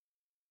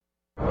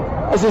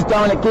This is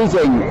Dominic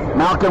Keating,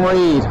 Malcolm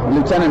Reed,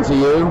 Lieutenant to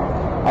you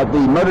at the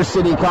Motor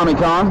City Comic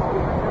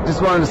Con.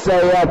 Just wanted to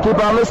say,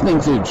 keep on listening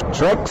to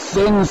Treks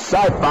in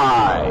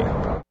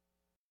Sci-Fi.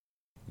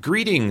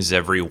 Greetings,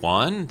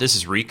 everyone. This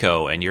is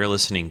Rico, and you're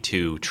listening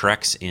to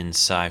Treks in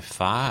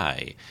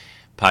Sci-Fi,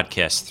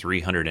 podcast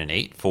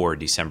 308 for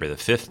December the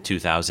 5th,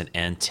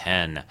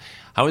 2010.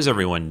 How is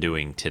everyone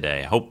doing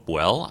today? I hope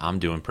well. I'm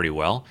doing pretty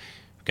well.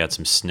 We've got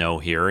some snow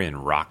here in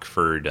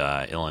Rockford,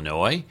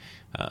 Illinois.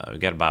 We've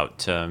got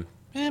about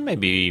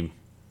maybe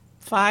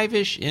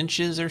 5-ish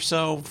inches or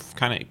so.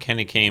 Kind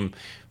of came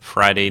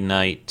Friday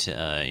night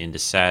into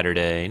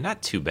Saturday.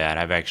 Not too bad.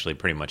 I've actually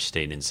pretty much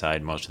stayed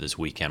inside most of this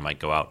weekend. Might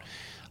go out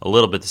a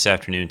little bit this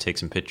afternoon, take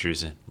some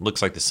pictures. It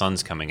looks like the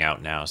sun's coming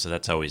out now, so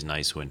that's always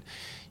nice when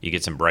you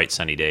get some bright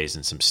sunny days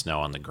and some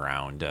snow on the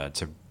ground.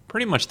 It's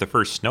pretty much the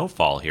first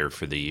snowfall here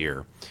for the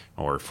year,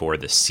 or for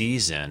the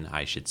season,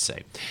 I should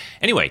say.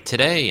 Anyway,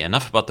 today,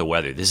 enough about the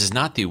weather. This is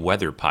not the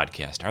weather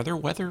podcast. Are there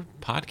weather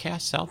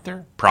podcasts out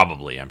there?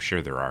 Probably, I'm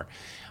sure there are.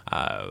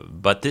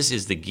 But this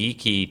is the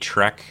geeky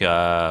Trek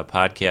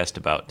podcast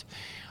about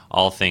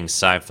all things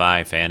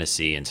sci-fi,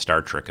 fantasy, and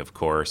Star Trek, of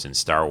course, and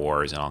Star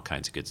Wars, and all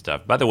kinds of good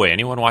stuff. By the way,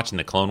 anyone watching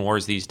the Clone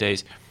Wars these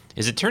days,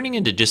 is it turning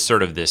into just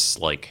sort of this,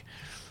 like,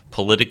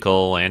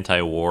 political,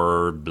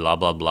 anti-war, blah,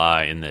 blah,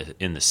 blah in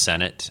the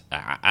Senate?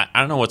 I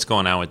don't know what's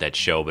going on with that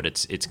show, but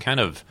it's kind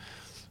of...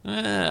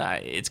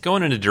 it's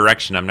going in a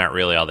direction I'm not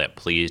really all that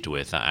pleased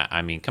with.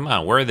 I mean, come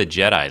on, where are the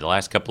Jedi the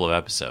last couple of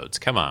episodes?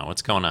 Come on,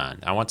 what's going on?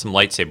 I want some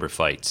lightsaber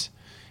fights.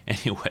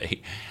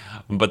 Anyway,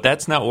 but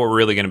that's not what we're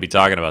really going to be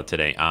talking about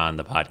today on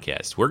the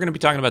podcast. We're going to be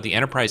talking about the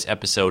Enterprise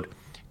episode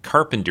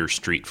Carpenter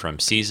Street from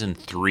Season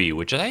 3,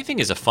 which I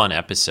think is a fun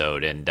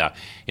episode, and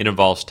it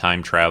involves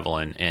time travel,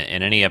 and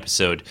any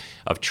episode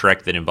of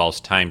Trek that involves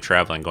time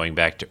travel and going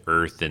back to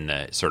Earth in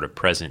the sort of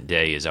present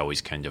day is always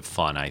kind of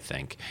fun, I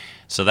think.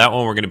 So that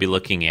one we're going to be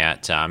looking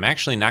at. I'm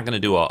actually not going to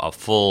do a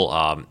full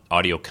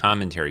audio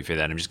commentary for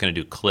that. I'm just going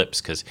to do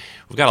clips because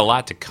we've got a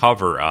lot to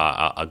cover.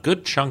 A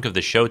good chunk of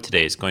the show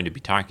today is going to be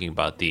talking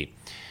about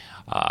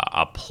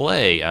a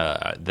play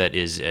that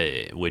is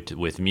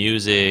with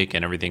music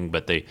and everything,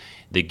 but the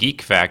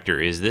geek factor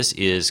is this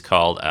is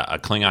called A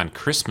Klingon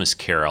Christmas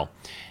Carol,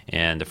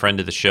 and a friend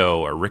of the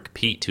show, Rick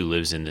Pete, who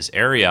lives in this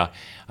area,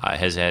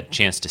 has had a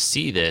chance to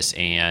see this,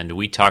 and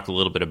we talked a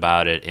little bit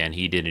about it, and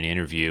he did an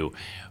interview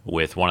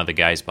with one of the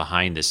guys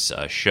behind this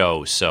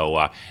show,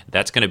 so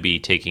that's going to be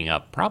taking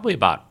up probably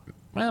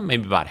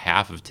maybe about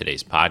half of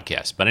today's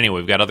podcast. But anyway,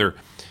 we've got other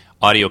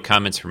audio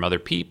comments from other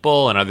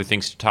people and other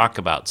things to talk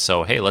about.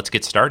 So, hey, let's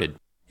get started.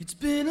 It's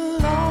been a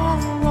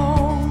long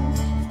road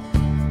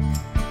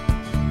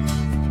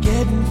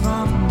getting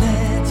from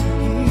there to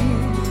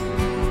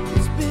here.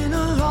 It's been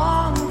a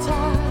long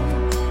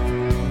time,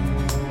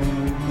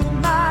 but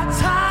my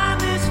time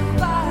is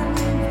flying,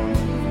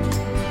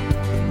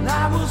 and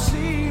I will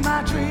see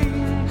my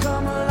dream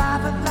come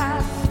alive at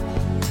last.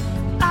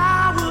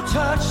 I will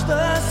touch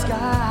the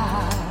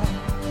sky,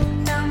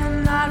 and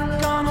they're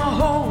not gonna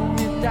hold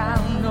me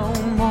down no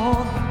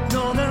more.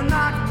 No, they're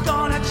not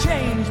gonna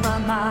change my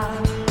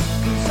mind,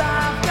 'cause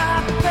I've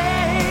got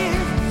faith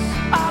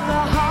of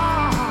the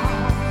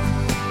heart.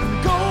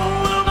 Go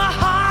where my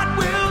heart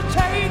will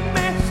take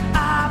me.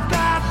 I've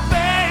got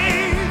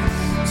faith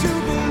to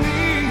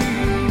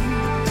believe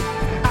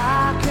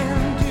I can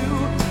do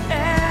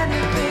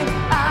anything.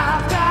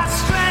 I've got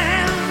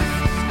strength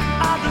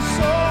of the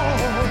soul.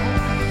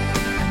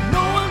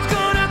 No one's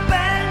gonna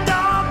bend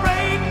or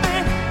break me.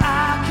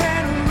 I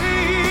can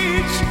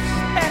reach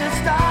any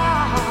star.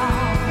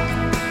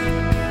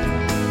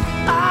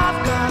 I've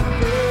got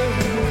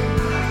faith.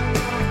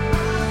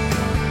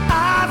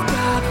 I've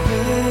got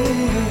faith.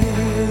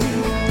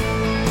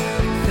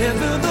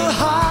 Faith of the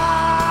heart.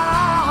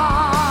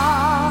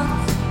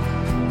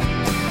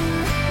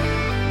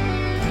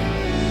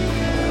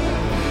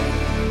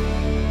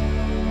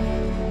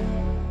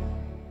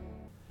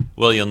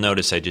 Well, you'll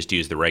notice I just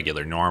used the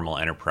regular, normal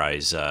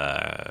Enterprise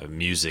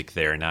music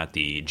there, not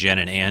the Jen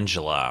and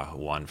Angela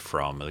one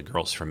from the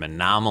girls from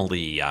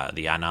Anomaly,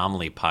 the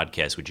Anomaly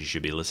podcast, which you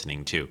should be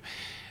listening to.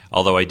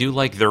 Although I do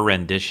like their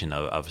rendition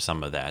of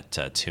some of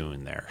that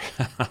tune there.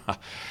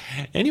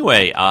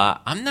 Anyway,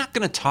 I'm not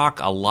going to talk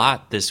a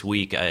lot this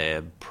week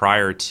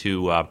prior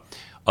to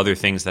other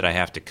things that I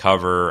have to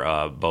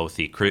cover, both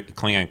the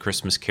Klingon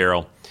Christmas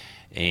Carol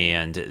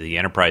and the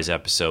Enterprise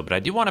episode, but I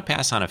do want to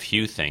pass on a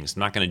few things. I'm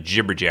not going to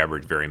jibber-jabber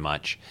very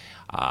much.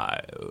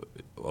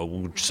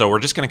 So we're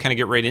just going to kind of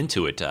get right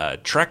into it.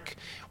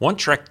 One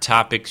Trek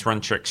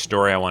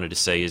story I wanted to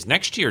say is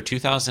next year,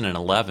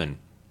 2011,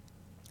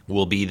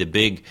 will be the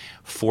big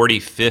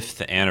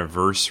 45th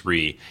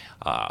anniversary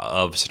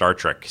of Star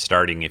Trek,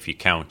 starting, if you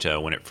count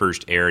when it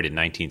first aired in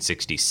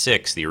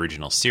 1966, the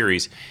original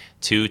series,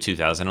 to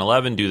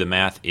 2011. Do the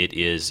math. It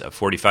is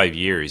 45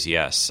 years,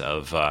 yes,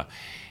 of...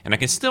 And I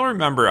can still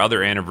remember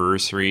other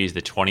anniversaries,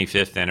 the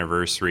 25th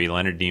anniversary.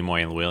 Leonard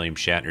Nimoy and William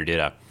Shatner did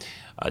a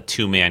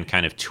two-man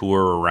kind of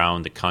tour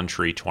around the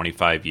country,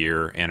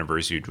 25-year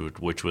anniversary,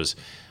 which was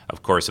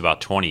of course, about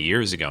 20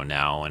 years ago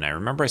now. And I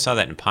remember I saw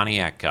that in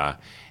Pontiac,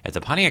 at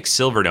the Pontiac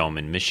Silverdome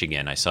in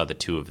Michigan. I saw the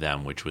two of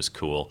them, which was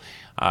cool.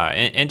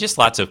 And just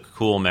lots of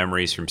cool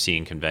memories from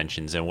seeing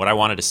conventions. And what I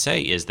wanted to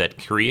say is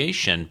that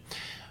Creation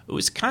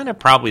was kind of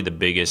probably the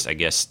biggest, I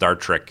guess, Star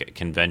Trek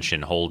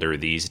convention holder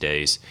these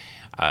days.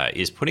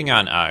 Is putting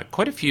on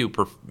quite a few,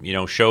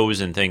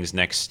 shows and things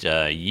next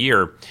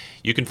year.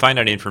 You can find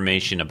out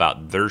information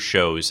about their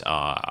shows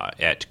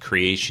at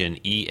Creation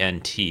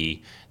ENT.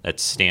 That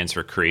stands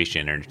for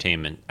Creation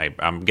Entertainment.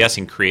 I'm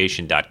guessing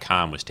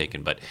creation.com was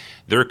taken, but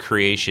they're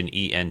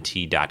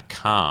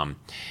creationent.com.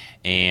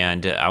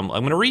 And I'm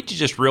going to read you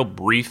just real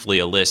briefly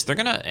a list. They're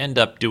going to end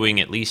up doing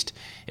at least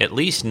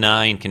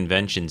 9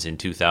 conventions in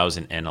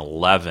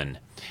 2011.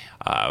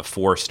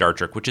 For Star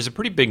Trek, which is a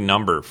pretty big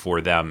number for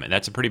them. And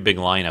that's a pretty big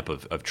lineup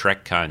of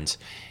Trek cons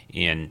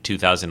in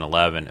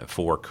 2011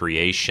 for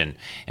Creation.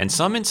 And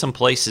some in some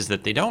places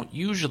that they don't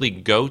usually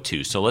go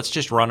to. So let's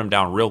just run them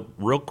down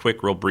real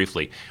quick, real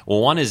briefly.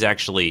 Well, one is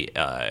actually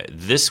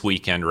this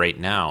weekend right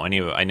now.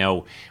 I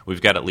know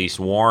we've got at least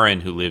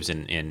Warren who lives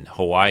in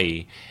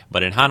Hawaii.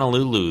 But in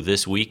Honolulu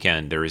this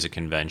weekend there is a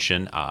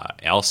convention.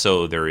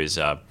 Also there is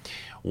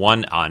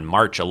one on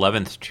March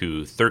 11th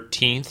to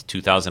 13th,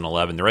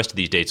 2011. The rest of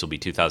these dates will be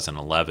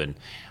 2011.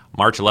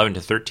 March 11th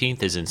to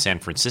 13th is in San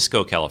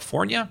Francisco,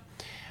 California.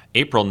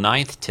 April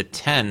 9th to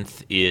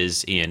 10th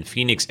is in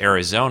Phoenix,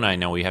 Arizona. I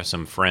know we have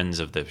some friends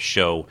of the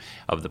show,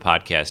 of the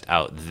podcast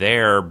out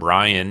there.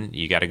 Brian,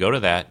 you got to go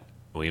to that.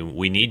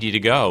 We need you to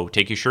go.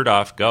 Take your shirt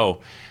off.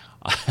 Go.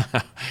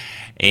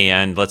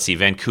 And let's see,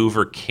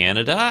 Vancouver,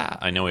 Canada.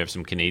 I know we have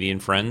some Canadian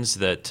friends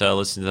that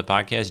listen to the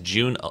podcast.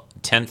 June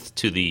 10th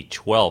to the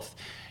 12th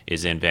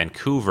is in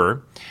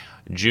Vancouver.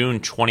 June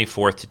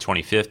 24th to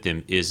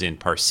 25th is in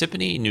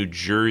Parsippany, New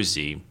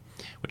Jersey,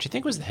 which I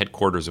think was the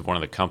headquarters of one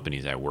of the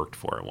companies I worked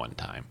for at one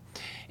time.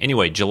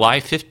 Anyway,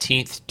 July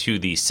 15th to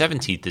the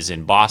 17th is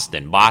in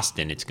Boston.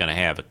 Boston, it's going to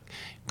have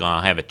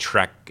a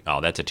Trek.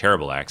 Oh, that's a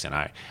terrible accent.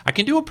 I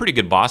can do a pretty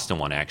good Boston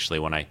one, actually,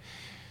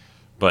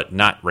 but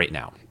not right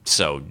now.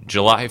 So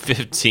July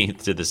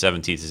 15th to the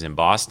 17th is in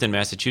Boston,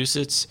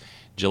 Massachusetts.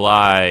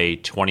 July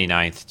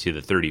 29th to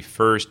the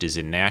 31st is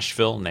in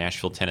Nashville,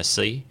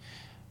 Tennessee.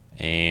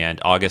 And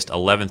August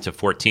 11th to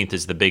 14th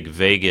is the big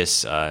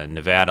Vegas,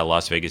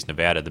 Las Vegas,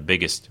 Nevada, the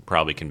biggest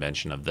probably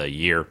convention of the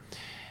year.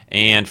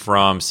 And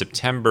from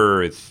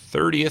September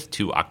 30th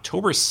to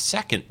October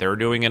 2nd, they're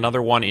doing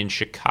another one in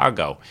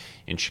Chicago,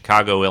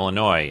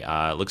 Illinois.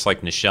 It looks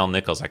like Nichelle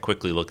Nichols. I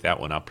quickly looked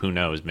that one up. Who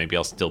knows? Maybe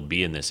I'll still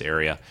be in this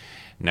area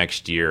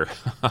next year.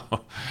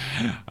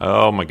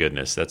 Oh, my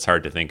goodness. That's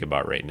hard to think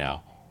about right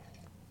now.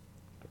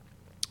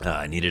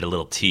 I needed a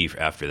little tea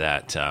after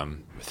that,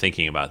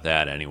 thinking about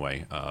that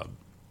anyway.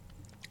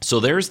 So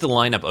there's the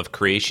lineup of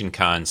Creation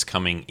Cons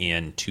coming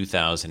in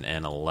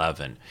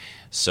 2011.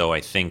 So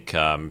I think,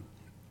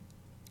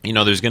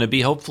 there's going to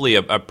be hopefully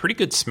a pretty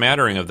good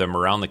smattering of them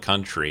around the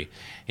country.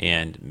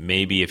 And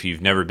maybe if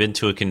you've never been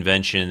to a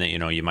convention that,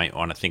 you might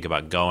want to think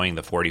about going,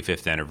 the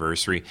 45th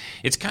anniversary.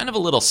 It's kind of a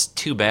little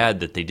too bad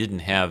that they didn't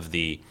have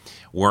they're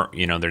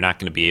not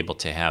going to be able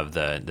to have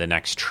the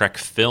next Trek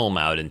film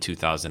out in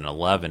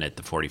 2011 at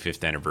the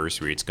 45th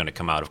anniversary. It's going to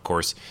come out, of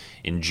course,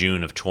 in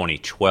June of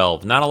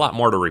 2012. Not a lot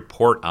more to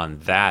report on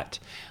that.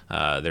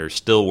 They're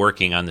still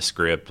working on the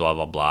script, blah,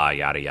 blah, blah,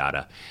 yada,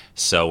 yada.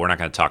 So we're not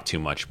going to talk too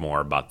much more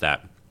about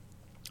that.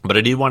 But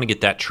I did want to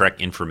get that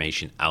Trek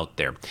information out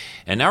there.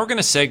 And now we're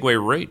going to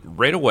segue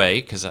right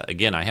away, because,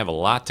 again, I have a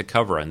lot to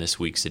cover on this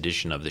week's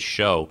edition of the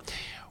show.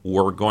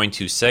 We're going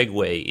to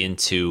segue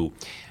into,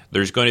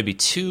 there's going to be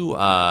 2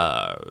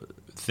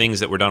 things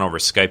that were done over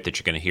Skype that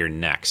you're going to hear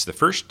next. The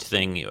first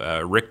thing,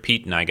 Rick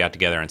Pete and I got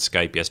together on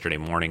Skype yesterday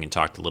morning and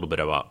talked a little bit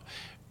about,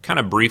 kind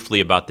of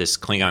briefly about this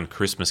Klingon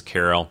Christmas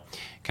Carol,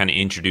 kind of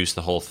introduce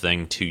the whole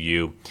thing to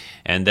you.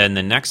 And then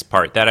the next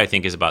part, that I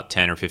think is about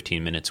 10 or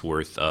 15 minutes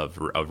worth of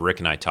Rick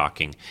and I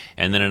talking.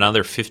 And then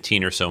another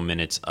 15 or so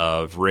minutes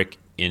of Rick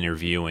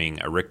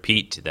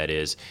Pete, that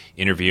is,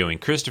 interviewing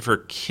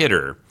Christopher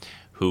Kidder,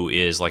 who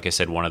is, like I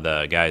said, one of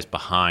the guys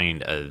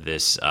behind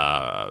this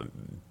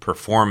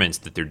performance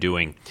that they're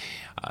doing.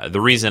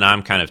 The reason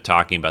I'm kind of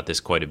talking about this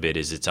quite a bit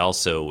is it's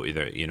also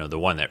the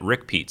one that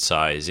Rick Pete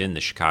saw is in the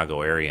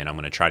Chicago area, and I'm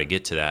going to try to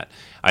get to that.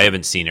 I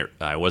haven't seen it.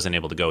 I wasn't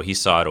able to go. He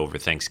saw it over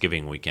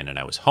Thanksgiving weekend, and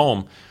I was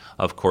home,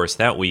 of course,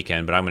 that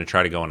weekend, but I'm going to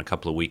try to go in a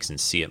couple of weeks and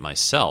see it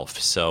myself.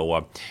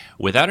 So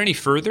without any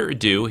further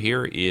ado,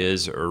 here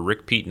is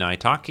Rick Pete and I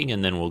talking,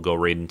 and then we'll go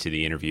right into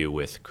the interview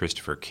with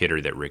Christopher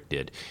Kidder that Rick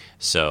did.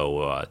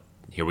 So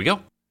here we go.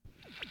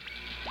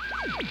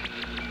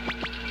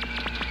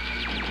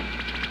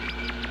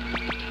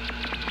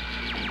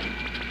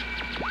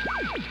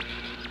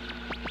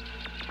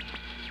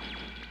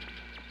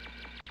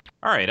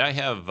 All right, I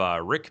have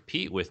Rick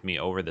Pete with me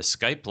over the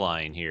Skype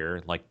line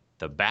here, like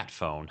the bat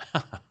phone.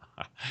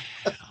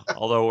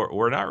 Although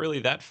we're not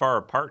really that far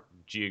apart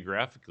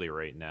geographically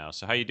right now.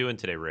 So how you doing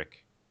today,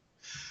 Rick?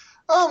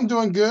 I'm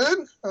doing good.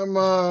 I'm We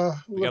got a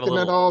looking at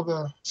little. all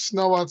the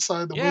snow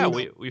outside the Yeah,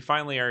 window. we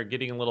finally are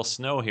getting a little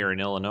snow here in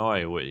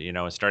Illinois.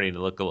 It's starting to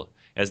look a little,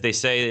 as they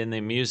say in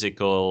the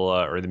musical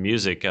or the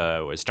music,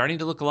 it's starting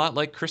to look a lot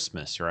like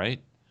Christmas,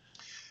 right?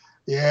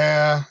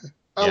 Yeah,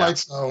 I Yeah, like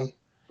snow. yeah,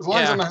 As long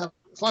as I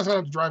don't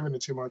have to drive in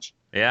it too much.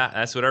 yeah.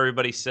 That's what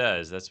everybody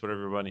says. That's what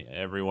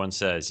everyone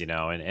says.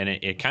 And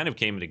it kind of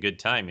came at a good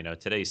time.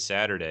 Today's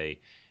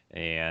Saturday,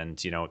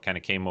 and it kind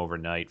of came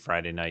overnight,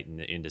 Friday night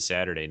into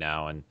Saturday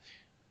now, and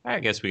I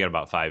guess we got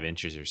about 5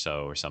 inches or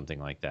so, or something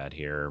like that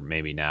here,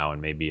 maybe now,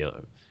 and maybe I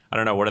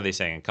don't know. What are they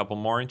saying? A couple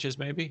more inches,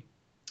 maybe?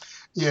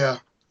 Yeah,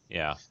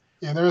 Yeah.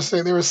 yeah. They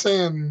were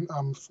saying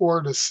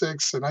 4 to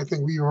 6, and I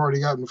think we've already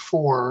gotten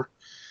 4.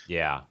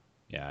 Yeah.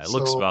 Yeah, it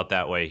looks So about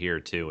that way here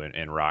too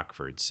in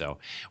Rockford. So,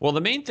 well, the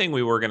main thing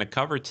we were going to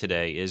cover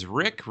today is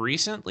Rick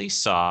recently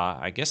saw,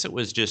 I guess it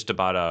was just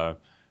what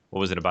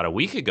was it, about a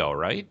week ago,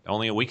 right?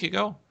 Only a week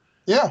ago?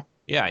 yeah,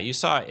 Yeah, you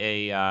saw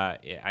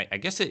I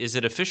guess is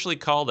it officially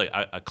called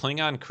a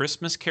Klingon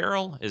Christmas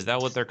Carol? Is that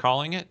what they're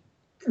calling it?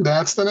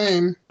 that's the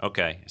name.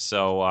 Okay,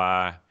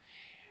 so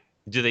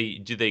do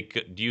they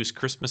use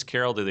Christmas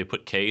Carol? Do they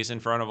put K's in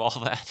front of all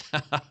that?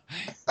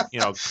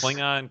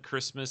 Klingon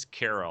Christmas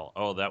Carol.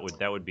 Oh, that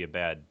would be a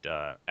bad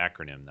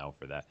acronym though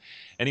for that.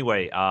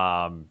 Anyway,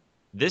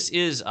 this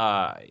is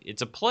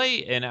it's a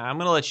play, and I'm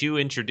going to let you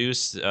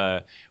introduce.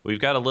 We've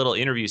got a little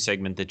interview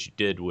segment that you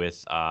did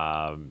with.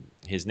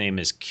 His name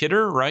is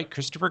Kidder, right?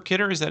 Christopher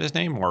Kidder, is that his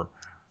name? Or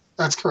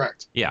That's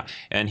correct. yeah,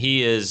 and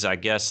he is, I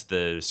guess,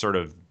 the sort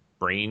of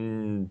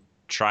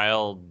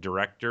brainchild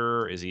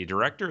director. Is he a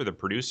director or the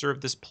producer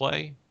of this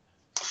play?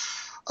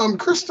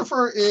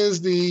 Christopher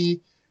is he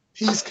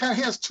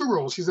has 2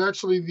 roles. He's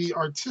actually the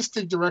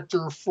artistic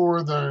director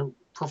for the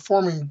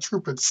performing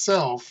troupe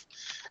itself,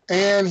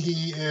 and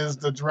he is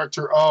the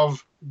director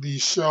of the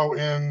show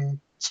in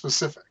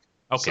specific.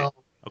 Okay. So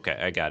Okay,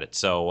 I got it.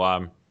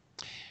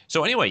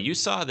 So anyway, you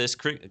saw this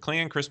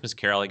Klingon Christmas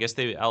Carol. I guess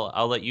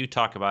I'll let you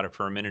talk about it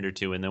for a minute or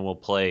two, and then we'll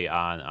play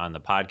on the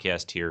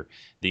podcast here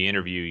the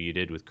interview you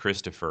did with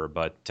Christopher.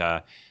 But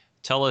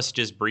tell us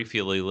just briefly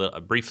a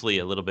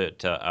little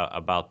bit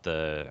about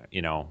the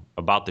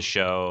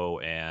show,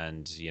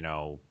 and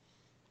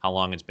how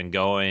long it's been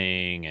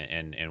going,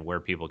 and where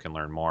people can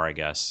learn more, I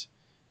guess.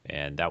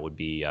 And that'd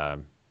be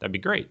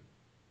great.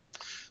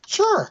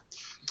 sure.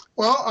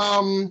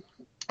 Well,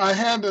 I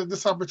had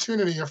this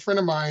opportunity. A friend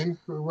of mine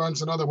who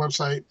runs another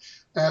website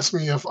asked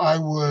me if I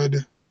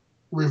would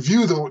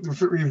review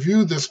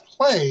this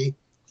play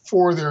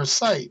for their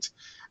site,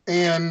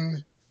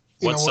 and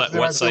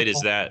What site is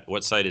that?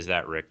 What site is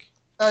that, Rick?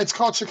 It's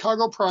called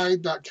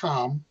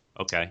ChicagoPride.com,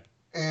 Okay.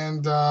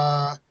 and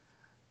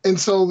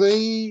so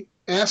they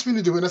asked me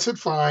to do it. I said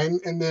fine,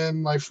 and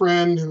then my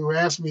friend who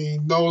asked me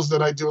knows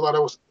that I do a lot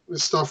of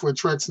stuff with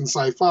Treks and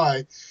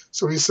Sci-Fi,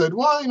 so he said,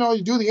 "Well,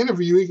 you do the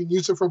interview, you can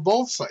use it for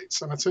both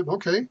sites." And I said,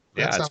 "Okay,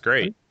 Yeah, that it's sounds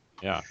great.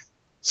 good." Yeah.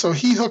 So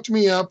he hooked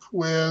me up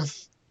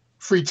with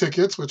free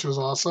tickets, which was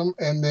awesome,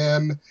 and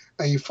then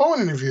a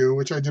phone interview,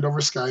 which I did over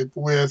Skype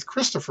with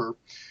Christopher.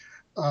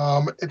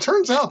 It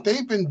turns out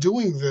they've been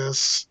doing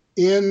this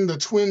in the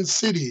Twin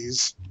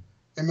Cities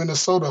in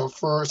Minnesota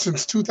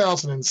since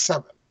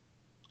 2007.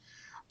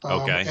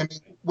 Okay.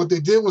 And what they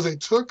did was they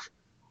took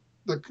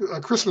a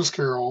Christmas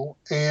Carol,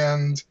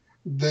 and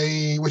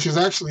which is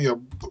actually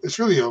it's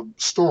really a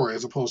story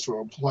as opposed to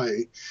a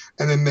play,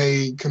 and then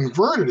they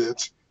converted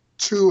it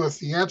to a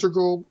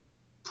theatrical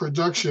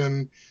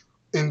production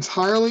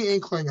entirely in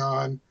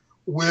Klingon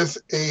with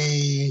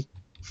a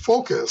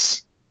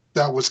focus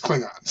that was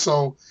Klingon.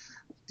 So,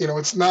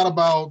 it's not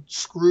about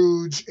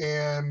Scrooge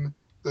and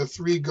the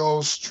 3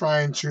 ghosts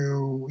trying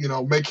to,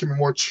 make him a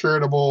more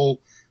charitable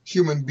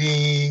human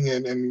being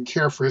and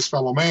care for his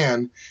fellow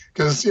man,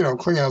 because,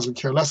 Klingons would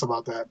care less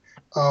about that.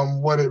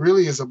 What it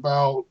really is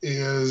about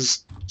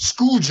is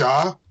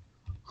Skuja,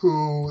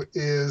 who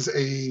is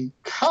a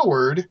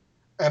coward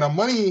and a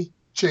money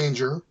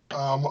changer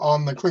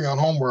on the Klingon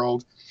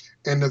homeworld,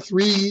 and the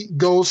 3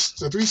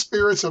 ghosts, the 3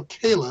 spirits of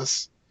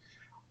Kahless,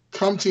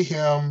 come to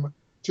him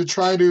to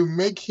try to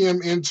make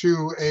him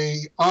into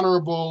a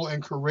honorable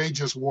and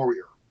courageous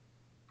warrior.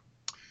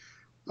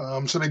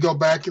 So they go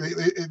back,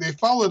 they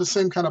follow the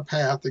same kind of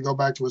path. They go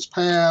back to his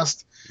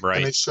past, Right.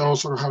 and they show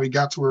sort of how he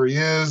got to where he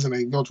is, and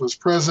they go to his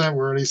present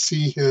where they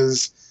see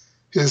his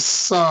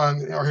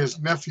son or his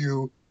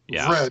nephew,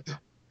 Yeah. Vred.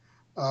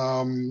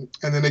 And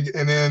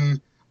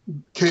then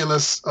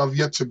Kahless of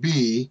Yet to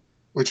Be,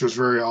 which was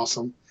very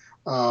awesome.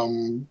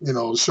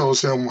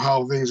 Shows him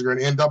how things are going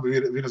to end up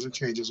if he doesn't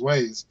change his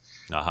ways.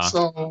 Uh-huh.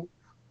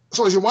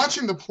 So as you're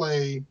watching the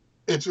play,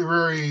 it's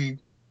very,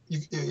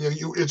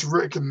 it's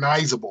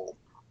recognizable,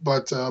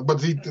 but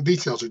the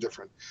details are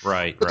different.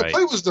 Right. But Right. the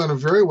play was done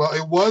very well.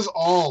 It was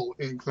all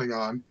in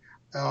Klingon.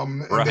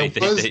 And Right.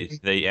 there was-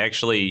 They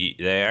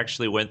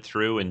actually went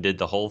through and did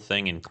the whole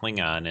thing in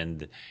Klingon.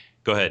 And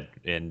go ahead.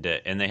 And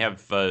they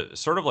have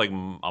sort of like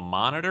a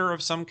monitor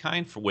of some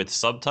kind with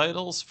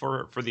subtitles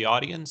for the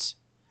audience.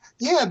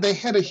 Yeah, they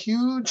had a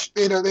huge,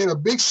 they had a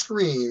big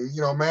screen.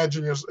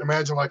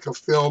 Imagine like a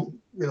film,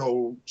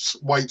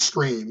 white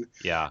screen,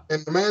 Yeah,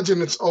 and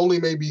imagine it's only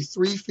maybe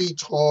 3 feet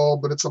tall,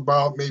 but it's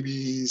about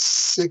maybe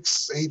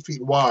 6, 8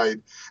 feet wide,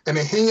 and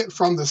they hang it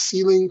from the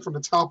ceiling, from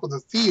the top of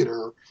the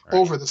theater right.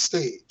 over the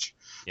stage.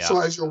 Yeah.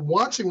 So as you're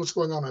watching what's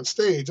going on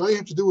stage, all you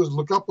have to do is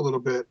look up a little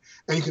bit,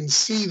 and you can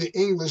see the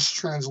English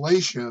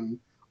translation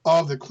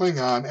of the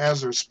Klingon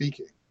as they're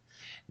speaking.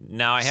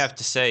 Now I have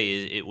to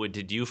say, it would.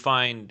 Did you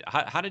find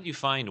how did you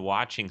find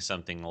watching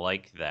something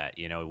like that?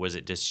 Was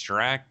it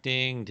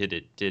distracting? Did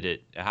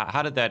it?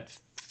 How did that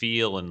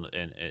feel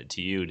and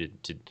to you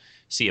to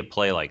see a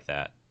play like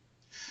that?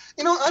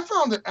 I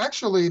found it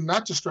actually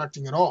not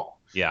distracting at all.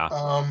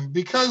 Yeah.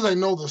 Because I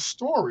know the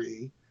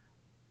story,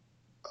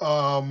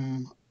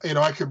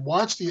 I could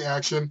watch the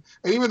action,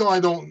 and even though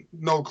I don't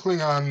know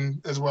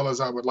Klingon as well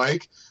as I would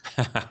like,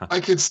 I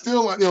could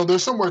still,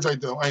 there's some words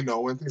I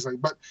know and things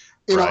like, but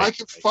I Right.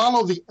 could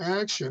follow the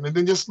action and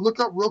then just look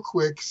up real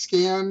quick,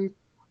 scan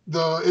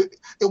it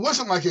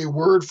wasn't like a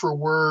word for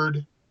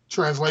word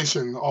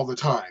translation all the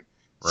time.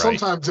 Right.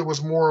 Sometimes it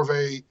was more of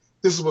this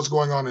is what's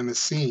going on in the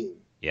scene.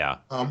 Yeah.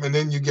 And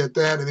then you get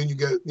that, and then you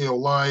get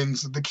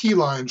lines, the key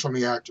lines from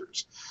the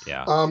actors.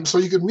 Yeah. So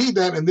you could read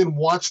that and then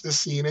watch the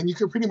scene, and you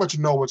can pretty much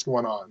know what's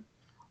going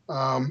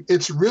on.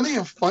 It's really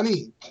a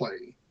funny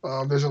play.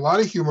 There's a lot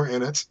of humor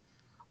in it.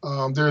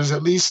 There's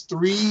at least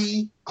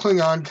 3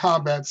 Klingon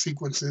combat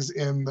sequences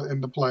in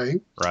the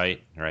play.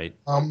 Right. Right.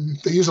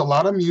 They use a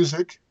lot of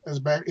music as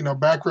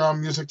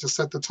background music to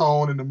set the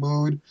tone and the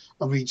mood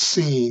of each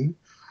scene.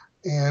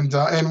 And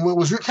what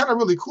was kind of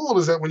really cool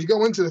is that when you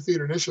go into the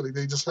theater initially,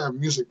 they just have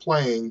music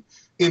playing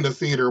in the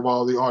theater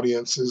while the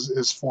audience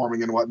is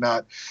forming and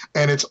whatnot.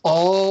 And it's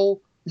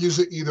all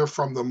music either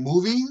from the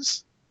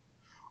movies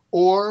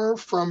or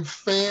from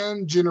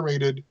fan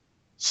generated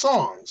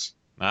songs.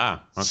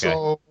 Ah. Okay.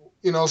 So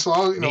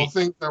I Neat.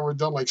 think that were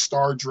done like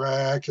Star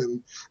Trek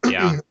and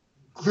Yeah.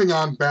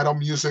 Klingon battle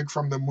music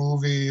from the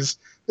movies.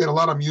 They had a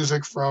lot of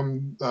music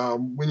from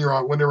when they were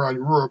on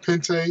Rura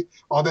Pinte,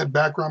 all that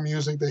background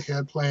music they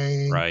had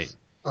playing. Right.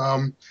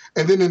 And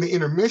then in the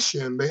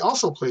intermission, they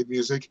also played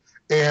music.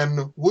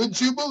 And would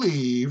you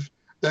believe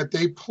that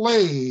they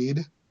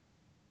played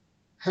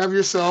 "Have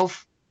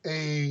Yourself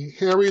a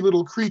Hairy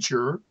Little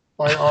Creature"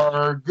 by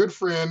our good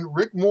friend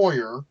Rick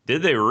Moyer?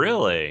 Did they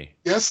really?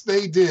 Yes,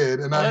 they did.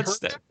 And Well, I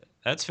that's heard that.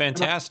 That's and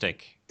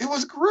fantastic. it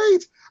was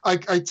great. I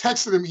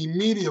texted him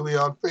immediately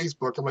on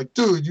Facebook. I'm like,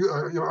 dude,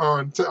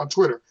 on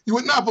Twitter, you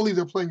would not believe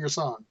they're playing your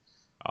song.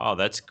 Oh,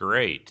 that's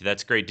great.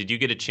 That's great. Did you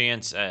get a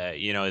chance? That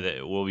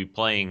we'll be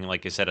playing,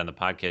 like I said on the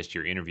podcast,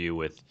 your interview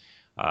with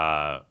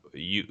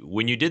you.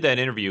 When you did that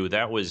interview,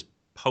 that was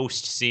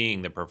post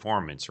seeing the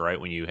performance, right?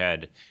 When you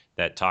had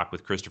that talk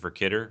with Christopher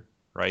Kidder,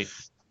 right?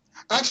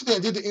 Actually, I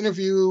did the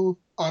interview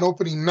on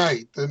opening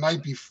night. The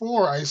night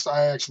before, I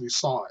actually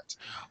saw it.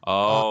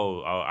 Uh,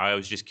 I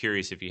was just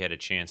curious if you had a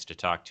chance to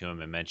talk to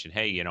him and mention,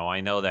 hey,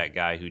 I know that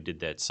guy who did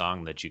that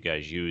song that you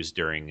guys used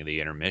during the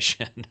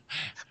intermission.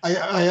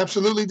 I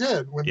absolutely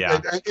did. When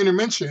Yeah. at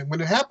intermission,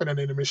 when it happened at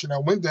intermission, I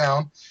went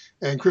down,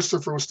 and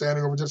Christopher was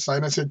standing over to the side,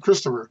 and I said,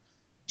 "Christopher,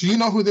 do you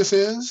know who this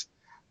is?"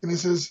 And he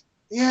says,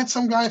 "Yeah, it's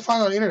some guy I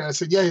found on the internet." I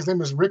said, "Yeah, his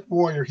name is Rick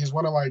Moyer. He's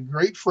one of my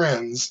great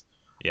friends."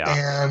 Yeah.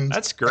 And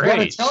That's I got to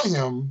great. tell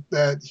him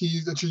that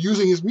you're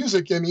using his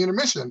music in the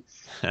intermission.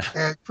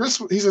 And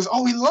he says,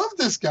 "Oh, we love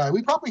this guy.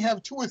 We probably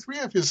have 2 or 3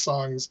 of his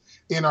songs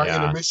in our Yeah.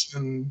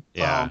 intermission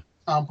Yeah.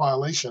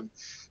 compilation."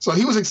 So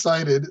he was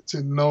excited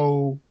to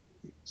know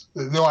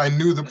I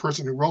knew the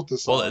person who wrote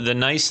this Well, song. the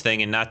nice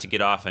thing, and not to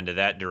get off into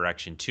that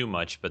direction too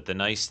much, but the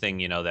nice thing,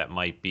 that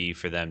might be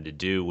for them to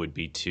do would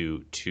be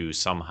to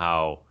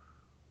somehow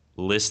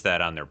list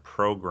that on their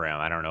program.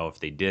 I don't know if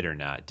they did or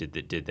not. Did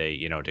they,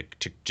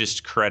 to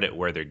just credit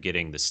where they're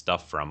getting the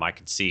stuff from. I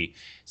could see,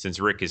 since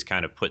Rick has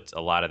kind of put a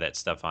lot of that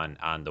stuff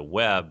on the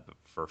web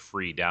for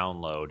free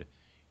download,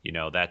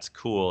 that's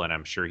cool, and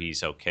I'm sure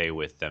he's okay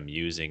with them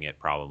using it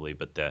probably.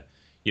 But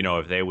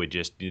if they would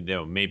just,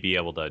 maybe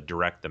able to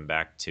direct them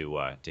back to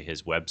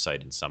his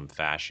website in some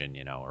fashion,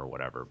 or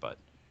whatever. But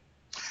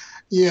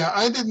Yeah,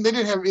 I didn't. They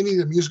didn't have any of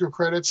the musical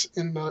credits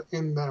in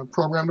the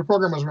program. The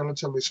program is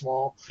relatively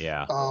small,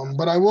 yeah.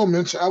 but I will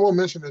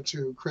mention it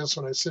to Chris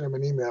when I send him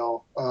an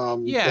email.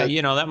 Yeah,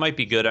 That that might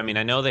be good. I mean,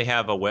 I know they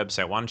have a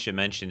website. Why don't you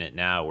mention it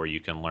now where you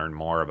can learn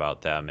more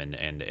about them and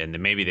then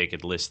maybe they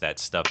could list that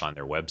stuff on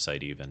their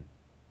website even.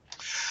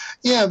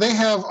 Yeah, they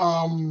have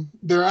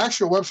their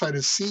actual website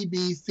is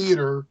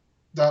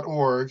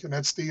cbtheater.org, and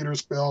that's theater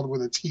spelled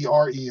with a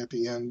TRE at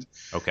the end.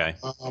 Okay.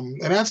 And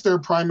that's the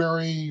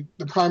primary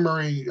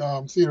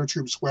theater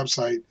troupe's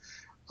website.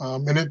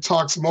 And it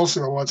talks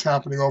mostly about what's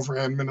happening over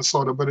in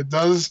Minnesota, but it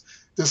does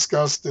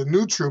discuss the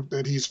new troupe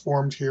that he's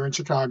formed here in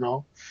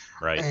Chicago.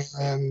 Right.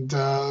 And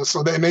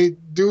so they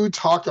do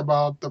talk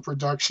about the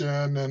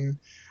production and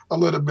a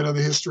little bit of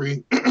the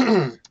history.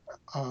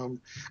 And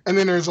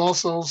then there's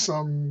also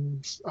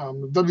some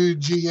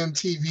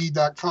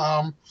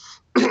WGNTV.com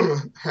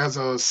has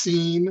a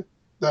scene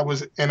that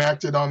was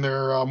enacted on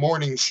their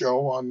morning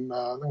show on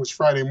it was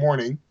Friday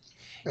morning,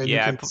 and you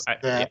Yeah, can see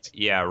that.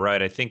 yeah,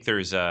 right. I think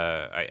there's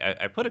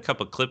I put a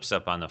couple clips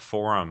up on the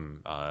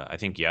forum. I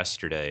think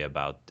yesterday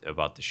about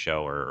the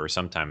show or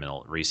sometime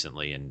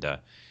recently, and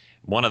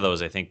one of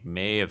those I think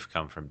may have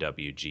come from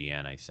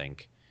WGN. I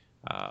think,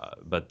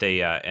 but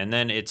they and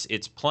then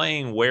it's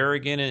playing where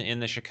again in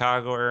the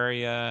Chicago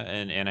area,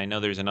 and I know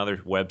there's another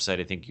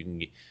website I think you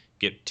can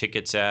get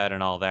tickets at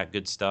and all that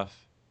good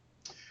stuff.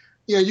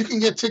 Yeah, you can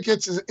get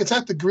tickets. It's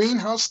at the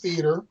Greenhouse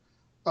Theater.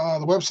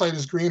 The website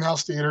is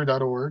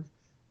greenhousetheater.org.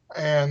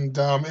 And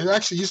it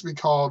actually used to be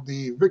called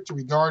the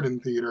Victory Garden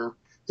Theater.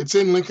 It's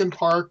in Lincoln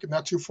Park,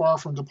 not too far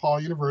from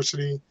DePaul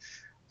University.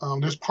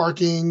 There's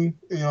parking,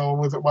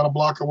 with about a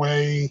block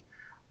away.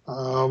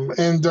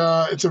 And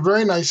it's a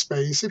very nice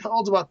space. It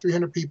holds about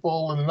 300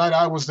 people. And the night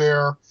I was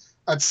there,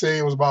 I'd say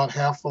it was about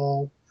half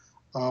full.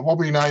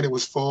 Every night it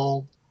was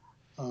full.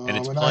 And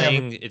it's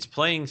And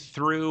playing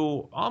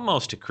through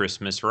almost to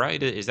Christmas,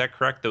 right? Is that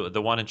correct?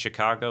 The one in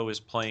Chicago is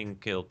playing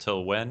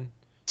till when?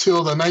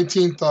 till the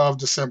 19th of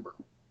December.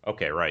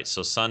 Okay, right.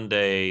 So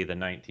Sunday the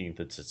 19th,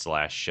 it's its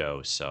last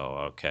show. So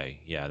okay,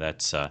 yeah,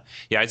 that's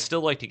yeah. I'd still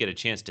like to get a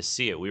chance to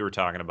see it. We were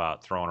talking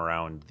about throwing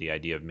around the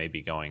idea of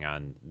maybe going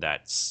on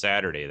that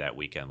Saturday that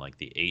weekend, like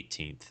the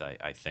 18th,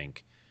 I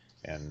think.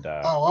 And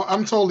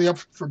I'm totally up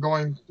for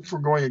going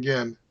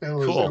again. It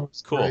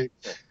was cool. great.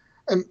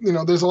 And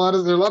there's a lot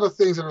of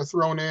things that are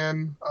thrown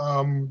in,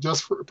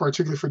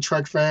 particularly for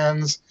Trek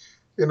fans.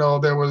 There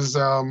was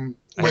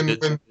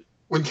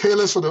when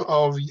Kalis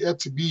of Yet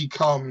to Be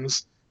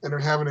comes and they're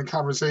having a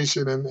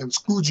conversation, and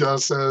Skuja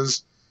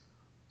says,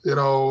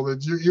 that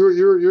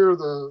you're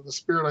the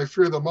spirit I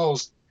fear the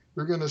most.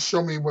 You're going to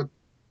show me what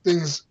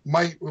things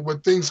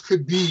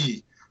could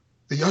be,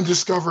 the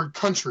undiscovered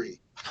country.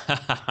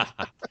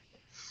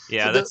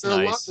 Yeah, so that's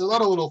nice. There's a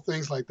lot of little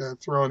things like that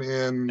thrown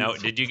in. Now,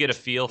 did you get a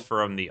feel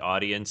from the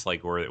audience?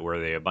 Like, were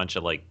they a bunch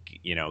of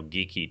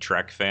geeky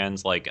Trek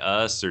fans like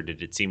us, or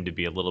did it seem to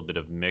be a little bit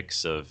of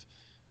mix of?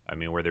 I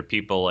mean, were there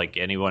people like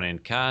anyone in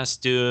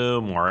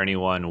costume or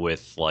anyone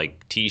with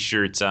like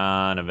T-shirts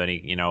on of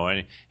any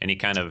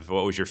kind of?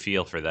 What was your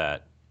feel for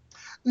that?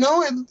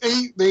 No, and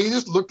they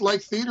just looked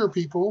like theater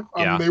people.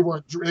 Yeah. They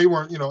weren't. It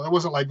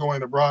wasn't like going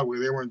to Broadway.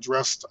 They weren't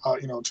dressed,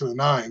 to the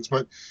nines.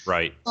 But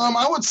right.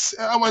 I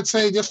would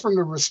say just from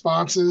the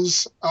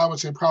responses, I would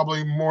say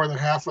probably more than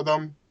half of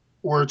them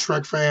were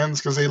Trek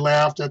fans because they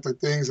laughed at the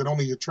things that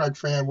only a Trek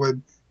fan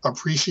would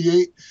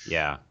appreciate.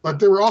 Yeah. But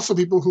there were also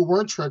people who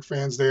weren't Trek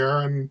fans there,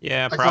 and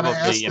yeah, probably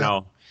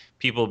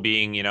people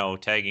being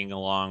tagging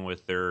along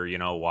with their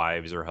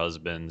wives or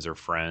husbands or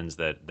friends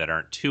that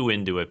aren't too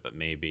into it, but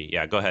maybe.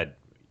 Yeah, go ahead.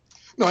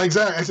 No,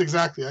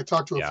 exactly. I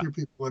talked to a few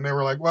people, and they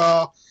were like,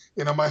 "Well,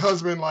 my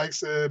husband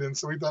likes it, and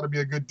so we thought it'd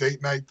be a good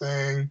date night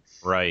thing."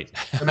 Right.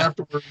 And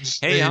afterwards,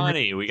 hey,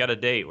 honey, we got a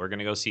date. We're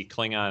gonna go see a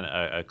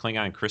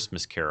Klingon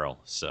Christmas Carol.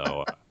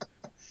 So,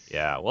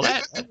 yeah. Well,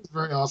 that was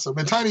very awesome.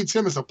 And Tiny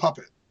Tim is a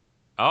puppet.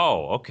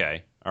 Oh,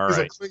 okay. All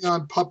right. He's a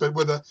Klingon puppet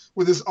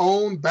with his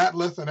own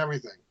batleth and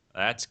everything.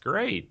 That's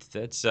great.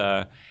 That's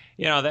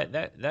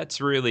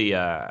that's really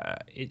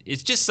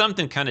it's just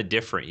something kind of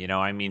different.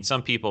 I mean,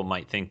 some people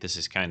might think this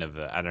is kind of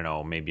I don't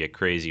know, maybe a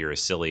crazy or a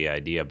silly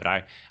idea, but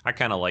I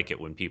kind of like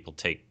it when people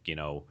take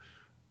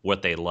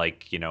what they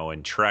like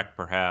in Trek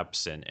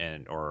perhaps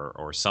and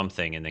or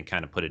something and then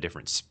kind of put a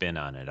different spin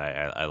on it.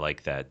 I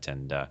like that,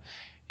 and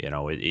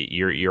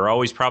you're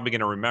always probably going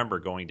to remember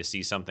going to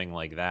see something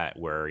like that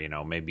where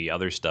maybe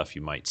other stuff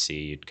you might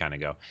see you'd kind of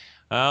go,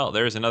 oh,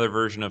 there's another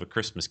version of A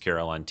Christmas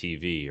Carol on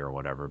TV or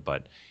whatever,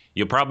 but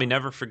you'll probably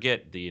never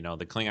forget the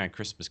Klingon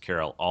Christmas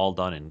Carol all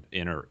done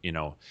in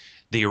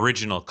the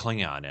original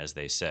Klingon, as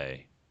they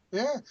say.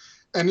 Yeah,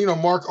 and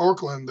Mark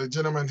Orkland, the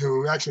gentleman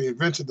who actually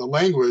invented the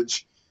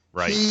language,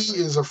 right? He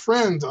is a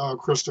friend of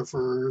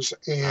Christopher's,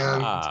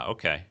 and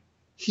okay,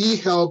 he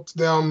helped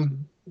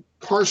them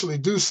partially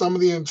do some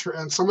of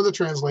the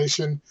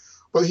translation,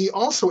 but he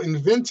also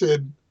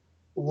invented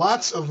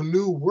lots of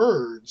new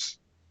words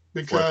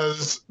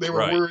because they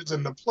were words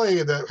in the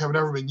play that have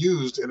never been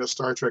used in a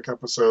Star Trek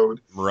episode.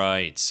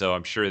 Right. So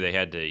I'm sure they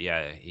had to,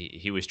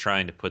 he was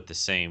trying to put the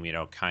same,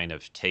 kind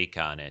of take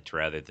on it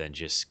rather than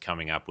just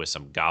coming up with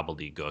some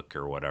gobbledygook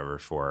or whatever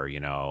for,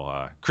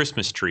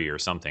 Christmas tree or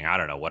something. I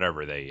don't know,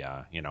 whatever they,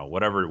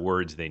 whatever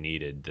words they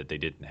needed that they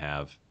didn't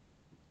have.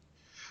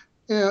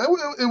 Yeah,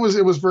 it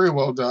was very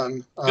well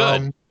done.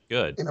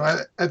 Good.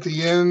 At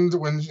the end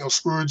when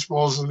Scrooge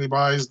supposedly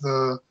buys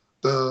the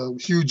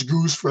huge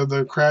goose for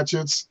the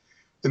Cratchits,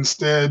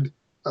 instead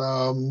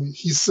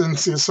he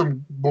sends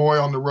some boy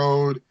on the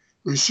road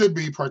who should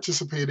be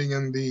participating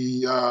in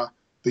the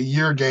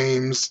year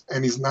games,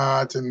 and he's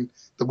not. And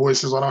the boy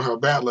says, "I don't have a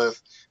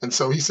batleth," and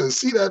so he says,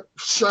 "See that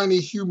shiny,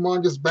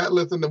 humongous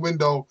batleth in the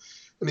window?"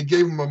 And he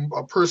gave him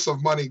a purse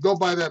of money. Go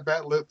buy that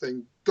batleth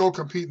and go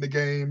compete in the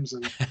games.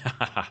 And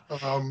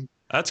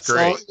that's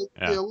great. So,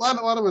 a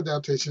lot of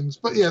adaptations,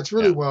 but it's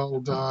really well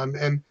done.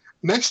 And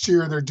next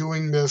year they're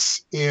doing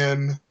this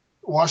in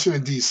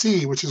Washington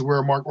D.C., which is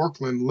where Mark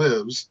Orkland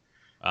lives.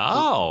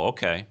 Oh,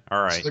 okay. All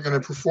So right. they're going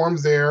to perform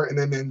there, and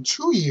then in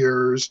 2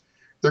 years,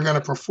 they're going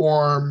to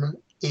perform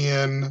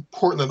in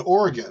Portland,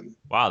 Oregon.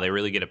 Wow, they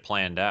really get it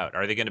planned out.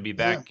 Are they going to be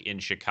Yeah. back in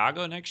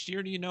Chicago next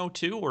year? Do you know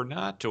too, or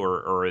not?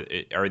 Or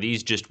are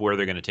these just where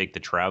they're going to take the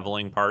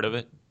traveling part of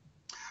it?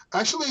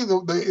 Actually,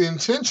 the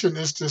intention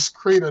is to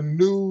create a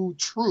new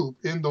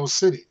troupe in those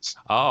cities.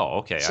 Oh,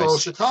 okay. I So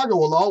see. Chicago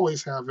will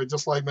always have it,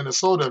 just like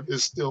Minnesota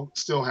is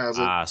still has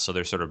it, Ah, so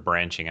they're sort of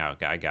branching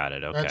out. I got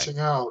it. Okay. branching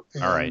out.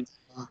 All right.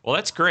 And Well,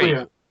 that's so great.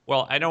 yeah,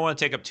 Well, I don't want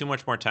to take up too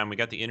much more time. We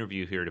got the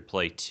interview here to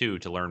play too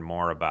to learn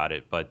more about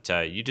it. But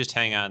you just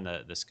hang on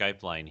the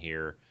Skype line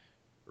here,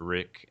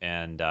 Rick.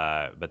 And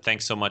but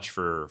thanks so much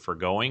for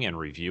going and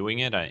reviewing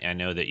it. I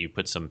know that you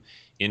put some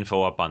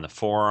info up on the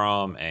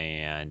forum,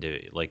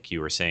 and like you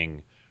were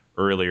saying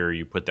earlier,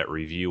 you put that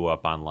review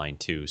up online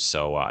too.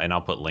 So and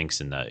I'll put links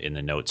in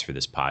the notes for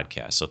this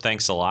podcast. So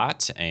thanks a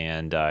lot.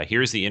 And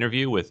here's the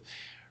interview with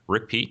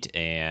Rick Pete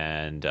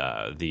and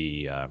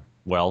the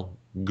well,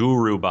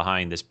 guru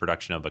behind this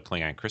production of A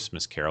Klingon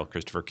Christmas Carol,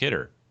 Christopher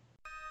Kidder.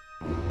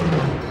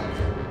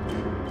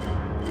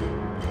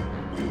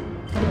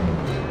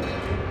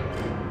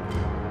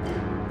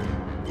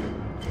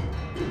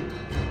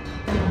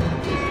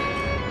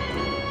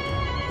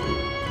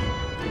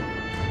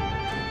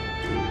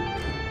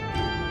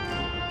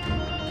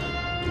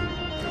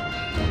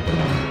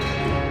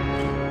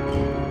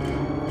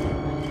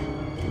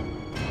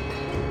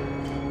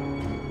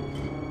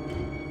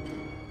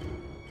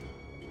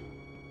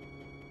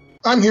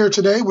 I'm here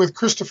today with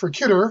Christopher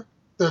Kidder,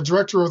 the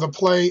director of the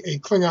play A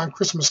Klingon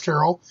Christmas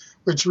Carol,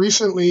 which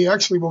recently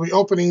actually will be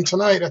opening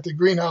tonight at the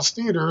Greenhouse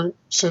Theater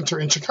Center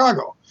in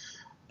Chicago.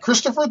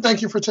 Christopher,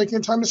 thank you for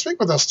taking time to speak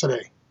with us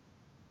today.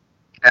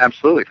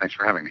 Absolutely. Thanks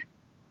for having me.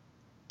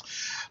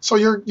 So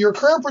your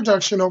current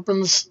production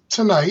opens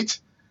tonight.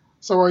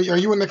 So are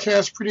you and the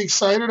cast pretty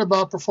excited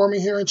about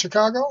performing here in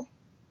Chicago?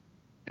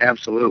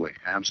 Absolutely.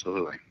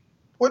 Absolutely.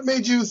 What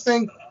made you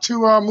think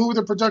to move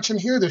the production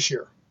here this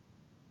year?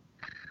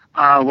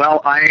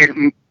 Well, I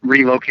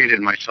relocated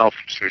myself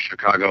to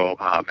Chicago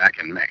back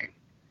in May.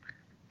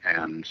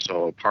 And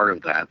so part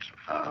of that,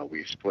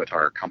 we split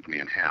our company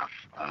in half.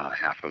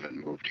 Half of it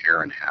moved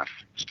here and half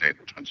stayed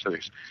in Twin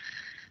Cities.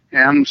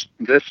 And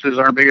this is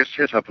our biggest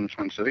hit up in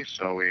Twin Cities,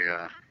 so we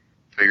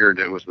figured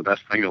it was the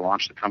best thing to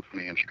launch the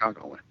company in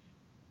Chicago with.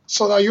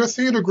 So now your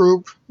theater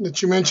group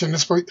that you mentioned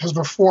has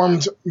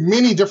performed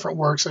many different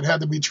works that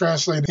had to be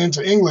translated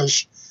into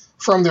English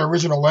from their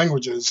original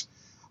languages.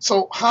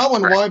 So how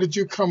and why did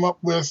you come up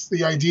with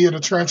the idea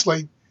to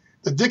translate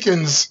the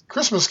Dickens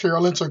Christmas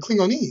Carol into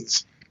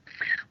Klingonese?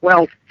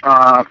 Well,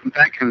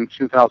 back in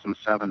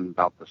 2007,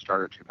 about the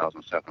start of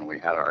 2007, we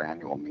had our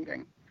annual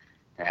meeting.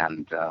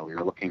 And we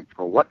were looking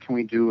for what can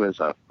we do as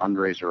a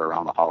fundraiser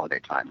around the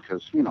holiday time,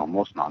 because, you know,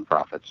 most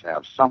nonprofits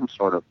have some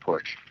sort of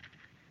push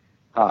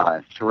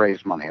to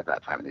raise money at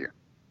that time of the year.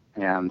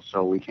 And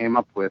so we came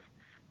up with,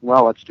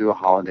 well, let's do a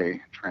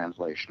holiday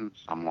translation.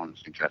 Someone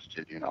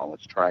suggested, you know,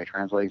 let's try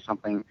translating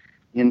something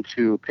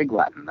into Pig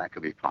Latin. That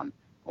could be fun.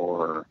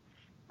 Or,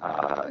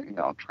 you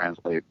know,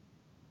 translate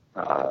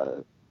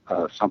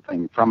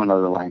something from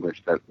another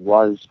language that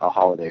was a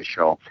holiday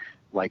show,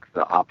 like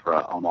the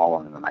opera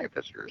Amahl and the Night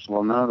Visitors.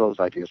 Well, none of those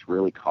ideas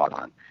really caught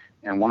on.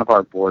 And one of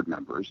our board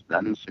members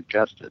then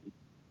suggested,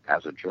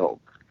 as a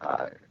joke,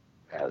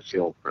 as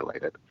Seal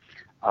related,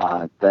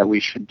 that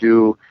we should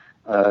do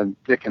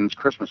Dickens'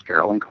 Christmas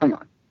Carol in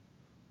Klingon.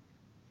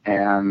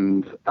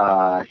 And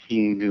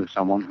he knew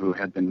someone who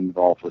had been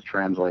involved with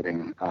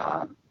translating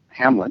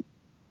Hamlet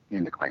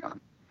into Klingon,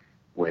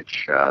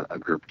 which a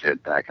group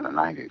did back in the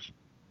 90s.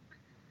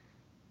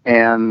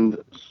 And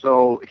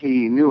so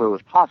he knew it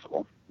was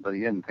possible, but he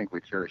didn't think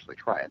we'd seriously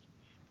try it.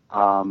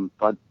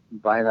 But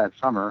by that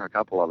summer, a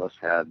couple of us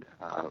had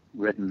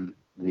written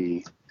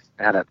the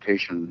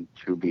adaptation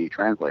to be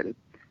translated,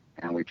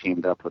 and we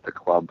teamed up with a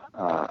club,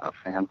 a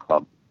fan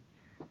club,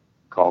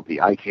 called the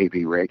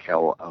IKB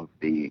Reykjel of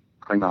the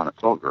Klingon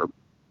Assault Group,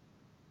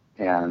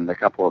 and a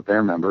couple of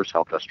their members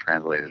helped us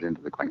translate it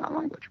into the Klingon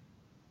language.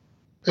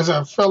 As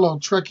a fellow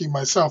Trekkie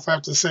myself, I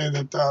have to say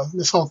that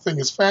this whole thing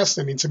is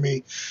fascinating to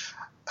me.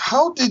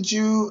 How did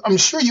you, I'm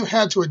sure you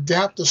had to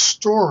adapt the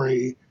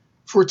story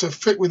for it to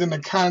fit within the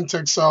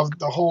context of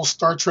the whole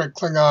Star Trek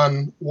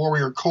Klingon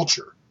warrior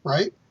culture,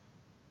 right?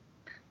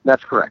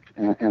 That's correct,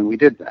 and we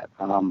did that.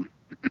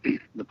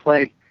 The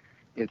play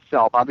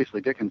itself,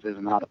 obviously Dickens is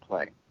not a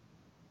play,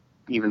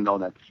 even though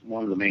that's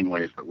one of the main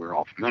ways that we're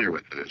all familiar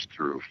with it is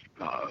through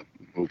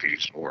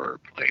movies or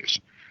plays.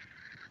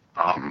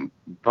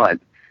 But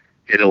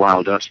it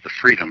allowed us the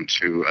freedom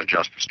to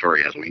adjust the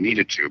story as we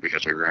needed to,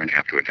 because we were going to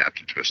have to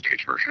adapt it to a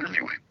stage version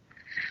anyway.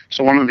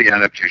 So one of the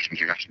adaptations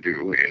you have to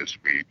do is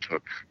we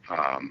took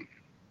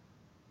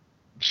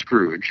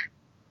Scrooge,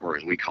 or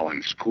as we call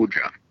him,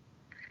 Scrooja,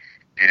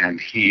 and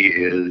he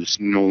is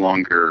no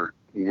longer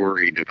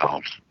worried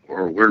about,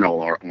 or we're no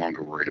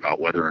longer worried about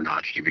whether or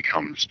not he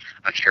becomes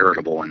a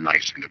charitable and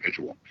nice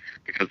individual,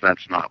 because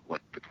that's not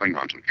what the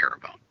Klingons would care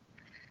about.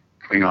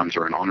 Klingons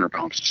are an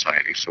honor-bound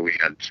society, so we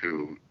had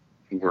to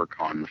work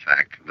on the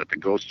fact that the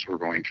ghosts were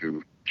going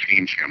to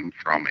change him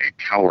from a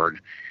coward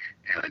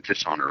and a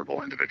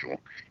dishonorable individual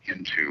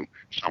into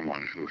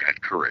someone who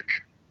had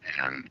courage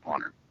and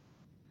honor.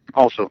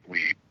 Also,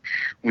 we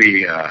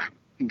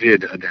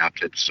did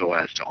adapt it so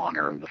as to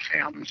honor the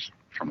fans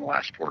from the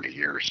last 40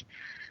 years.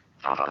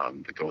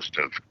 The ghost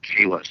of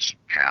Kahless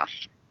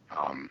past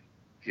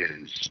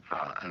is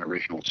an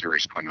original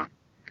series Klingon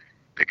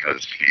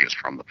because he is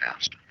from the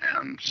past,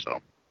 and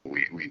so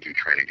we do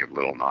try to give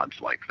little nods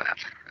like that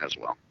as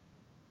well.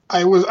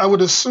 I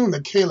would assume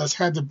that Kahless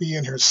had to be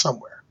in here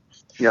somewhere.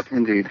 Yep,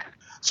 indeed.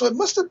 So it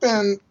must have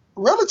been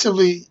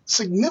relatively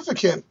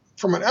significant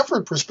from an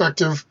effort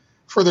perspective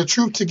for the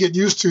troupe to get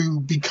used to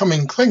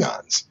becoming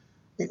Klingons.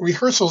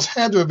 Rehearsals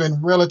had to have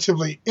been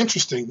relatively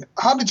interesting.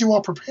 How did you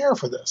all prepare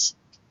for this?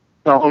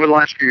 Well, over the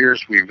last few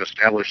years, we've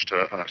established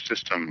a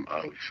system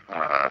of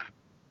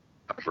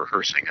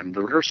rehearsing, and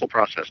the rehearsal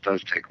process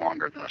does take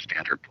longer than a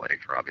standard play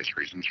for obvious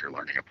reasons. You're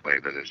learning a play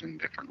that is in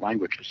different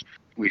languages.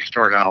 We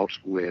start out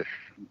with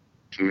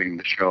doing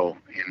the show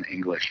in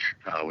English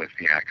with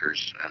the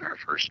actors and our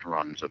first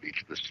runs of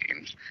each of the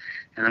scenes,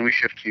 and then we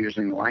shift to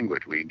using the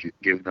language. We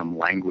give them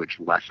language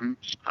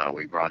lessons.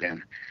 We brought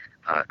in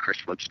Chris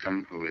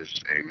Lipscomb, who is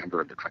a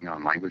member of the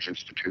Klingon Language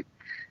Institute,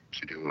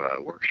 to do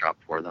a workshop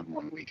for them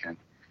one weekend.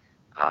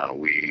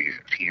 We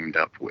teamed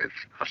up with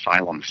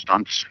Asylum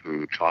Stunts,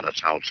 who taught us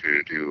how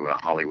to do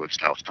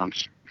Hollywood-style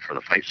stunts for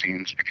the fight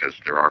scenes, because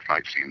there are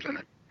fight scenes in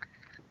it.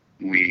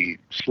 We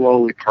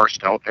slowly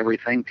parsed out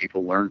everything.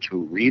 People learned to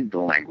read the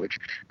language,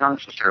 not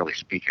necessarily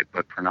speak it,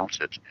 but pronounce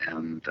it,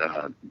 and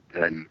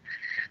then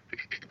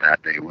that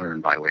they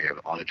learn by way of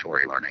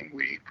auditory learning.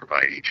 We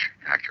provide each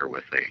actor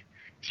with a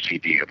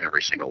CD of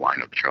every single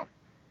line of the show.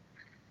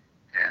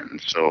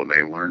 And so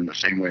they learn the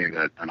same way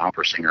that an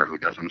opera singer who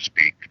doesn't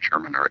speak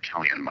German or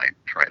Italian might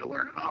try to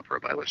learn an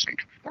opera by listening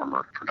to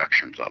former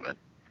productions of it.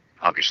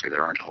 Obviously,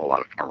 there aren't a whole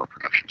lot of former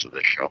productions of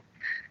this show,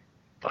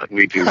 but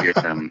we do give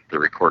them the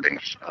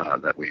recordings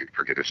that we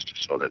produced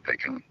so that they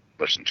can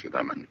listen to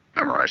them and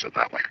memorize it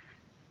that way.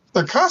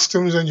 The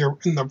costumes and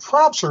the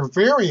props are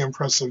very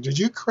impressive. Did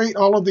you create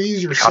all of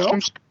these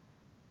yourself?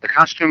 The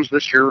costumes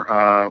this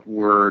year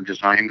were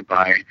designed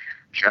by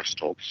Jeff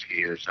Stoltz.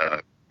 He is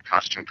a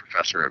costume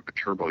professor at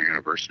Viterbo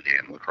University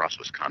in La Crosse,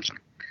 Wisconsin.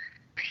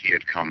 He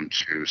had come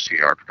to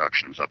see our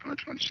productions up in the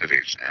Twin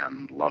Cities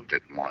and loved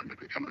it and wanted to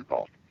become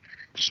involved.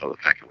 So the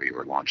fact that we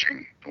were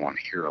launching the one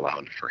here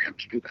allowed for him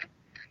to do that.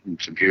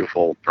 It's a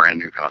beautiful, brand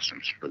new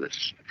costumes for the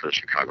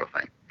Chicago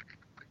thing.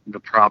 The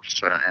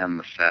props and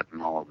the set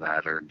and all of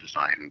that are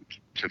designed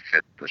to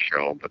fit the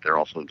show, but they're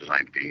also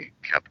designed to be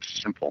kept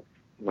simple.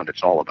 What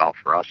it's all about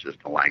for us is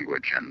the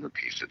language and the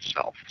piece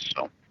itself.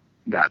 So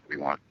that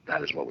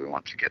is what we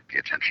want to get the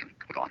attention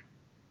put on.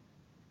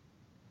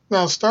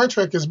 Now, Star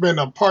Trek has been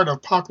a part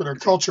of popular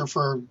culture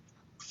for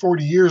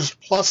 40 years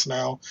plus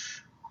now.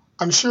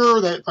 I'm sure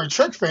that our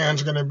Trek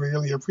fans are going to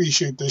really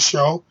appreciate this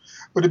show.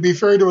 Would it be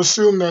fair to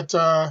assume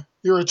that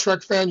you're a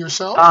Trek fan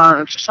yourself?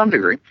 To some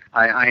degree.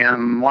 I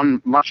am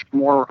much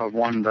more of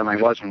one than I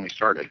was when we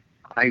started.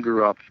 I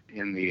grew up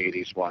in the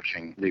 80s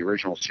watching the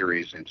original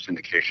series in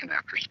syndication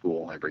after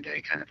school every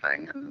day kind of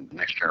thing. And The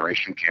Next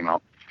Generation came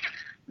out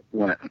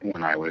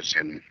when I was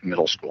in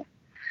middle school.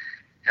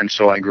 And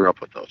so I grew up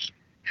with those.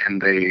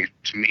 And they,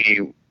 to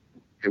me,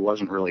 it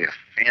wasn't really a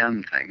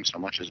fan thing so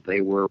much as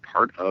they were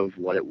part of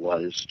what it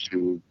was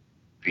to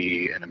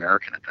be an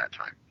American at that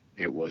time.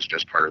 It was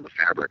just part of the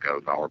fabric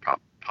of our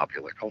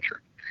popular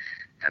culture.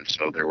 And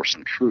so there were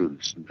some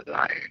truths that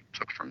I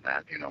took from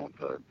that. You know,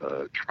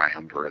 the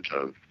triumvirate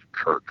of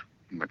Kirk,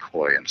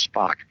 McCoy, and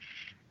Spock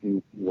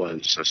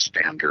was a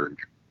standard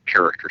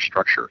character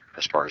structure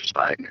as far as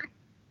I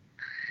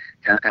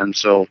knew. And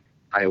so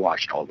I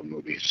watched all the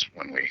movies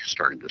when we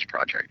started this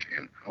project,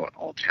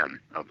 all 10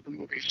 of the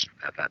movies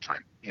at that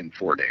time, in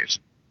 4 days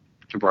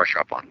to brush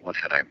up on what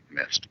had I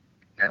missed.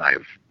 And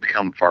I've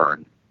become far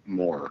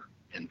more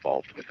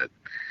involved with it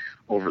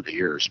over the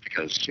years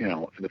because, you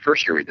know, the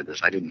first year we did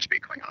this, I didn't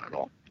speak Klingon at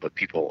all. But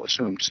people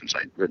assumed, since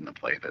I'd written a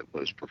play that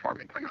was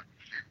performing Klingon,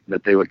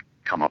 that they would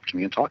come up to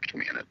me and talk to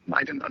me in it, and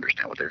I didn't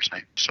understand what they were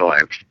saying. So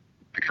I've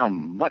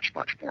become much,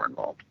 much more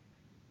involved,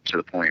 to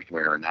the point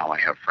where now I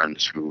have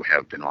friends who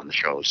have been on the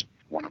shows.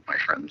 One of my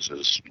friends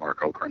is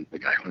Mark Okren, the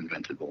guy who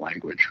invented the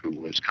language, who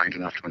was kind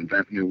enough to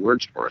invent new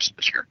words for us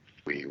this year.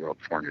 We wrote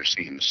 4 new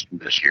scenes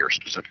this year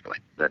specifically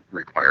that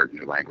required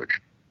new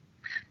language.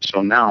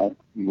 So now,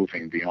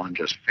 moving beyond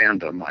just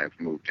fandom, I've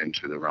moved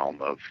into the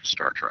realm of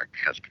Star Trek.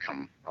 It has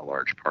become a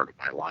large part of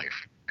my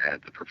life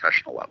at the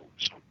professional level.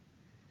 So.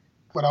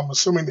 But I'm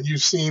assuming that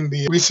you've seen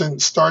the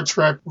recent Star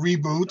Trek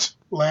reboot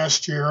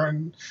last year,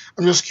 and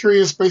I'm just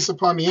curious, based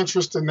upon the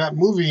interest in that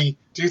movie,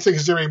 do you think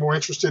is there any more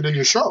interested in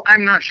your show?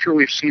 I'm not sure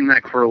we've seen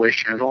that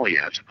correlation at all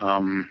yet.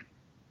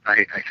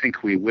 I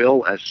think we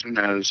will as soon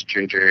as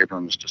J.J.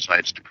 Abrams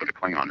decides to put a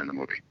Klingon in the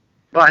movie.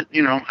 But,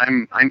 you know,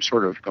 I'm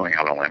sort of going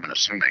out on a limb and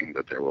assuming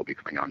that there will be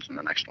Klingons in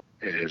the next one.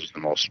 It is the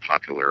most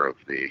popular of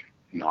the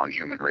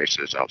non-human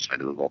races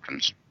outside of the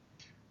Vulcans.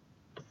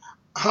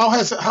 How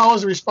has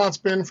the response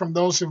been from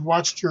those who've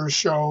watched your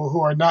show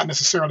who are not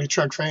necessarily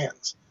Trek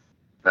fans?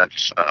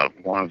 That's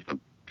one of the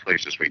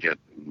places we get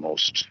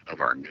most of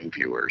our new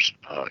viewers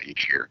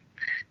each year.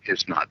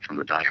 Is not from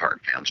the diehard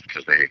fans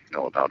because they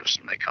know about us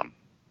and they come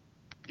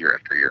year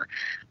after year.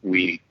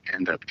 We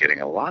end up getting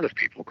a lot of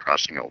people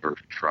crossing over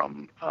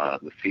from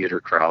the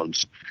theater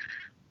crowds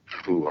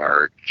who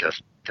are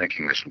just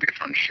thinking this would be a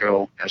fun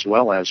show, as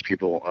well as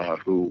people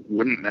who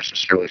wouldn't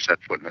necessarily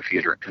set foot in the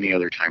theater any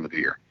other time of the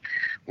year.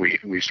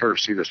 We sort of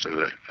see this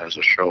as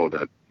a show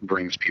that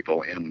brings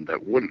people in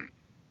that wouldn't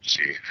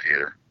see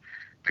theater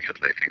because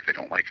they think they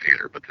don't like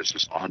theater, but this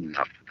is odd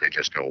enough that they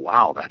just go,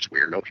 wow, that's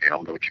weird, okay,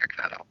 I'll go check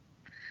that out.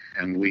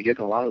 And we get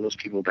a lot of those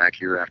people back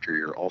year after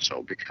year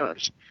also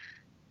because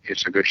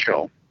it's a good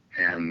show,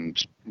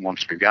 and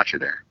once we've got you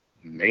there,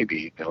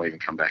 maybe they'll even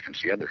come back and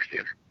see other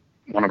theater.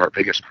 One of our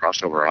biggest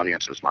crossover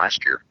audiences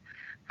last year,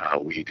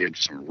 we did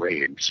some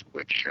raids,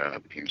 which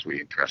means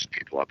we dressed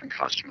people up in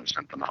costume and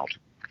sent them out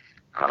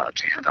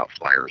to hand out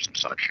flyers and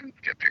such and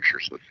get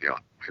pictures with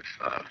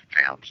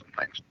fans and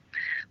things.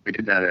 We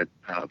did that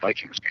at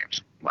Vikings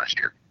games last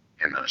year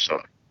in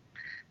Minnesota,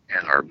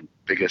 and our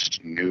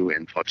biggest new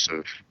influx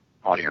of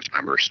audience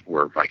members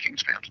were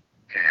Vikings fans.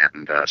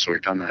 And so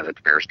we've done that at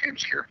the Bears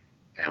games here,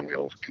 and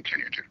we'll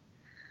continue to.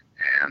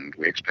 And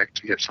we expect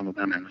to get some of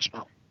them in as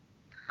well.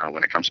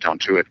 When it comes down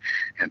to it,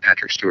 and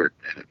Patrick Stewart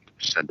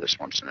said this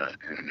once in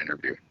an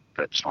interview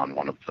that's on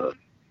one of the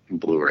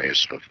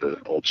Blu-rays of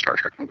the old Star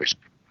Trek movies,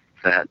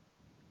 that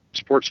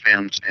sports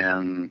fans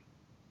and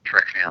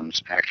Trek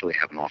fans actually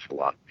have an awful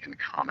lot in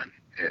common,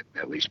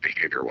 at least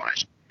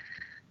behavior-wise.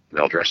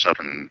 They'll dress up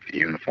in the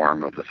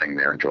uniform of the thing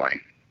they're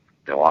enjoying.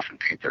 They'll often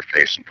paint their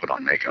face and put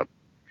on makeup.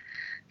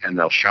 And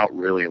they'll shout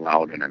really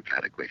loud and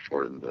emphatically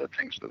for the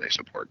things that they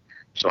support.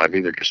 So I've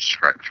either just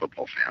described a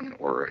football fan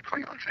or a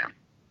Klingon fan.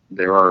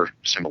 There are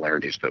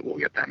similarities that will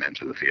get them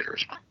into the theater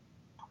as well.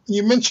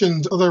 You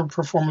mentioned other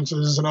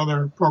performances and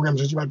other programs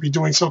that you might be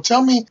doing. So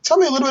tell me a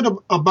little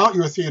bit about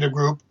your theater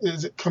group.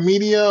 Is it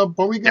Comedia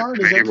Beauregard?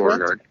 Yeah, Is that correct?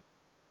 Beauregard.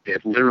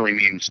 It literally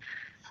means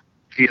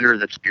theater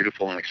that's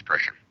beautiful in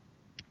expression.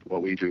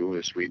 What we do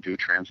is we do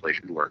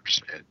translation works.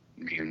 It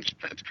means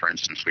that, for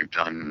instance, we've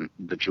done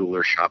The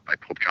Jeweler Shop by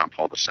Pope John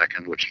Paul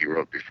II, which he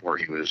wrote before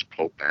he was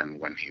Pope and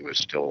when he was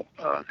still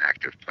an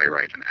active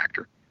playwright and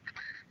actor.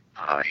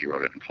 He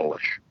wrote it in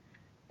Polish.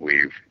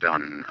 We've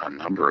done a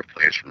number of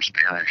plays from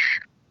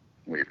Spanish.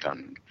 We've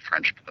done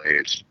French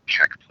plays,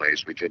 Czech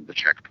plays. We did the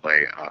Czech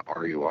play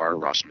RUR,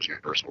 Rossum's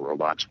Universal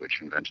Robots,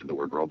 which invented the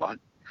word robot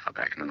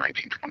back in the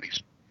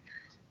 1920s.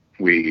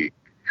 We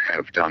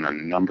have done a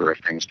number of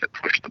things that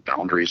push the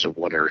boundaries of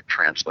what are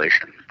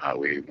translation.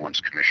 We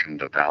once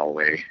commissioned a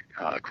ballet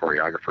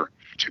choreographer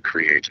to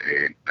create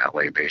a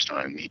ballet based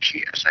on a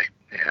Nietzsche essay.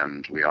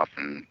 And we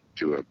often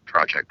do a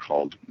project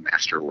called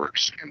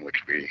Masterworks, in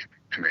which we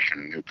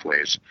commission new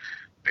plays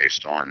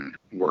based on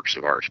works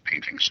of art,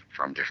 paintings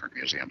from different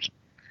museums,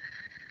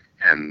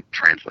 and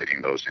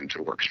translating those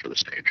into works for the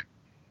stage.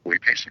 We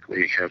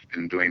basically have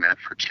been doing that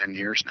for 10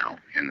 years now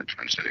in the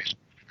Twin Cities,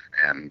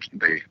 and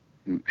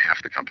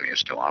half the company is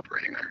still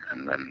operating there.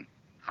 And then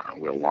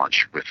we'll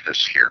launch with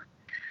this here,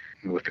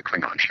 with the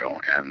Klingon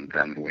show, and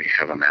then we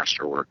have a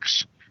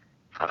Masterworks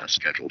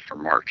scheduled for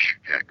March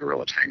at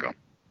Gorilla Tango.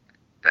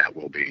 That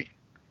will be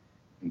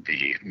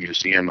the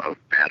Museum of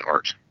Bad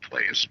Art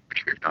plays,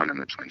 which we've done in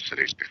the Twin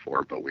Cities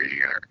before, but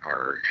we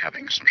are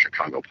having some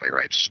Chicago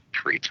playwrights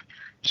treat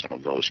some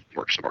of those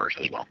works of art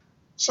as well.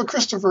 So,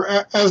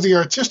 Christopher, as the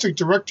artistic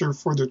director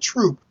for the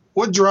troupe,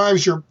 what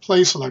drives your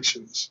play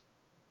selections?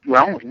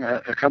 Well,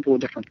 a couple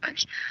of different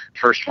things.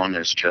 First one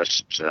is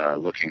just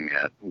looking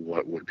at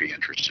what would be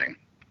interesting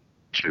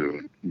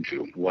to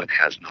do, what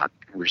has not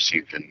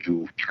received a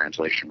new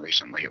translation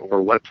recently,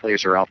 or what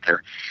plays are out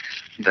there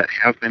that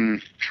have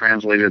been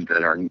translated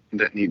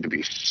that need to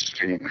be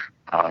seen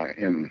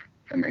in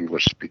an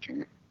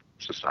English-speaking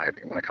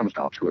society. When it comes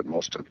down to it,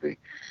 most of the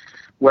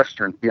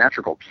Western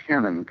theatrical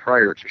canon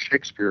prior to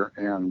Shakespeare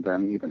and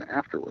then even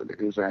afterward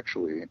is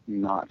actually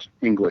not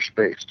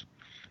English-based.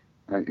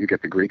 You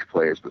get the Greek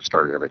plays that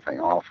started everything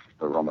off,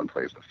 the Roman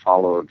plays that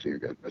followed, you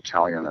get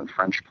Italian and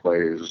French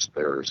plays,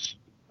 there's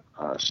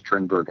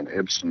Strindberg and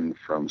Ibsen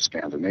from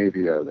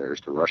Scandinavia,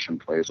 there's the Russian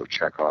plays of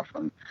Chekhov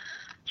and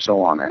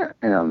so on,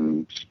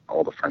 and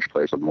all the French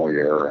plays of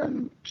Moliere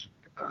and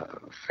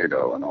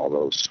Feydeau and all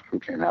those who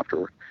came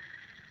afterward.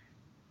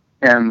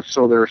 And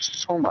so there's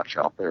so much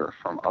out there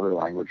from other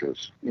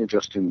languages,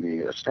 just in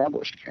the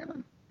established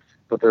canon.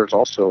 But there's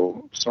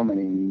also so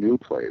many new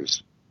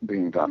plays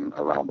being done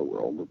around the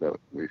world that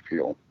we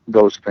feel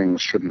those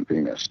things shouldn't be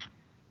missed.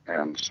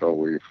 And so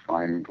we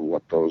find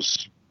what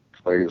those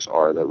plays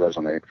are that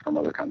resonate from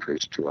other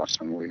countries to us,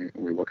 and we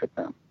look at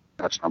them.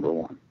 That's number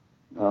one.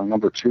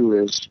 Number two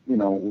is,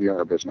 we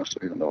are a business,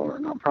 even though we're a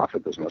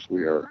nonprofit business,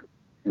 we are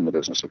in the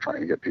business of trying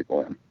to get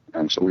people in.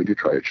 And so we do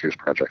try to choose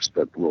projects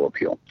that will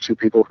appeal to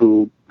people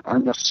who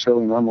aren't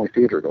necessarily normally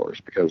theater goers,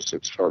 because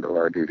it's sort of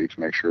our duty to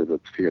make sure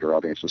that the theater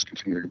audiences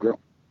continue to grow.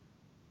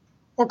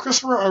 Well,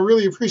 Christopher, I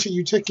really appreciate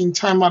you taking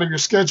time out of your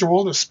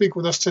schedule to speak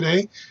with us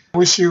today. I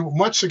wish you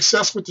much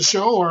success with the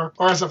show, or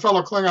as a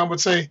fellow Klingon would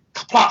say,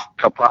 kapla.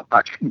 Kapla,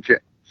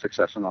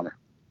 success and honor.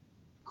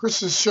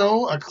 Chris's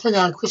show, A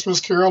Klingon Christmas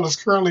Carol, is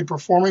currently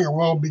performing, or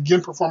will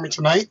begin performing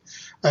tonight,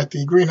 at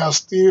the Greenhouse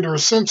Theater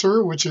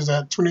Center, which is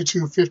at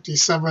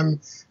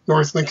 2257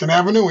 North Lincoln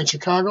Avenue in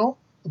Chicago,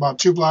 about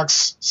 2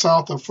 blocks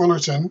south of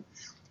Fullerton.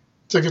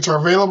 Tickets are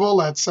available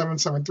at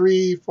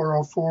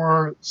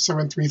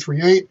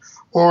 773-404-7338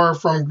 or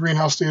from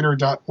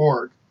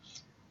greenhousetheater.org.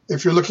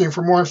 If you're looking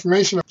for more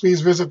information, please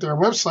visit their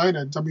website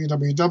at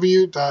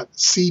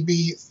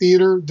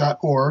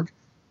www.cbtheater.org.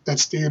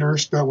 That's theater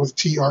spelled with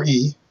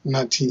T-R-E,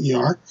 not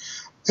T-E-R.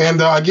 And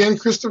again,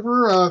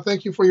 Christopher,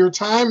 thank you for your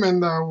time,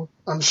 and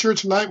I'm sure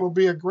tonight will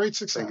be a great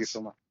success. Thank you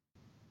so much.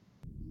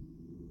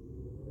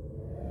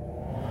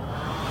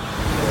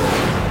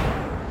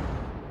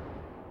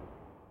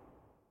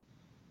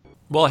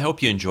 Well, I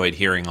hope you enjoyed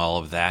hearing all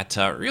of that.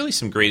 Really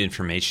some great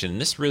information.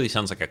 This really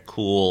sounds like a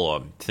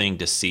cool thing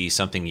to see,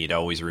 something you'd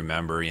always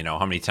remember. You know,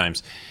 how many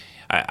times...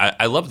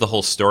 I love the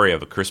whole story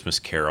of A Christmas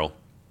Carol.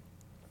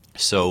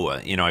 So,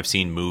 I've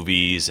seen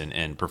movies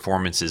and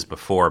performances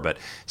before, but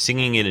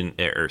seeing it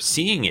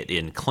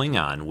in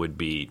Klingon would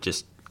be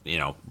just,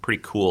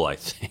 pretty cool, I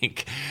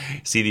think.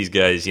 See these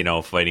guys,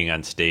 fighting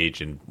on stage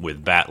and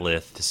with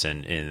batliths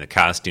and the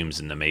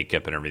costumes and the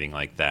makeup and everything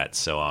like that.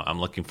 So I'm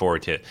looking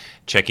forward to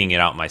checking it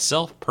out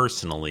myself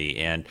personally.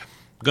 And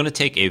I'm going to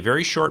take a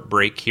very short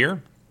break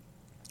here.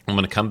 I'm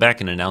going to come back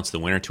and announce the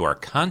winner to our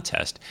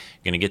contest.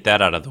 I'm going to get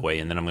that out of the way,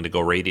 and then I'm going to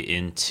go right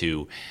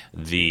into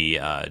the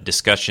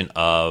discussion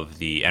of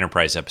the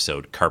Enterprise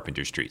episode,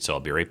 Carpenter Street. So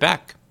I'll be right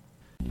back.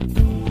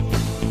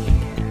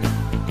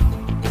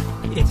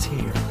 It's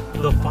here,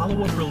 the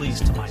follow-up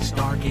release to my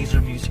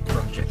Stargazer music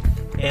project,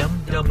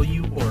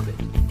 MW Orbit.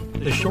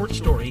 The short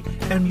story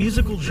and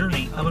musical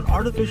journey of an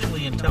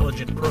artificially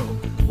intelligent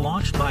probe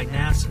launched by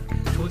NASA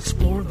to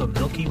explore the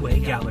Milky Way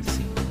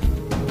galaxy.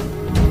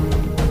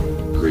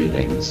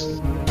 Greetings.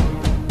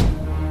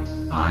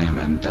 I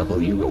am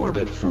MW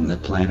Orbit from the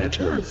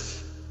planet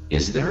Earth.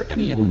 Is there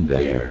anyone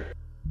there?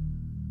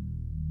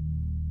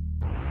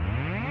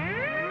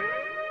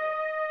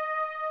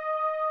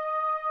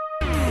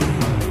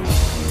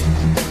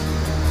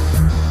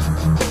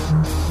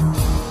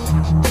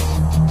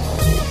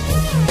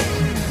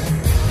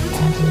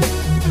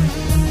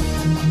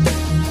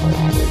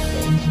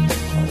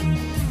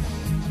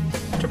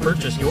 To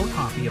purchase your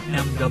copy of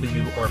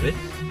MW Orbit,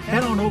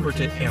 head on over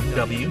to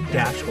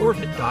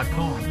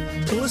mw-orbit.com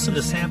to listen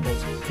to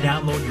samples,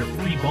 download your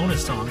free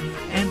bonus song,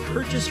 and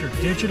purchase your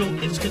digital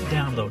instant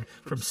download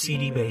from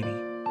CD Baby.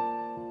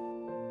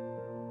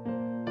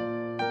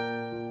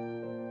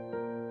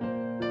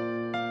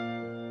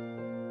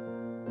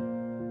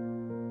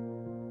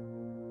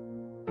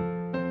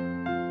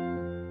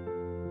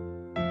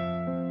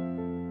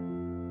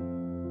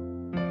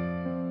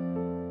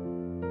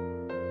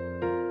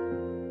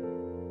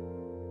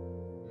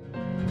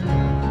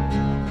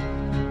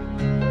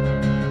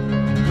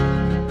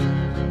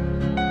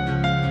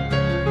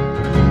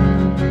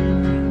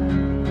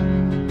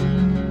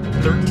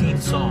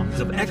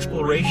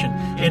 Exploration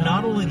in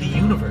not only the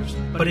universe,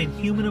 but in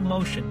human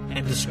emotion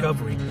and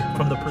discovery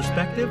from the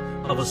perspective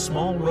of a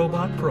small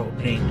robot probe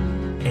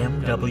named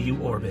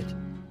MW Orbit.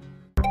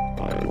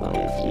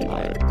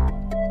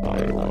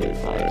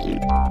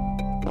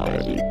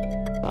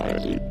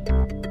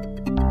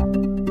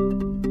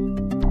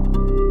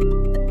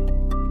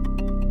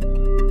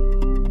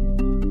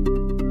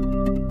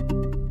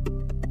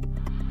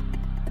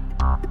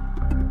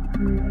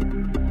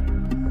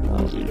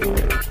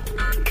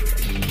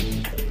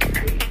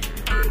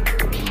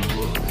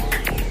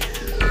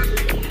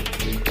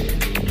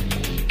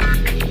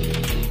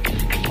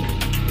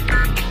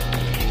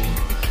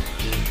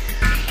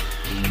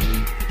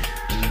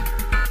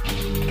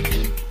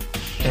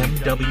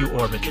 MW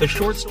Orbit, the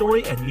short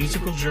story and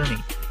musical journey.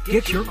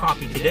 Get your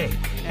copy today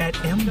at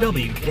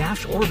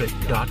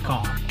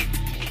mw-orbit.com.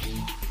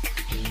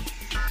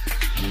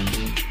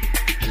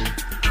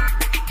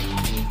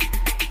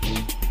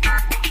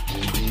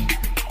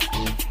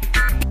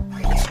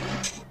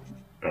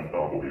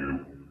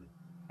 MW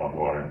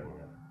online.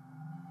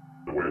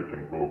 The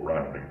waiting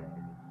programming.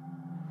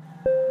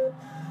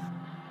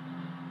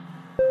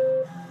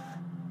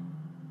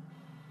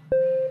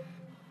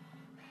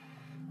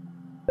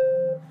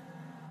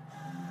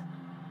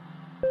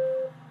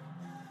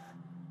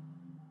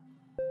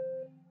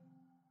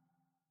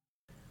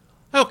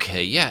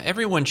 Okay, yeah,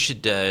 everyone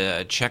should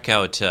check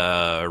out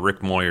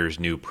Rick Moyer's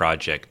new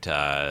project,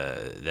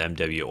 the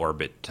MW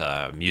Orbit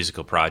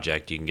musical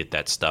project. You can get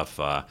that stuff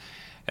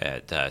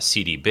at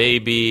CD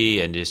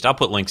Baby, and I'll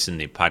put links in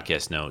the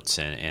podcast notes,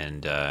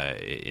 and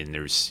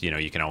there's,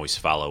 you can always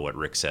follow what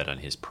Rick said on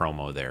his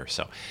promo there.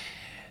 So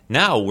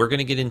now we're going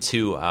to get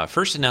into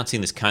first announcing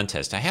this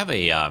contest. I have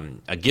a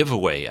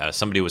giveaway.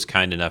 Somebody was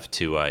kind enough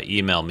to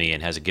email me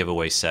and has a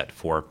giveaway set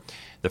for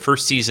the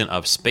first season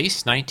of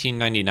Space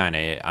 1999.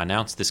 I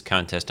announced this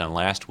contest on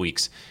last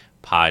week's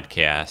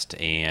podcast,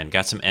 and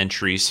got some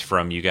entries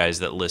from you guys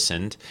that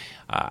listened.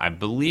 I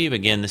believe,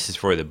 again, this is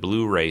for the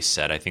Blu-ray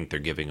set I think they're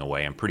giving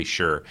away. I'm pretty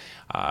sure.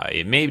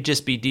 It may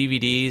just be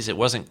DVDs. It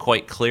wasn't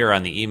quite clear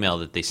on the email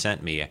that they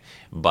sent me,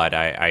 but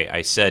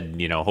I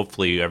said,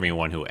 hopefully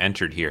everyone who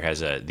entered here has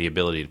the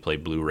ability to play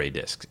Blu-ray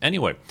discs.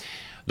 Anyway,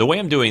 the way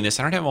I'm doing this,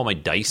 I don't have all my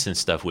dice and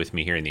stuff with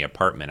me here in the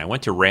apartment. I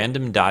went to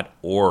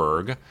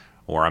random.org,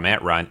 or I'm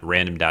at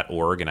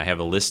random.org, and I have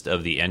a list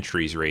of the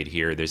entries right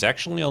here. There's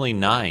actually only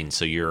 9,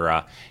 so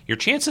your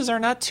chances are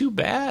not too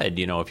bad,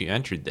 if you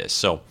entered this.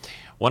 So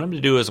what I'm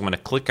going to do is I'm going to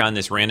click on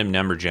this random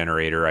number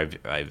generator.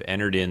 I've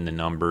entered in the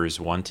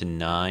numbers 1 to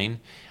 9.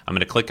 I'm going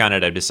to click on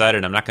it. I've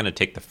decided I'm not going to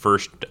take the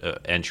first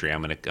entry.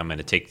 I'm going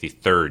to take the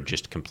third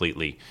just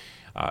completely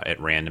at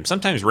random.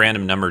 Sometimes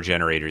random number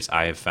generators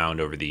I have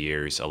found over the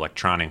years,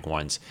 electronic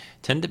ones,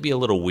 tend to be a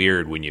little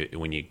weird when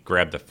you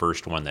grab the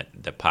first one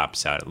that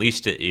pops out. At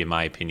least in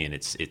my opinion,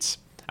 it's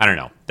I don't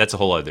know. That's a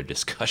whole other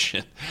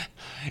discussion.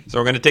 So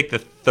we're going to take the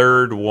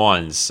third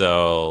one.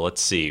 So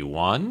let's see.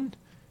 1,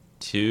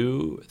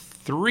 2,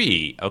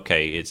 3.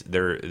 Okay,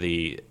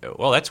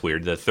 well, that's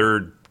weird. The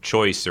third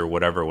choice or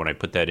whatever, when I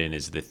put that in,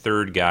 is the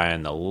third guy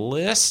on the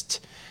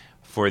list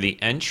for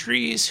the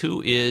entries,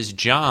 who is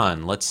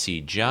John. Let's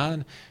see,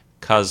 John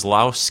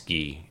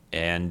Kozlowski.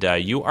 And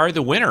you are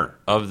the winner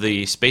of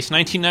the Space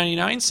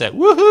 1999 set.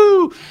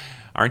 Woohoo!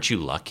 Aren't you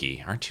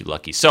lucky? Aren't you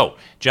lucky? So,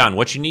 John,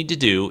 what you need to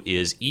do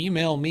is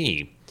email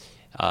me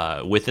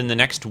within the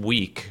next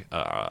week,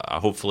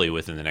 hopefully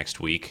within the next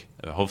week,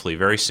 hopefully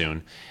very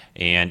soon,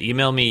 and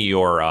email me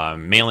your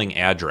mailing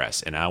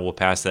address, and I will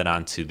pass that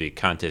on to the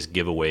contest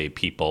giveaway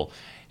people,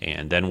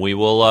 and then we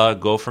will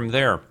go from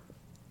there.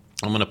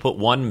 I'm going to put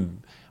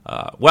one,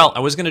 I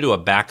was going to do a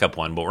backup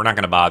one, but we're not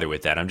going to bother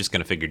with that. I'm just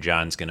going to figure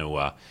John's going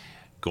to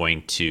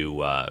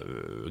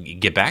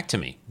get back to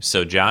me.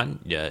 So, John,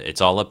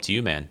 it's all up to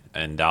you, man.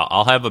 And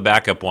I'll have a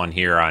backup one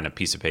here on a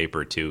piece of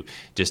paper, too,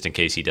 just in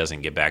case he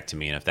doesn't get back to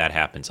me. And if that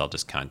happens, I'll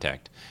just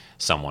contact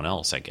someone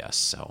else, I guess.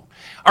 So,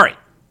 all right.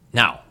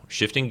 Now,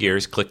 shifting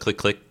gears. Click, click,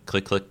 click,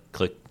 click, click,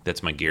 click.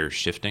 That's my gears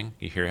shifting.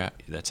 You hear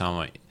that? That's how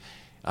my...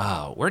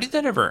 where did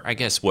that ever... I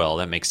guess, well,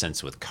 that makes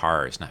sense with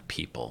cars, not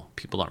people.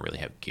 People don't really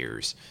have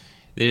gears.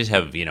 They just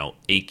have,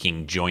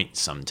 aching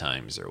joints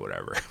sometimes or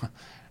whatever.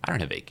 I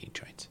don't have aching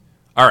joints.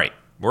 All right,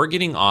 we're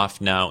getting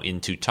off now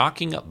into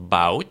talking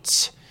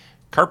about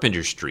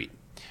Carpenter Street.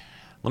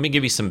 Let me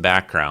give you some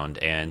background,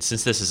 and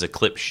since this is a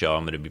clip show,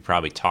 I'm going to be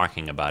probably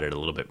talking about it a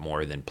little bit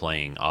more than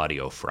playing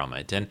audio from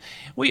it. And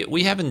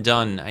we haven't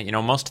done,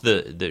 most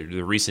of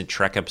the recent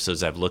Trek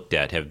episodes I've looked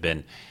at have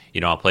been,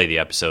 I'll play the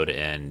episode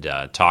and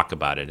talk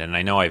about it. And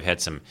I know I've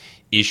had some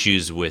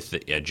issues with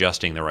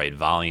adjusting the right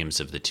volumes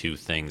of the two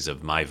things,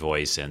 of my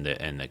voice and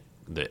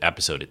the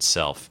episode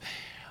itself.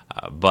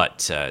 But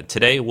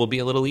today will be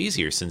a little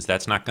easier, since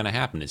that's not going to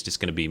happen. It's just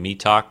going to be me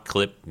talk,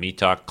 clip,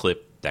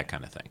 that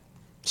kind of thing.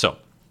 So,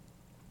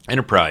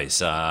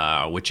 Enterprise,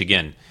 which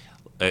again,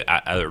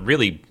 I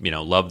really,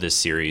 love this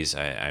series.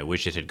 I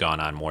wish it had gone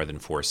on more than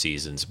 4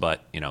 seasons,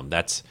 but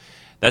that's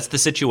the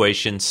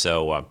situation.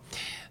 So,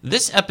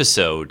 this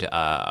episode,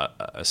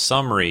 a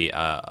summary,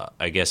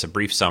 I guess a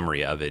brief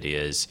summary of it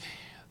is,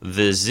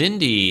 the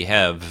Xindi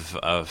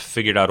have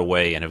figured out a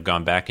way and have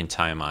gone back in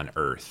time on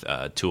Earth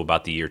to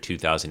about the year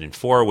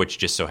 2004, which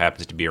just so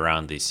happens to be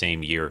around the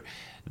same year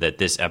that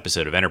this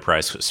episode of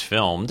Enterprise was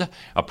filmed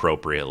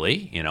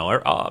appropriately.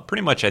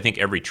 Pretty much I think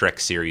every Trek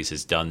series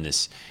has done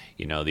this.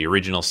 The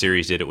original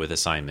series did it with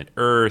Assignment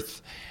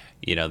Earth.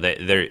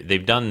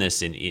 They've done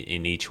this in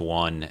each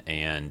one,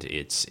 and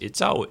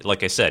it's always,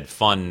 like I said,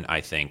 fun, I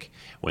think,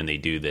 when they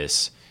do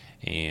this.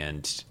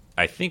 And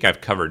I think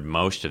I've covered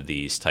most of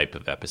these type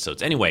of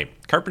episodes. Anyway,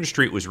 Carpenter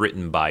Street was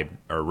written by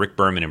Rick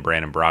Berman and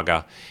Brandon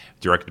Braga,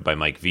 directed by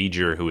Mike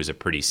V'ger, who is a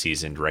pretty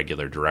seasoned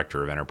regular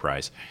director of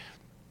Enterprise.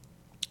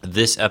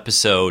 This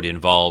episode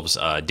involves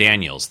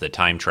Daniels, the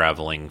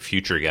time-traveling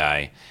future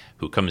guy,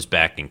 who comes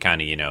back and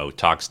kind of,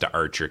 talks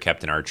to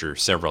Captain Archer,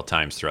 several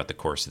times throughout the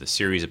course of the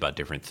series about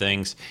different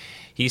things.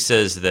 He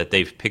says that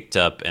they've picked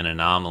up an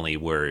anomaly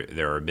where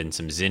there have been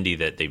some Xindi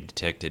that they've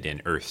detected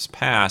in Earth's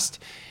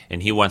past,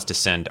 and he wants to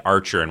send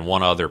Archer and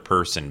one other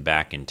person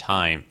back in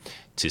time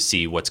to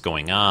see what's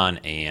going on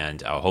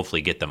and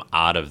hopefully get them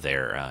out of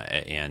there.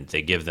 And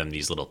they give them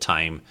these little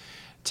time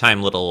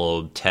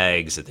little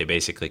tags that they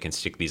basically can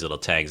stick these little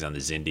tags on the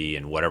Xindi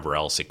and whatever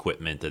else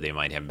equipment that they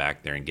might have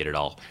back there and get it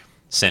all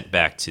sent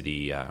back to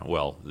the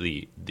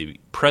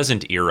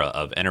present era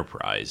of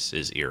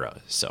Enterprise's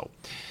era. So,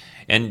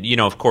 and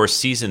of course,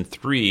 season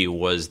 3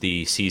 was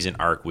the season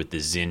arc with the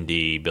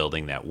Xindi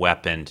building that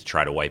weapon to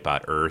try to wipe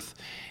out Earth.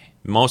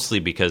 Mostly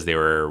because they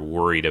were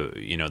worried,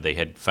 they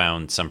had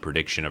found some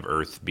prediction of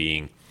Earth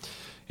being,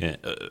 the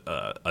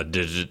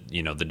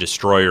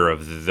destroyer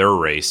of their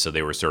race, so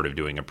they were sort of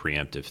doing a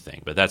preemptive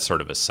thing. But that's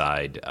sort of a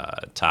side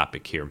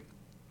topic here.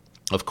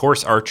 Of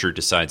course, Archer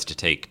decides to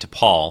take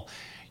T'Pol,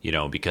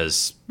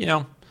 because,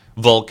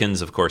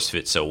 Vulcans, of course,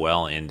 fit so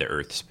well into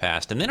Earth's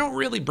past, and they don't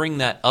really bring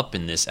that up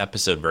in this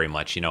episode very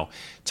much.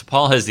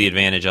 T'Pol has the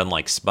advantage,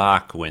 unlike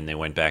Spock when they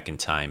went back in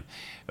time.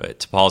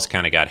 T'Pol's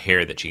kind of got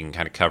hair that she can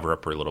kind of cover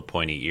up her little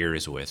pointy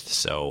ears with,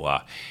 so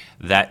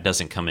that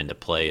doesn't come into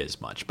play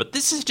as much. But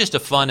this is just a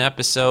fun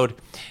episode.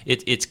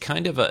 It's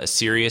kind of a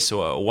serious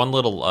one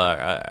little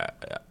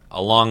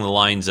along the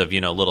lines of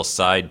little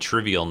side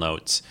trivial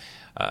notes.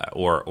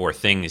 Or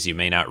things you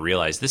may not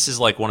realize. This is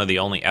like one of the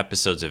only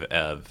episodes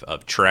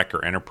of Trek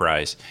or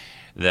Enterprise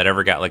that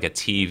ever got like a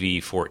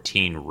TV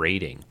 14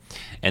 rating.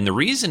 And the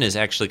reason is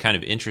actually kind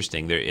of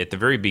interesting. At the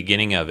very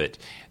beginning of it,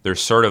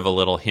 there's sort of a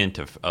little hint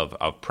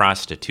of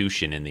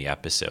prostitution in the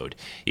episode,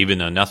 even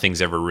though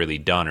nothing's ever really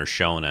done or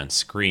shown on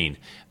screen.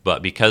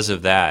 But because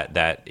of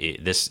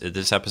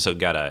this episode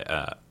got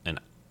an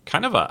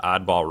kind of an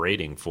oddball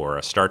rating for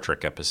a Star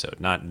Trek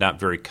episode. Not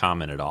very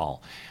common at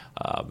all.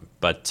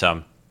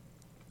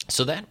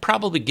 So that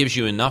probably gives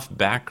you enough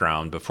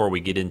background before we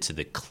get into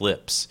the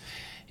clips,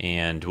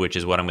 and which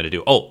is what I'm going to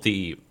do. Oh,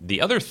 the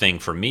other thing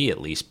for me,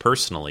 at least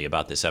personally,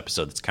 about this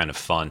episode that's kind of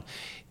fun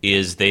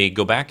is they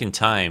go back in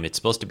time. It's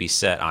supposed to be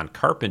set on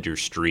Carpenter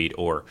Street,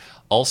 or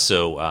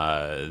also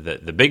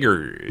the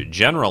bigger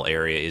general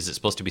area is it's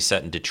supposed to be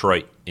set in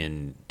Detroit,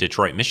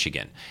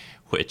 Michigan,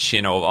 which,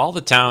 of all the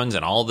towns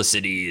and all the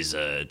cities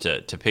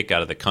to pick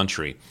out of the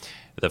country,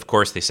 of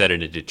course they set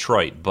it in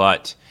Detroit,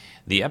 but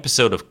the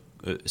episode of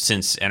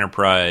since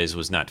Enterprise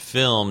was not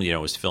filmed, it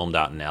was filmed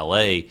out in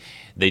L.A.,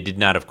 they did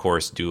not, of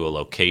course, do a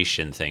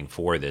location thing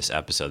for this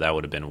episode. That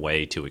would have been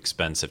way too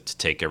expensive to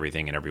take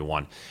everything and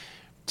everyone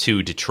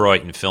to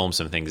Detroit and film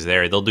some things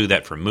there. They'll do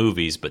that for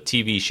movies, but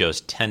TV shows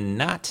tend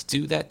not to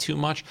do that too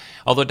much.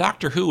 Although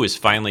Doctor Who is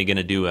finally going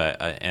to do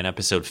an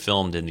episode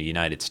filmed in the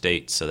United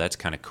States, so that's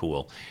kind of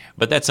cool.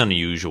 But that's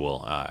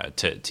unusual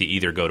to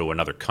either go to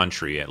another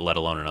country, let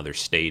alone another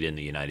state in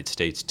the United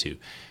States, to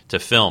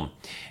film.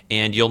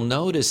 And you'll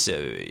notice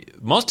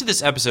most of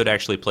this episode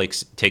actually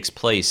takes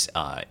place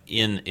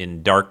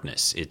in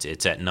darkness.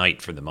 It's at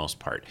night for the most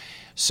part.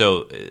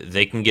 So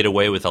they can get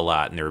away with a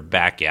lot, and there are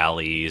back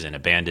alleys and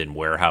abandoned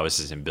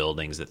warehouses and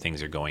buildings that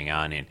things are going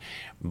on in.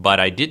 But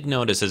I did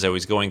notice as I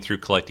was going through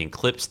collecting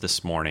clips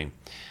this morning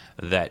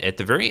that at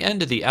the very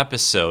end of the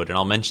episode, and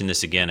I'll mention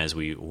this again as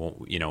we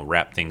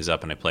wrap things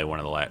up and I play one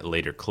of the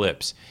later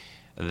clips,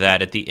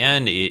 that at the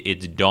end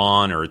it's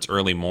dawn or it's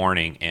early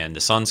morning and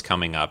the sun's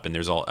coming up, and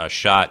there's a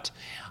shot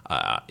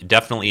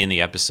definitely in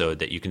the episode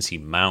that you can see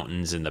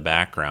mountains in the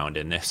background,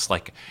 and it's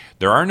like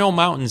there are no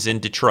mountains in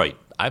Detroit.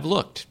 I've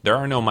looked. There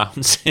are no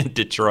mountains in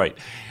Detroit.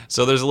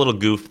 So there's a little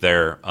goof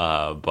there,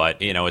 but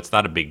it's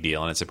not a big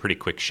deal, and it's a pretty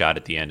quick shot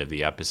at the end of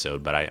the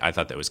episode, but I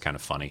thought that was kind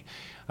of funny.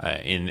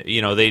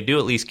 They do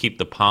at least keep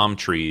the palm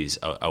trees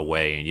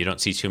away, and you don't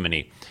see too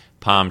many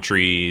palm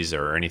trees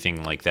or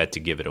anything like that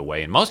to give it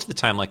away. And most of the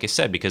time, like I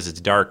said, because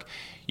it's dark,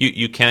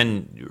 you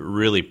can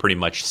really pretty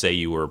much say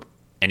you were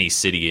any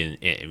city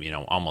in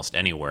almost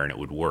anywhere, and it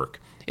would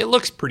work. It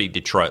looks pretty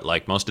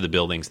Detroit-like. Most of the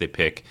buildings they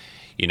pick,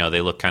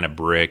 they look kind of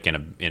brick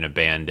and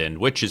abandoned,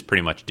 which is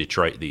pretty much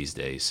Detroit these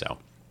days. So,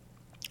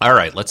 all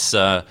right, let's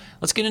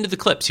get into the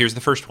clips. Here's the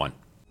first one.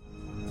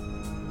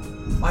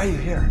 Why are you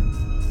here?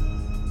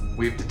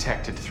 We've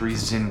detected 3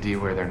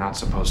 Xindi where they're not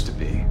supposed to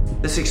be.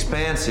 This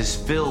expanse is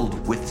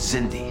filled with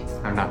Xindi.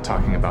 I'm not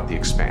talking about the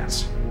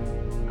Expanse.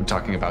 I'm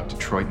talking about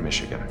Detroit,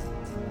 Michigan,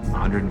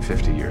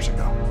 150 years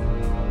ago.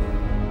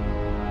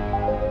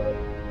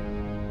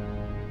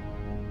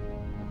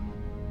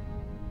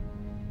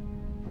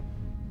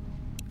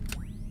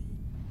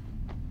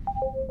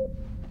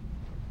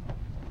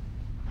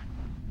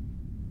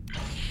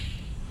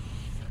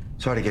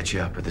 Sorry to get you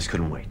up, but this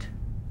couldn't wait.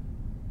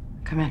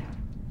 Come in.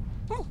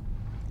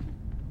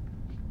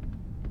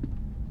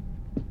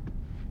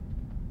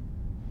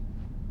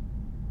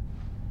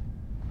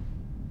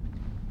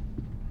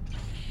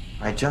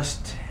 I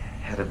just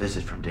had a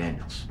visit from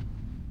Daniels.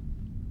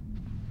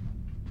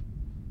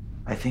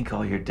 I think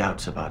all your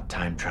doubts about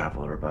time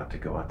travel are about to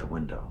go out the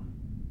window.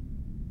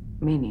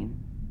 Meaning?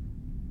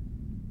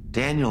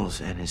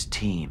 Daniels and his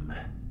team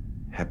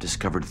have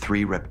discovered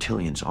 3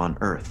 reptilians on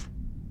Earth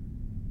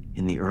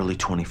in the early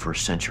 21st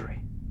century.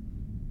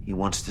 He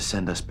wants to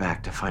send us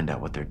back to find out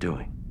what they're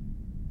doing.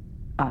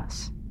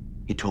 Us?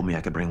 He told me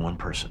I could bring one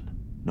person,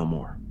 no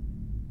more.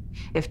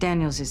 If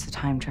Daniels is the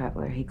time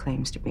traveler he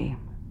claims to be,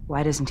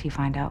 why doesn't he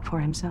find out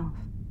for himself?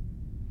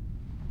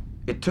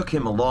 It took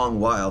him a long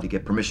while to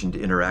get permission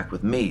to interact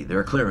with me. There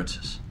are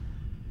clearances.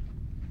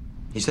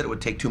 He said it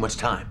would take too much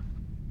time.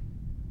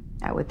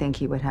 I would think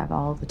he would have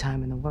all the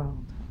time in the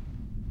world.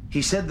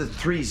 He said the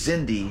 3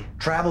 Xindi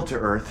traveled to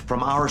Earth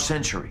from our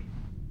century.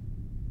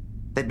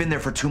 They've been there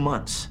for 2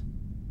 months.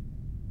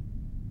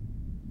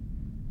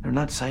 They're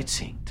not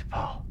sightseeing,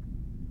 T'Pol.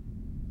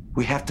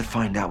 We have to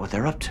find out what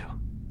they're up to.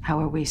 How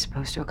are we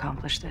supposed to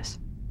accomplish this?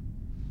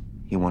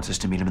 He wants us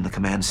to meet him in the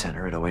command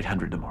center at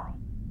 0800 tomorrow.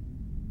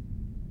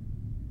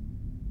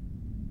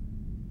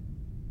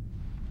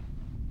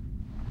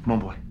 Come on,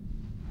 boy.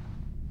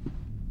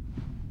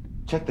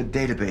 Check the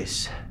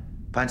database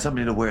Find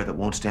something to wear that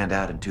won't stand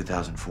out in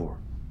 2004.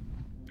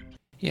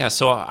 Yeah,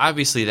 so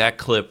obviously that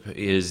clip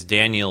is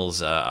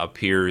Daniels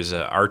appears,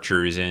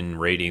 Archer is in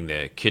raiding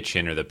the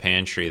kitchen or the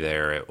pantry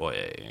there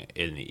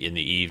in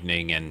the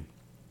evening, and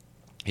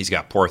he's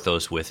got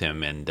Porthos with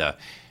him and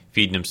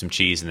feeding him some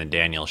cheese, and then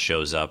Daniels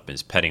shows up and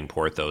is petting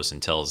Porthos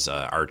and tells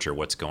Archer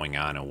what's going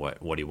on and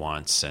what he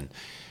wants and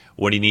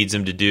what he needs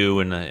him to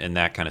do and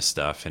that kind of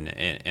stuff.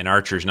 And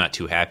Archer's not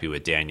too happy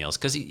with Daniels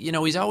because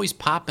he's always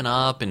popping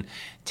up and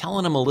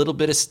telling him a little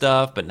bit of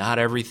stuff, but not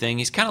everything.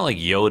 He's kind of like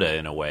Yoda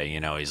in a way.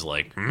 He's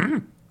like,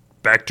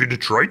 back to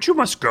Detroit you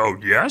must go,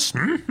 yes?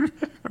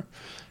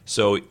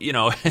 So,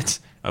 it's,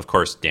 of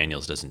course,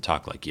 Daniels doesn't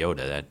talk like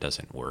Yoda. That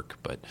doesn't work.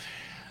 But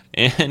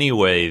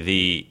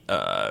anyway,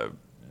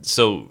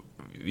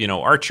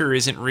 Archer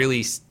isn't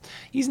really,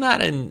 he's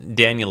not in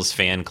Daniels'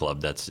 fan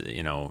club. That's,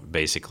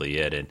 basically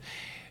it.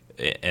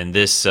 And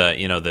this,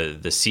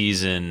 the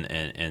season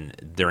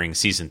and during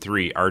season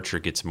 3, Archer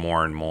gets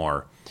more and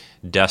more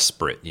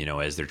desperate,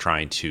 as they're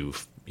trying to,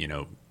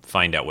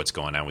 find out what's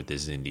going on with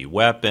this Xindi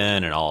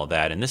weapon and all of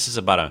that. And this is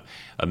about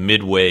a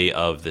midway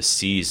of the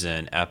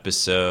season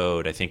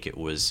episode. I think it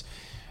was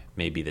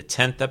maybe the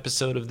 10th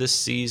episode of this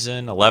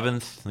season,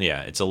 11th.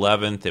 Yeah, it's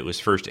 11th. It was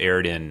first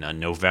aired in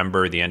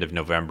November, the end of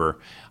November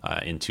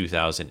in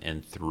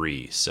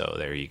 2003. So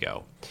there you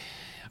go.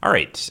 All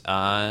right,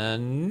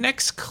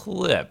 next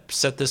clip.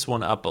 Set this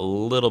one up a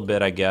little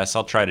bit, I guess.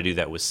 I'll try to do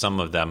that with some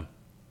of them.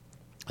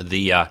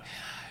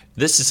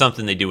 This is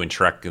something they do in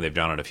Trek. They've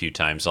done it a few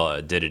times.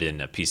 I did it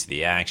in A Piece of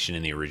the Action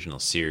in the original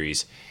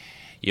series.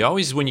 You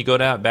always, when you go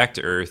back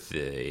to Earth,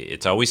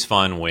 it's always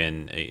fun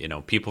when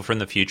people from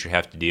the future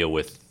have to deal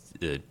with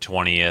the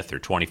 20th or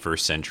 21st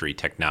century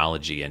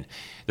technology, and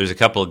there's a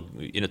couple,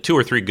 2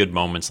 or 3 good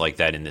moments like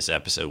that in this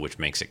episode, which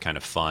makes it kind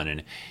of fun.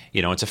 And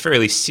it's a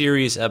fairly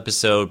serious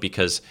episode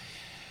because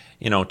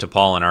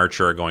T'Pol and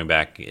Archer are going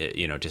back,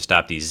 to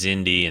stop these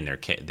Xindi, and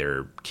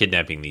they're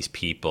kidnapping these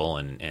people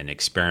and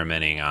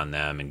experimenting on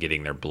them and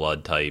getting their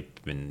blood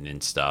type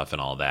and stuff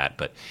and all that.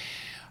 But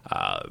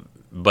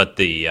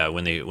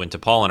when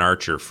T'Pol and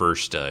Archer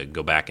first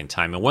go back in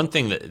time, and one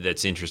thing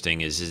that's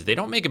interesting is they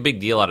don't make a big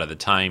deal out of the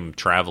time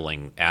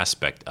traveling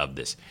aspect of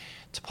this.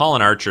 T'Pol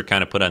and Archer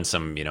kind of put on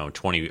some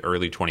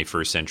early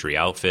 21st century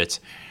outfits.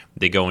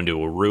 They go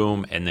into a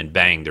room and then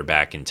bang, they're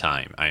back in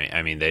time.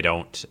 I mean they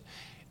don't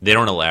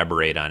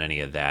elaborate on any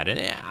of that,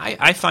 and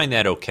I find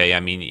that okay. I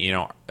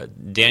mean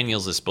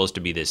Daniels is supposed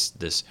to be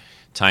this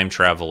time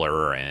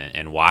traveler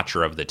and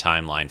watcher of the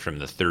timeline from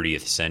the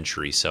 30th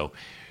century, so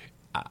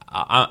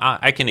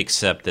I can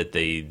accept that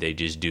they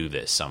just do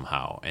this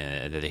somehow,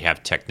 and that they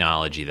have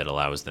technology that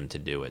allows them to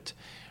do it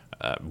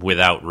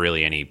without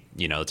really any,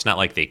 it's not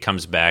like they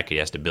comes back, he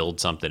has to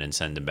build something and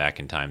send them back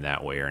in time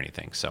that way or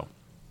anything. So,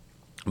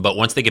 but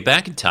once they get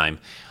back in time,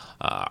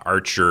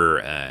 Archer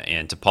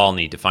and T'Pol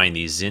need to find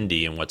these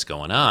Xindi and what's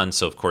going on.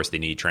 So, of course, they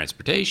need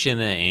transportation,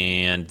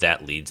 and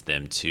that leads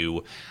them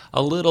to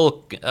a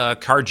little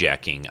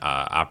carjacking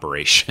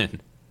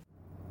operation.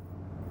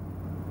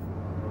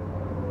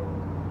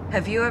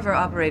 Have you ever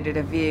operated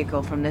a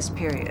vehicle from this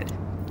period?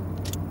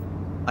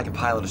 I can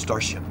pilot a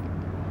starship.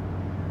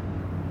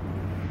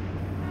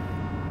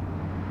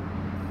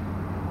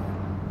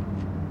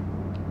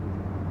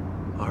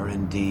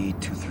 R&D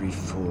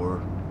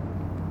 234.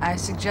 I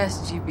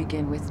suggest you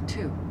begin with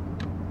 2.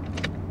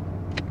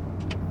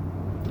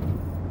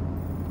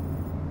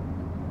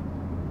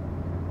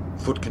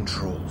 Foot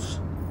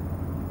controls.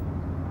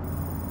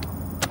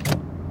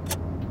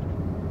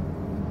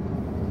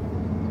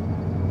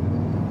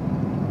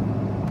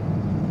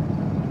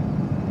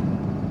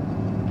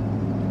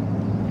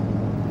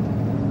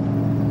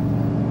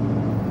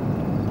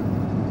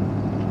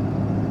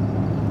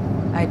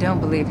 I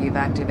don't believe you've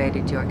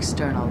activated your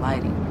external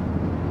lighting.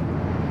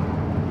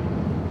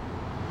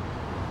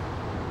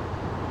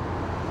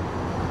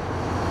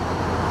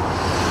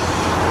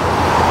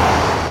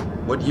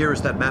 What year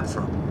is that map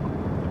from?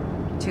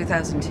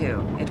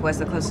 2002. It was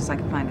the closest I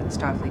could find in the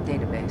Starfleet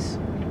database.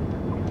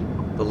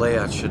 The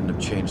layout shouldn't have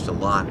changed a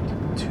lot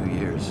in 2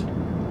 years.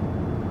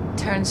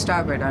 Turn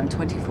starboard on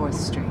 24th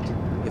Street.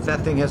 If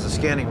that thing has a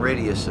scanning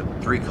radius of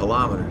 3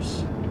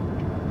 kilometers,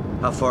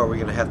 how far are we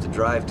going to have to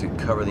drive to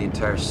cover the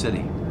entire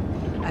city?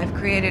 I've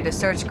created a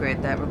search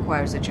grid that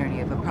requires a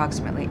journey of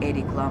approximately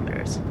 80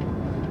 kilometers.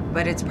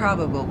 But it's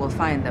probable we'll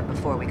find them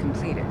before we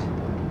complete it.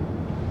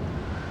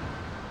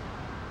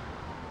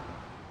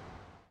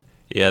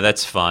 Yeah,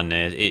 that's fun.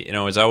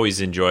 It's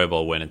always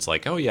enjoyable when it's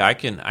like, oh yeah, I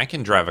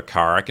can drive a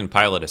car, I can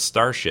pilot a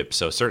starship,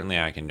 so certainly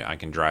I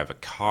can drive a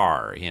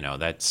car.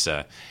 That's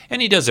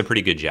and he does a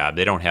pretty good job.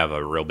 They don't have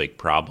a real big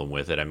problem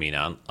with it. I mean,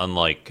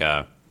 unlike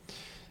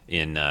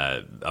in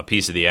A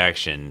Piece of the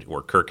Action,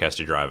 where Kirk has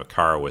to drive a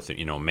car with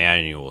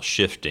manual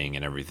shifting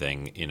and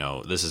everything.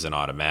 This is an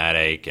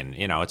automatic, and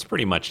it's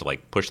pretty much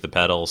like push the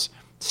pedals,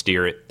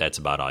 steer it. That's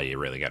about all you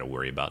really got to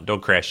worry about.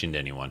 Don't crash into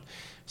anyone.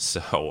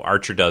 So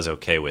Archer does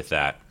okay with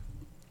that.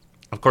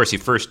 Of course, he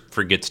first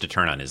forgets to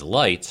turn on his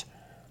lights,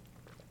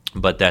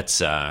 but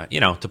that's,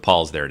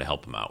 T'Pol's there to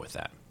help him out with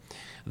that.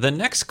 The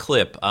next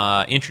clip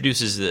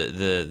introduces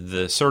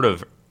the sort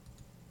of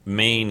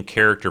main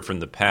character from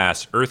the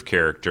past, Earth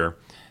character,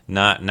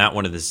 not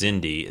one of the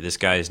Xindi. This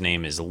guy's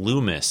name is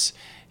Loomis,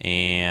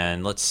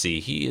 and let's see,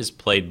 he is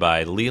played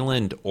by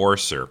Leland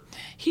Orser.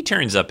 He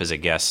turns up as a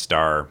guest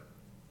star.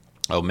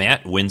 Oh,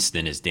 Matt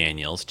Winston is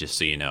Daniels, just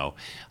so you know.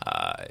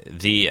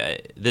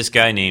 This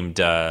guy named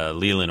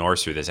Leland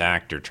Orser, this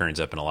actor, turns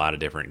up in a lot of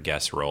different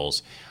guest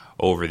roles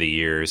over the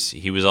years.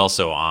 He was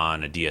also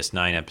on a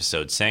DS9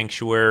 episode,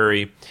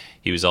 Sanctuary.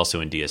 He was also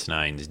in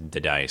DS9's The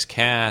Dice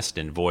Cast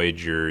and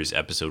Voyager's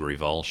episode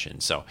Revulsion.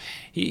 So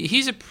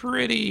he's a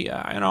pretty,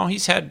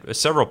 he's had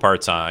several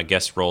parts on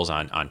guest roles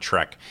on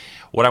Trek.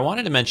 What I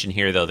wanted to mention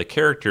here, though, the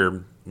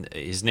character,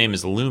 his name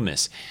is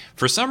Loomis.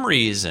 For some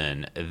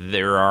reason,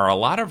 there are a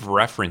lot of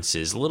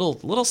references,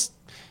 little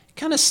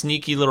kind of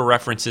sneaky little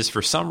references.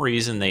 For some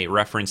reason, they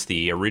reference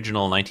the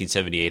original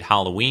 1978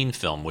 Halloween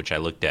film, which I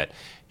looked at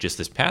just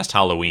this past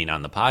Halloween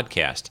on the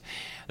podcast.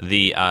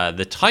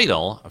 The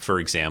title, for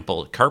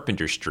example,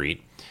 Carpenter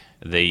Street,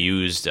 they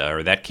used,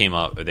 or that came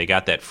up, they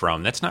got that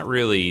from, that's not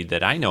really,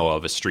 that I know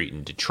of, a street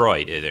in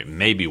Detroit. There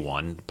may be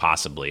one,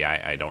 possibly.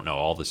 I don't know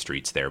all the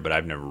streets there, but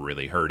I've never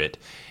really heard it.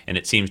 And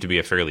it seems to be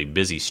a fairly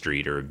busy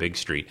street or a big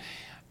street.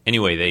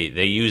 Anyway,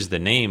 they used the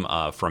name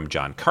from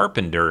John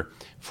Carpenter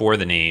for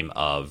the name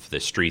of the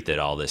street that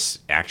all this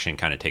action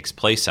kind of takes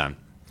place on.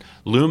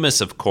 Loomis,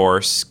 of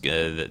course,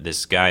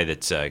 this guy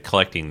that's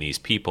collecting these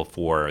people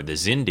for the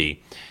Xindi,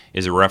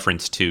 is a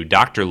reference to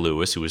Dr.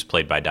 Lewis, who was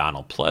played by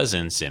Donald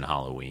Pleasance in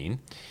Halloween.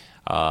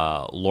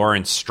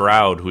 Lawrence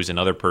Stroud, who's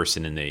another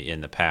person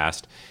in the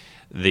past,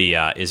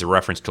 is a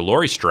reference to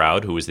Laurie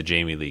Stroud, who was the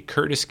Jamie Lee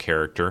Curtis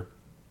character.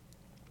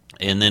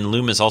 And then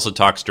Loomis also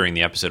talks during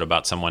the episode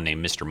about someone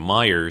named Mr.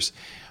 Myers,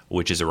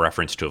 which is a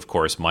reference to, of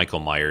course,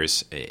 Michael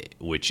Myers,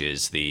 which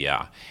is the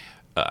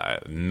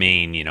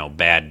main,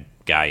 bad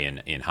guy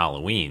in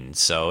Halloween.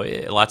 So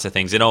lots of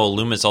things.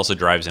 Loomis also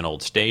drives an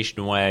old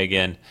station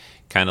wagon,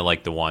 kind of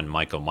like the one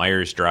Michael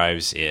Myers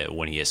drives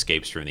when he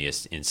escapes from the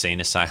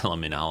insane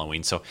asylum in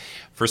Halloween. So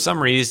for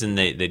some reason,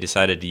 they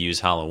decided to use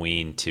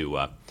Halloween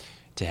to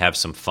have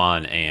some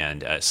fun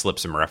and slip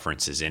some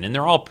references in. And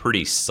they're all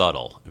pretty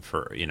subtle,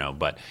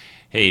 but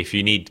hey, if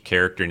you need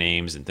character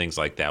names and things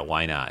like that,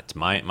 why not?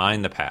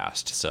 Mind the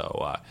past.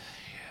 So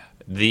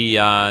the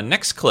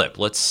next clip,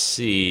 let's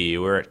see,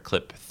 we're at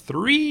clip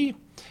 3.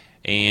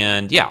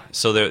 And yeah,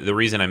 so the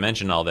reason I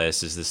mentioned all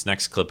this is this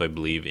next clip, I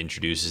believe,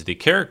 introduces the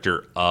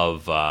character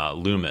of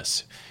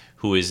Loomis,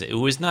 who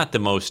is not the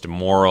most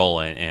moral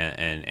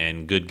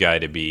and good guy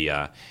to be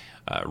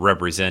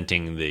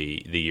representing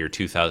the year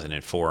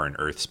 2004 in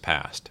Earth's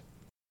past.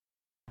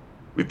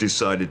 We've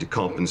decided to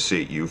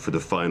compensate you for the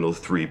final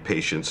 3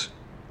 patients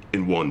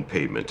in one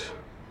payment.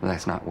 Well,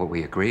 that's not what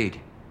we agreed.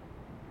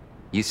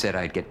 You said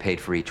I'd get paid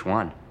for each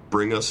one.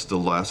 Bring us the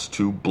last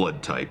 2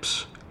 blood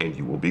types, and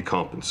you will be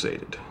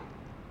compensated.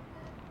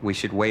 We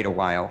should wait a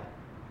while.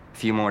 A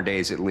few more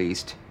days at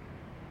least.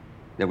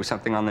 There was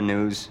something on the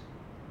news.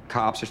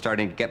 Cops are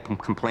starting to get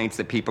complaints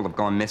that people have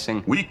gone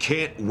missing. We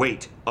can't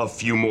wait a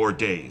few more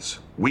days.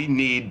 We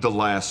need the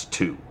last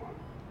 2.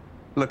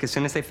 Look, as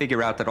soon as they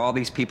figure out that all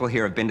these people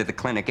here have been to the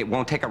clinic, it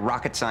won't take a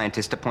rocket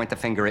scientist to point the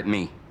finger at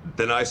me.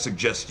 Then I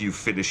suggest you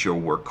finish your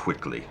work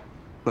quickly.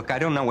 Look, I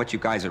don't know what you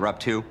guys are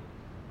up to,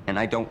 and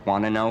I don't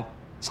want to know.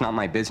 It's not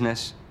my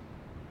business.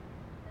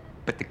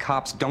 But the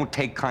cops don't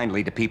take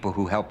kindly to people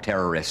who help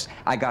terrorists.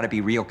 I gotta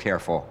be real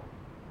careful.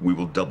 We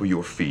will double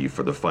your fee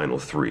for the final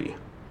 3,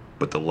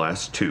 but the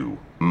last 2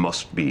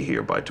 must be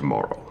here by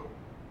tomorrow.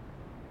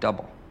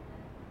 Double.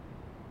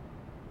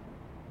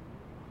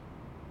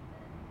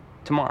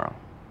 Tomorrow.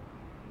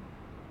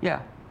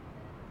 Yeah.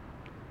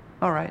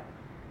 All right.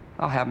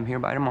 I'll have them here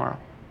by tomorrow.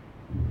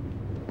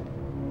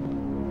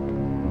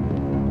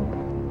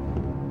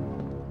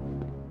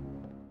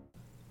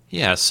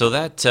 Yeah, so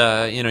that,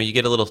 you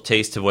get a little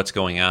taste of what's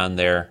going on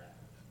there.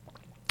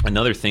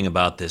 Another thing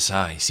about this,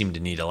 I seem to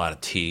need a lot of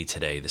tea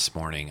today, this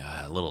morning.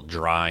 A little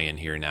dry in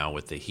here now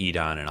with the heat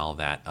on and all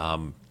that.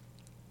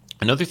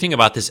 Another thing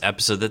about this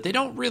episode that they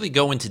don't really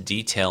go into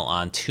detail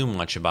on too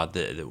much about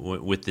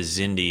with the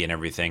Xindi and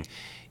everything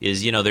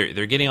is,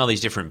 they're getting all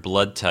these different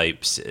blood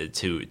types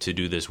to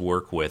do this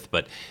work with,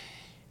 but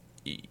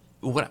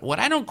what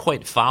I don't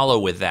quite follow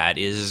with that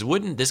is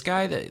wouldn't this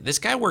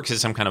guy works at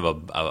some kind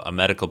of a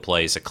medical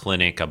place, a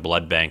clinic, a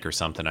blood bank or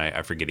something.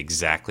 I forget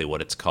exactly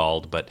what it's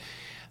called, but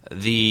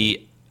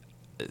it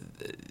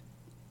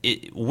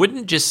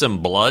wouldn't just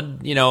some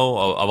blood, of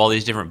all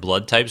these different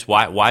blood types.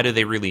 Why do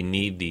they really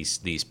need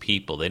these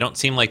people? They don't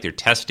seem like they're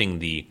testing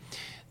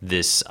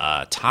this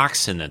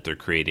toxin that they're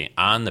creating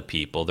on the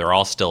people. They're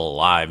all still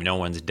alive. No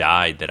one's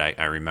died that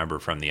I remember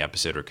from the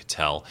episode or could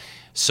tell.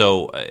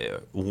 So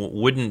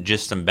wouldn't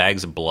just some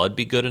bags of blood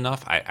be good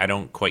enough? I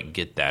don't quite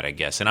get that, I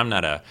guess. And I'm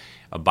not a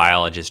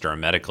biologist or a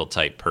medical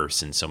type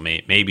person, so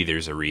maybe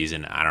there's a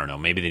reason. I don't know.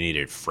 Maybe they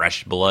needed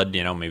fresh blood,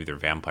 maybe they're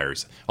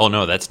vampires. Oh,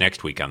 no, that's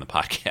next week on the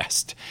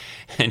podcast.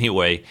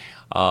 Anyway,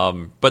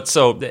 but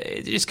so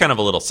just kind of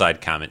a little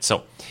side comment.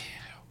 So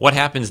what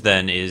happens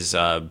then is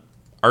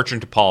Archer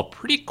and T'Pol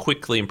pretty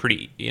quickly and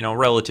pretty,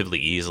 relatively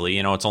easily.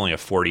 It's only a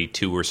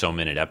 42 or so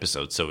minute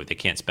episode, so they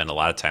can't spend a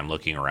lot of time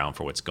looking around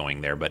for what's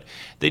going there. But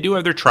they do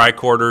have their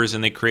tricorders,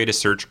 and they create a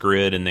search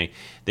grid, and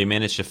they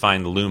manage to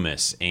find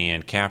Loomis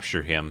and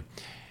capture him.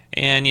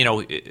 And,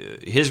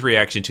 his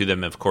reaction to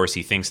them, of course,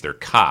 he thinks they're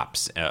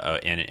cops,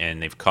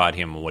 and they've caught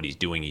him. What he's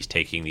doing, he's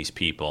taking these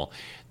people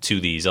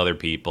to these other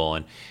people.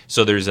 And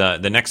so there's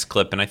the next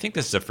clip, and I think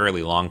this is a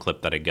fairly long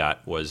clip that I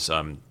got, was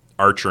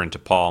Archer and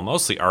T'Pol,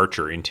 mostly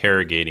Archer,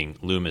 interrogating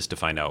Loomis to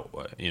find out,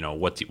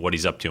 what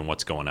he's up to and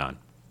what's going on.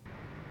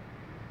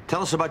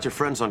 Tell us about your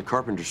friends on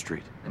Carpenter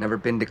Street. I've never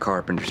been to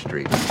Carpenter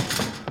Street.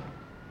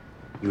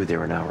 You were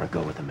there an hour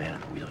ago with a man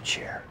in a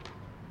wheelchair.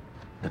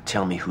 Now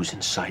tell me who's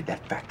inside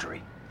that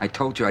factory. I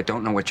told you I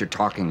don't know what you're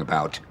talking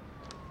about.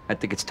 I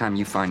think it's time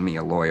you find me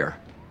a lawyer.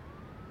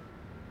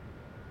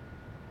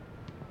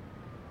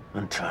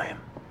 Untie him.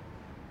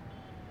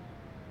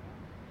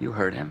 You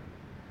heard him.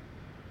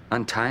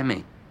 Untie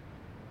me.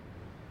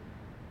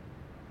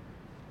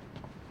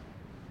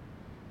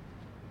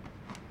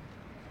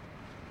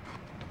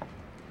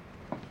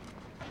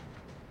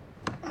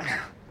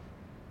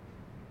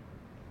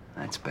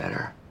 That's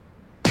better.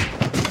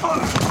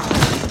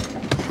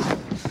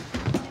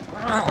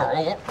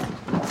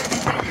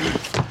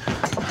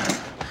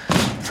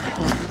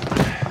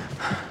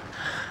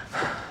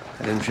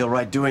 I didn't feel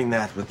right doing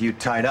that with you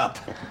tied up.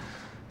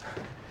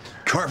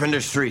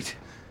 Carpenter Street.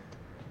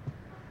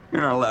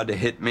 You're not allowed to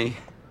hit me.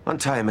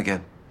 Untie him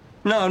again.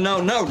 No.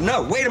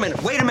 Wait a minute.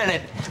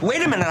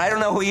 I don't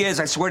know who he is,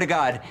 I swear to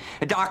God.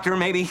 A doctor,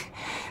 maybe.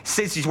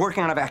 Says he's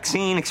working on a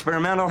vaccine,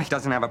 experimental. He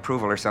doesn't have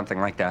approval or something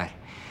like that.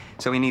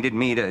 So he needed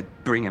me to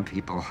bring him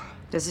people.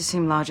 Does it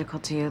seem logical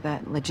to you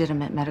that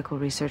legitimate medical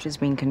research is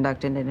being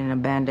conducted in an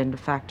abandoned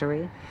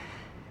factory?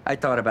 I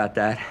thought about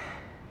that.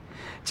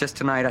 Just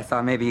tonight, I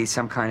thought maybe he's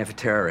some kind of a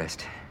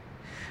terrorist.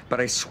 But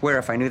I swear,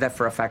 if I knew that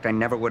for a fact, I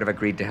never would have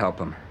agreed to help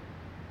him.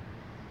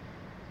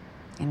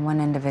 In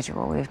one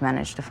individual, we've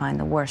managed to find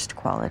the worst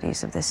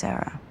qualities of this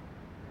era.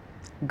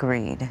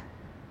 Greed,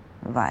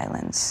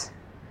 violence,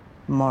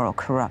 moral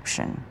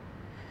corruption.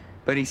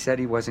 But he said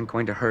he wasn't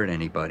going to hurt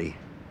anybody.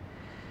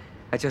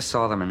 I just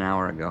saw them an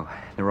hour ago.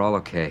 They were all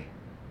okay.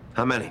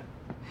 How many?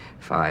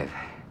 5.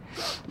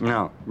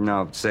 No,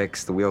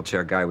 6. The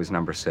wheelchair guy was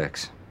number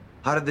 6.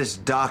 How did this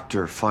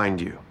doctor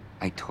find you?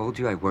 I told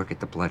you I work at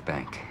the blood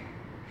bank.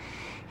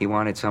 He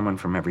wanted someone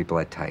from every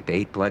blood type.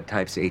 8 blood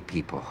types, 8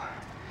 people.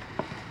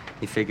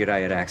 He figured I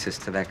had access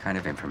to that kind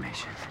of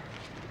information.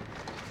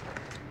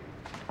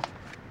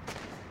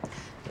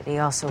 Did he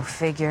also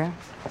figure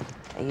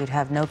that you'd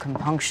have no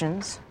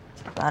compunctions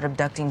about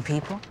abducting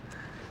people?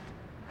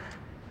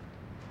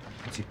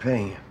 What's he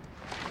paying you?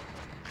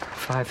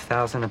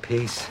 $5,000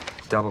 apiece.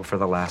 Double for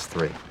the last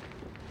 3.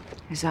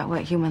 Is that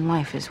what human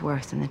life is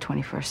worth in the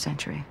 21st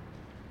century?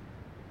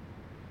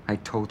 I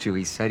told you,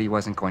 he said he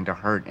wasn't going to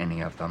hurt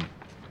any of them.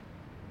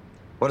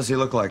 What does he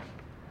look like?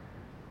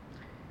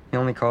 He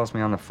only calls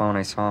me on the phone.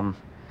 I saw him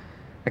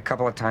a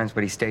couple of times,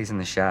 but he stays in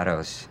the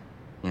shadows.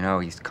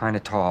 He's kind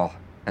of tall.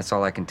 That's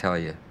all I can tell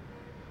you.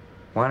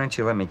 Why don't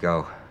you let me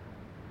go?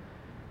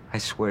 I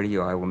swear to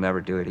you, I will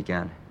never do it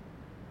again.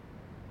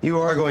 You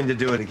are going to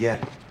do it again.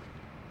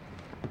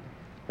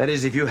 That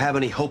is, if you have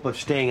any hope of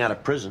staying out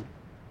of prison.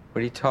 What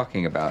are you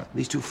talking about?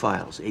 These 2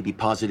 files, AB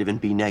positive and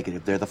B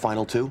negative, they're the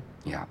final 2?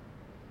 Yeah.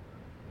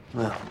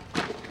 Well,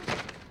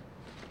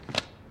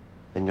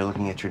 then you're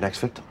looking at your next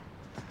victim.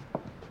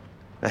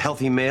 A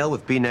healthy male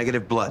with B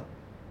negative blood.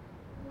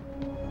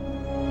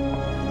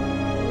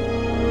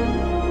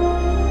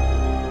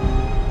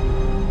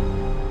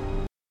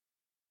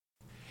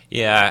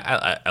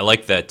 Yeah, I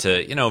like that,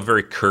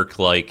 very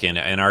Kirk-like,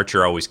 and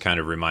Archer always kind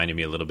of reminded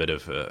me a little bit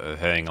of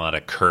having a lot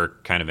of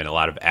Kirk, kind of in a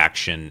lot of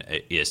action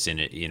is in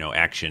it,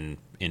 action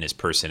in his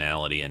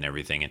personality and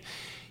everything. And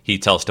he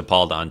tells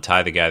T'Pol to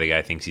untie the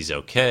guy thinks he's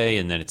okay,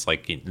 and then it's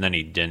like, then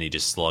he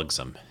just slugs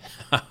him.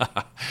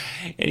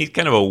 And he's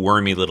kind of a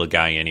wormy little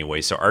guy anyway,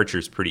 so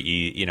Archer's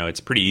it's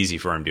pretty easy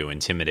for him to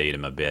intimidate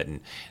him a bit, and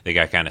the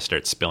guy kind of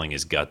starts spilling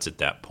his guts at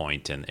that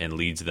point and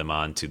leads them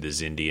on to the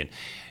Xindi,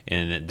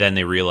 and then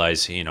they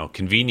realize,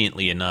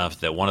 conveniently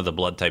enough, that one of the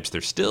blood types they're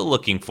still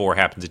looking for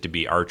happens to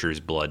be Archer's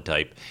blood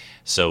type,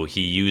 so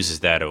he uses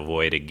that as a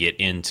way to get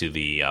into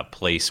the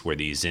place where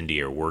the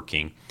Xindi are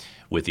working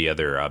with the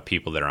other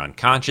people that are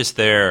unconscious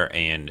there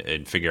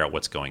and figure out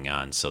what's going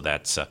on. So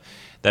that's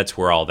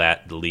where all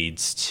that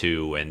leads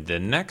to. And the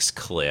next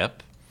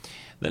clip,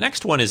 the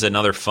next one is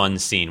another fun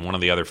scene, one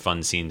of the other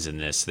fun scenes in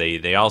this.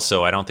 They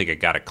also, I don't think I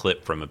got a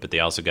clip from it, but they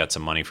also got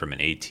some money from an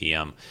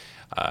ATM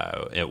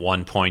at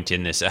one point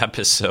in this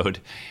episode.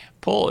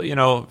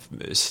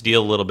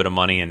 Steal a little bit of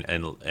money,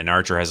 and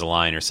Archer has a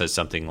line or says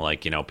something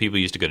like, people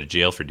used to go to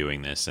jail for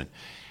doing this, and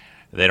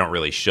they don't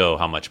really show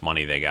how much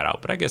money they got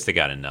out, but I guess they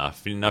got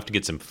enough to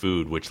get some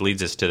food, which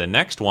leads us to the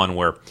next one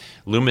where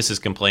Loomis is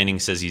complaining,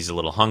 says he's a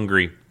little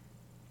hungry.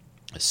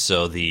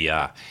 So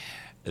the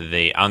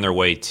they, on their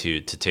way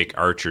to take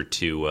Archer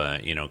to,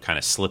 kind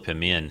of slip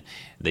him in,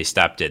 they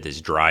stopped at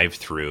this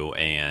drive-through,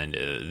 and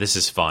this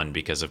is fun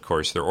because, of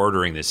course, they're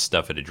ordering this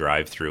stuff at a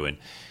drive-through, and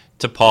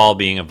T'Pol,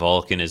 being a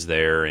Vulcan, is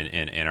there,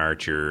 and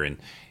Archer and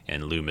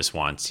Loomis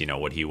wants,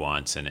 what he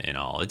wants and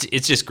all.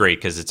 It's just great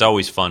because it's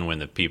always fun when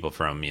the people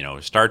from,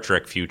 Star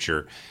Trek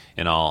Future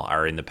and all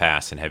are in the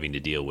past and having to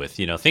deal with,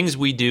 things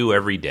we do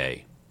every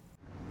day.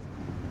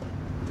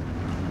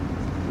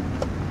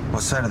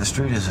 What side of the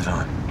street is it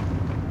on?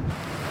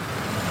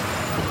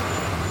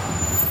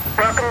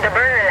 Welcome to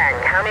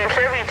Burgerland. How may I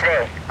serve you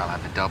today? I'll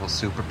have a double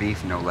super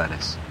beef, no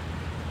lettuce.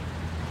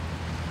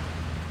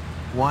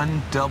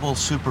 One double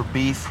super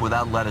beef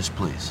without lettuce,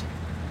 please.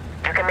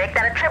 You can make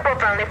that a triple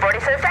for only 40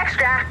 cents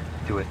extra.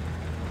 Do it.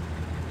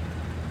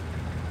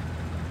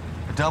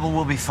 A double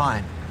will be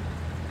fine.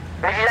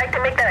 Would you like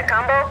to make that a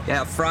combo?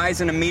 Yeah, fries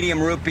and a medium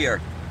root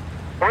beer.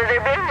 Will there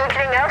be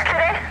anything else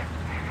today?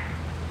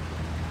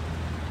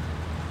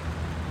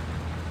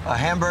 A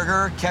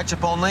hamburger,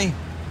 ketchup only.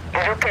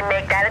 You can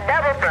make that a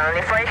double for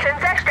only 40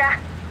 cents extra.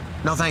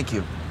 No, thank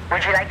you.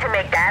 Would you like to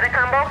make that a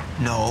combo?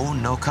 No,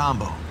 no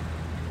combo.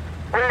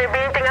 Will there be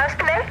anything else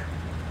today?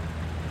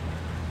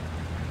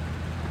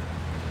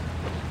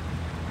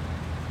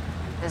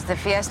 Does the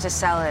Fiesta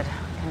salad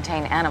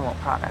contain animal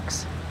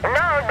products?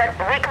 No, but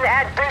we can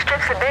add 3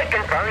 strips of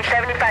bacon for only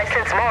 75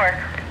 cents more.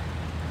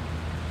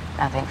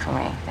 Nothing for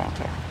me, thank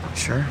you.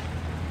 Sure.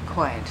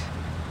 Quite.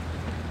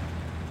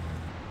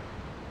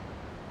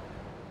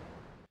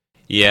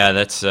 Yeah,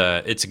 that's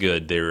it's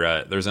good.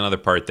 There's another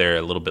part there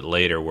a little bit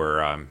later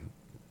where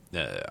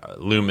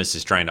Loomis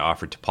is trying to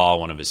offer T'Pol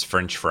one of his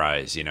French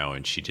fries,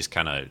 and she just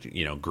kind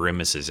of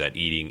grimaces at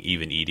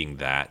eating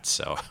that.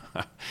 So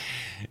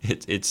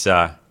it's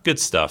good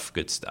stuff.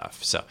 Good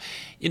stuff. So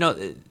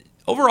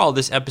overall,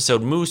 this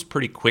episode moves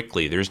pretty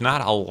quickly. There's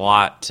not a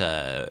lot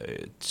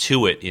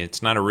to it.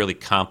 It's not a really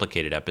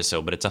complicated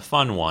episode, but it's a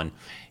fun one.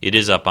 It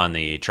is up on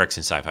the Treks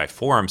in Sci-Fi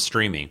forum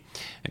streaming.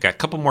 I've got a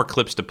couple more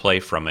clips to play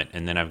from it,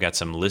 and then I've got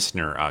some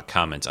listener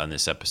comments on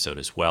this episode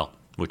as well,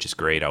 which is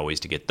great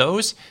always to get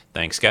those.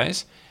 Thanks,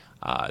 guys.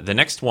 The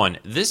next one,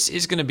 this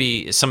is going to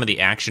be some of the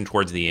action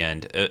towards the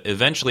end.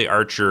 Eventually,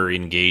 Archer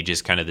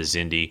engages kind of the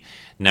Xindi,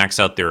 knocks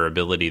out their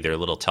ability, their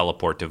little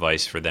teleport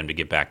device for them to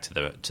get back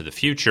to the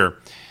future,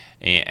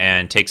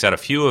 and takes out a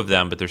few of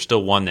them, but there's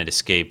still one that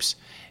escapes,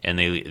 and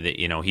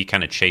he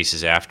kind of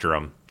chases after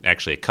them.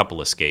 Actually, a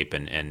couple escape,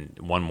 and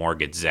one more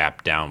gets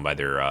zapped down by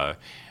their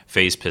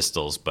phase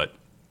pistols,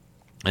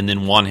 and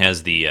then one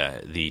has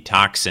the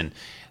toxin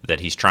that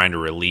he's trying to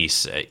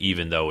release,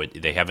 even though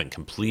they haven't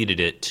completed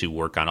it to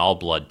work on all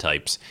blood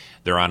types.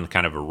 They're on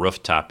kind of a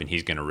rooftop, and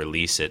he's going to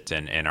release it,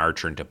 and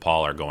Archer and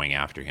T'Pol are going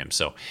after him.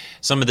 So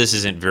some of this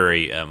isn't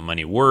very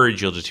many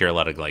words. You'll just hear a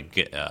lot of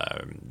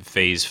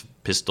phase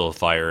pistol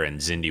fire and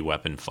Xindi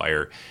weapon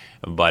fire,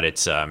 but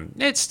it's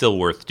still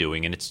worth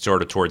doing, and it's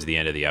sort of towards the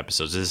end of the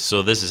episode.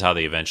 So this is how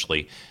they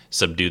eventually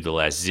subdue the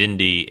last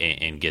Xindi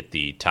and get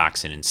the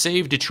toxin and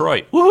save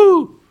Detroit.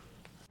 Woohoo!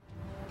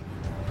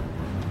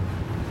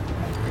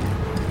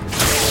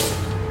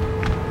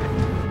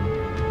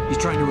 He's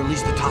trying to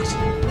release the toxin.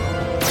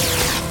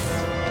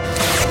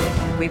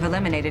 We've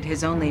eliminated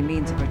his only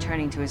means of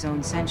returning to his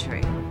own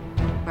century.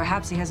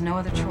 Perhaps he has no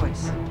other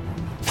choice.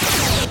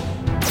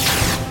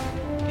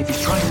 If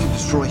he's trying to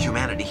destroy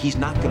humanity, he's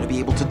not going to be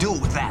able to do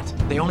it with that.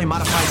 They only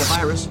modified the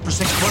virus for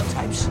 6 blood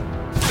types.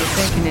 If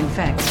they can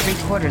infect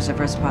 3/4 of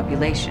Earth's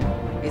population,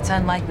 it's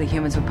unlikely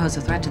humans would pose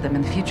a threat to them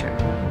in the future.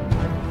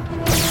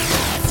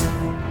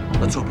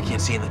 Let's hope he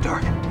can't see in the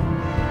dark.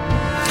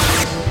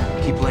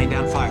 Keep laying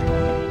down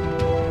fire.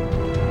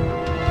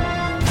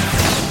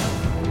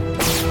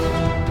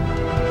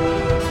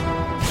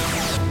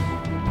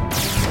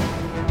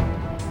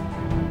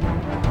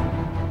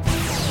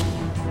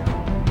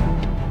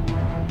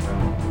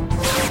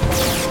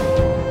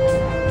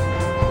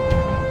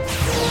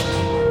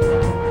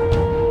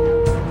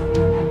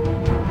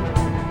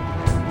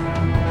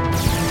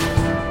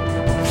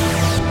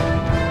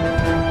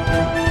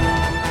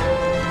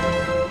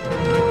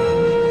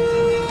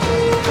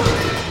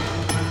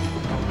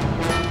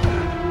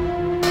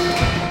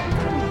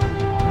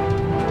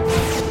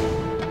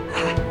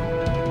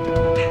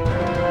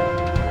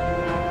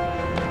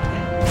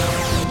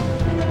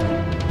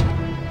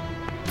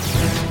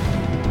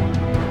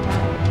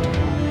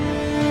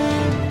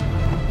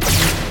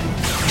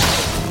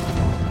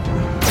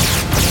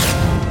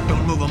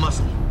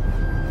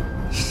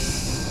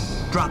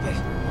 Drop it.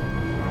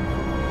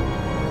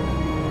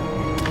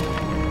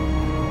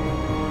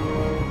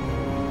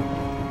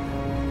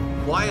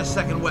 Why a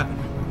second weapon?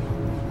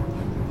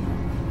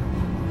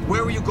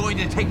 Where were you going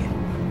to take it?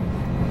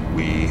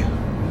 We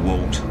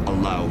won't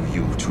allow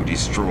you to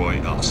destroy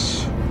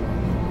us.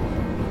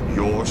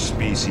 Your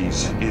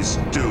species is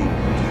doomed.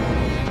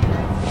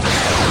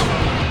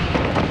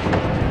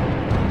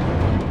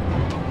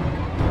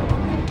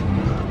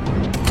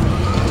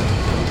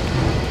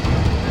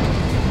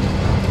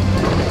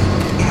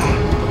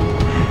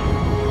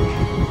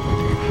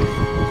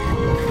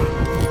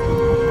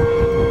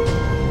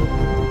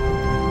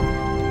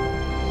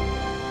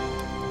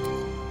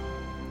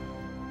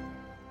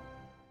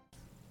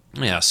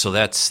 Yeah, so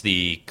that's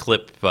the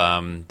clip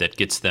that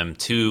gets them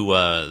to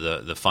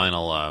the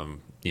final,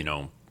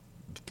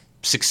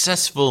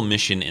 successful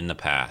mission in the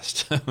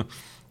past.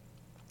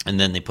 And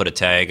then they put a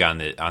tag on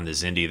the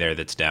Xindi there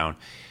that's down.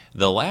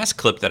 The last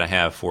clip that I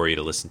have for you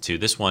to listen to,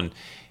 this one,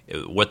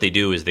 what they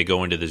do is they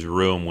go into this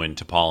room when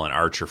T'Pol and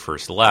Archer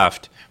first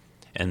left,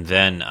 and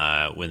then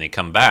when they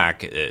come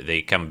back,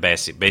 they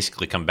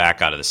basically come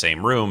back out of the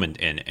same room,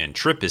 and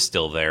Trip is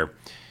still there,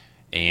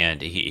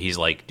 and he's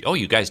like, "Oh,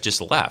 you guys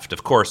just left."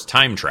 Of course,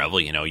 time travel.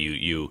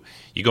 You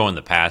go in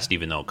the past,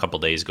 even though a couple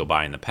days go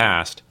by in the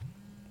past.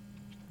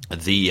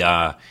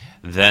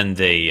 Then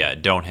they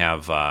don't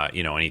have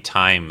any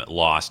time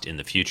lost in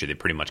the future. They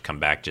pretty much come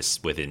back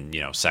just within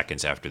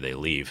seconds after they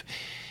leave.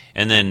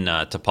 And then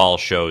T'Pol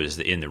shows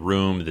in the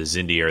room the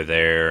Xindi are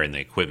there and the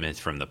equipment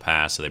from the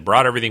past. So they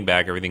brought everything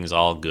back. Everything's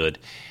all good.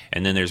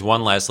 And then there's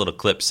one last little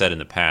clip set in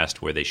the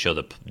past where they show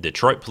the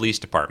Detroit Police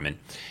Department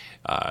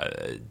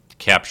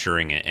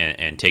capturing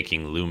and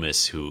taking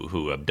Loomis,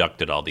 who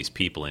abducted all these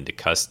people, into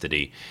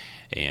custody.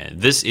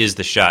 And this is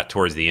the shot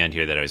towards the end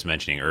here that I was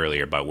mentioning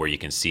earlier about where you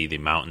can see the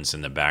mountains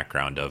in the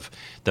background of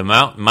the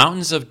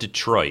mountains of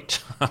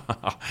Detroit.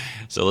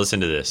 So listen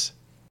to this.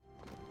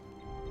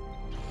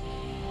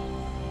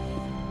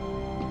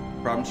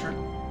 Problem, sir?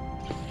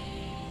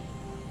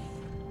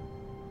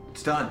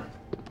 It's done.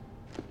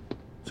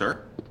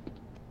 Sir?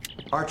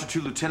 Archer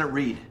to Lieutenant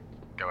Reed.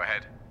 Go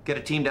ahead. Get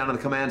a team down to the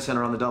command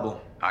center on the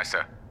double. Aye,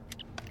 sir.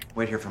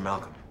 Wait here for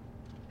Malcolm.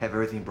 Have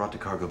everything brought to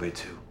cargo bay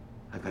 2.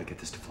 I've got to get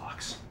this to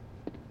Phlox.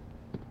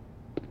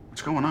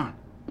 What's going on?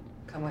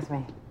 Come with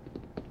me.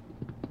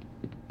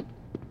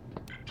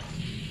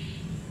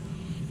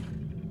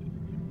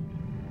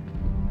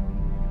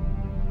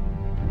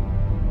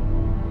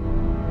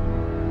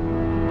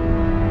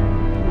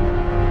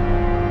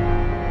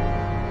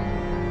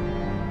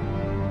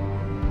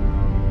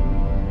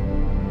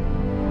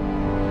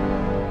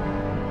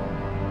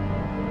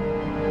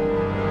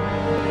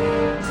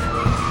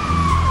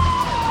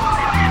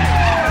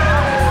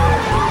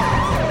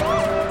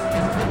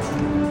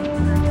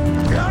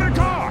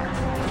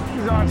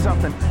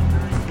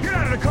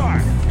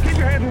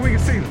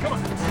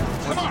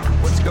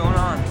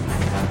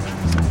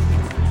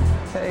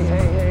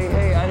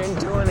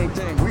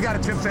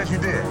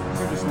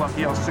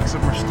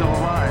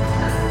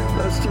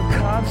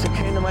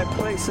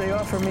 They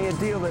offered me a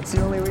deal. That's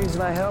the only reason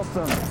I helped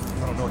them. I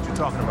don't know what you're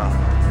talking about.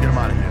 Get them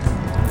out of here.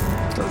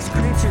 Those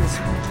creatures,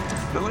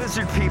 the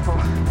lizard people,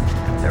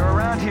 they're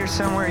around here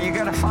somewhere. You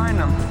gotta find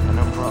them.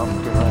 No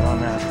problem. Get right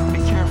on that.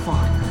 Be careful.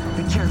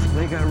 Be careful.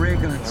 They got ray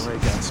guns. Yeah, ray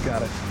guns.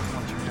 Got it.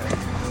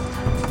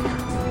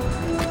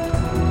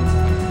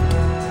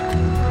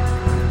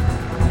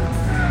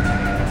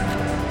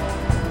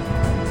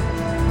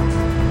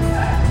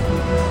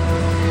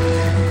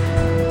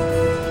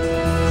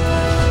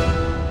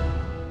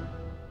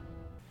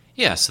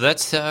 Yeah, so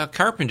that's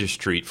Carpenter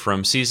Street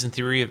from Season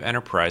 3 of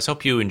Enterprise.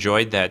 Hope you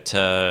enjoyed that,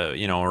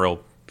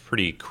 real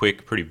pretty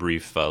quick, pretty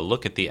brief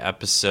look at the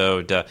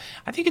episode.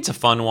 I think it's a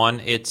fun one.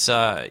 It's,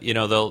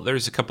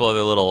 there's a couple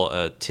other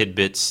little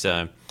tidbits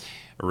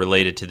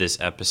related to this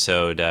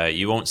episode.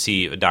 You won't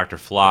see Dr.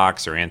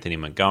 Phlox or Anthony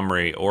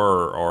Montgomery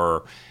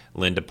or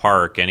Linda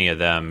Park, any of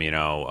them,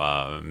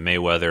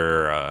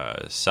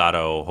 Mayweather,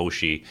 Sato,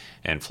 Hoshi,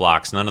 and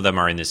Phlox. None of them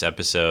are in this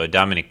episode.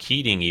 Dominic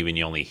Keating, even,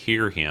 you only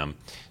hear him.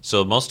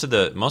 So most of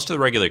the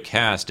regular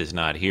cast is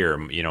not here.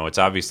 It's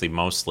obviously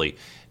mostly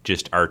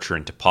just Archer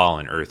and T'Pol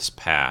in Earth's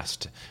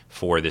past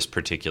for this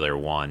particular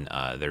one.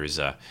 There's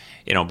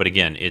but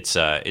again, it's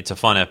a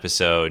fun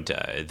episode.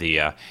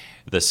 The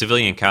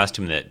civilian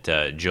costume that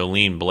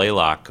Jolene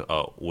Blaylock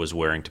was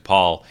wearing,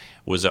 T'Pol,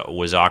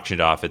 was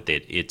auctioned off at the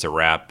It's a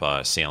Wrap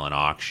sale and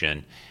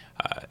auction.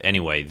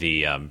 Anyway,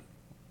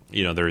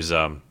 there's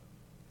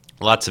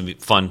lots of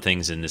fun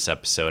things in this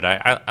episode.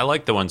 I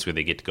like the ones where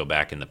they get to go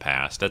back in the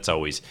past. It's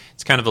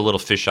kind of a little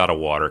fish out of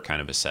water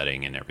kind of a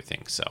setting and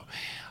everything. So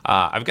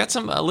I've got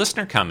some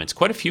listener comments,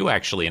 quite a few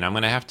actually, and I'm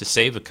going to have to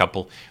save a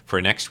couple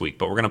for next week.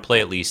 But we're going to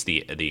play at least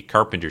the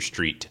Carpenter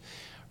Street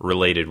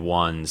related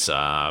ones.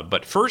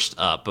 But first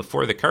up,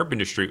 before the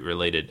Carpenter Street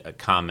related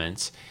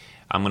comments,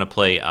 I'm going to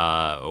play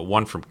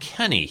one from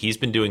Kenny. He's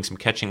been doing some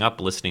catching up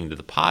listening to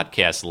the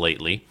podcast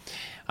lately.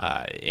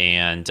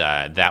 And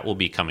that will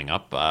be coming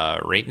up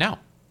right now.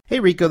 Hey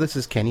Rico, this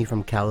is Kenny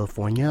from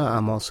California.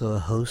 I'm also a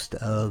host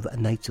of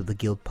Knights of the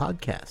Guild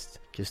podcast.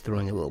 Just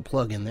throwing a little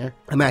plug in there.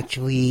 I'm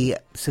actually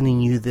sending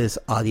you this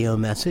audio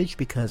message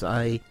because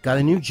I got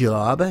a new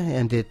job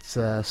and it's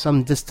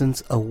some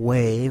distance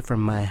away from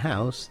my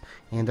house.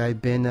 And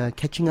I've been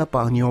catching up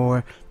on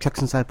your Treks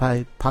and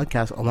Sci-Fi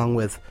podcast along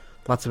with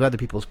lots of other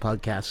people's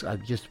podcasts.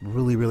 I've just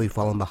really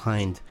fallen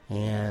behind.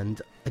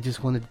 And I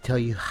just wanted to tell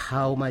you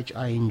how much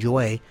I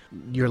enjoy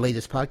your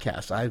latest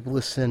podcast. I've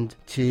listened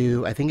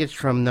to, I think it's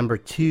from number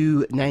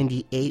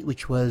 298,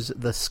 which was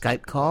the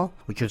Skype call,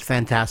 which was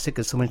fantastic.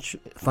 It's so much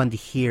fun to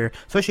hear,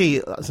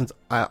 especially since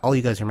all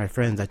you guys are my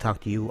friends. I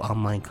talk to you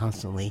online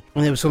constantly.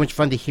 And it was so much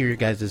fun to hear your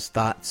guys'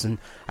 thoughts, and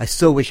I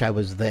so wish I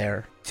was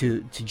there.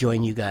 to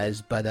join you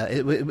guys, but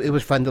it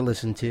was fun to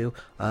listen to.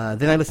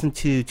 Then I listened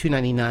to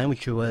 299,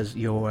 which was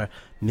your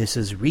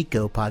Mrs.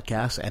 Rico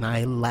podcast, and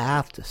I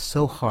laughed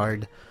so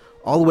hard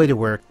all the way to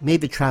work.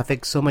 Made the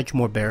traffic so much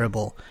more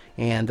bearable,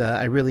 and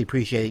I really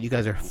appreciate it. You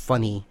guys are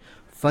funny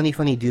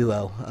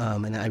duo,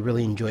 and I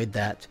really enjoyed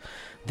that.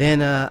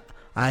 Then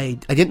I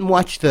didn't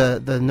watch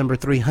the number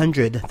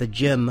 300, the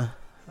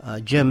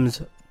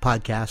Jim's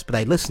podcast, but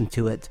I listened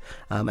to it,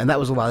 and that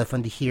was a lot of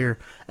fun to hear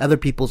other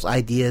people's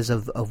ideas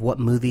of what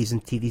movies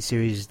and TV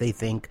series they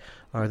think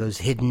are those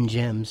hidden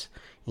gems,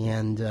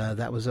 and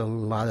that was a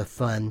lot of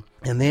fun.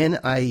 And then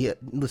I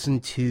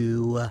listened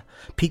to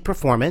Peak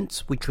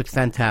Performance, which was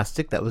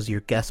fantastic. That was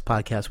your guest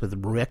podcast with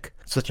Rick.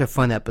 Such a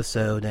fun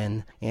episode,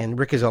 and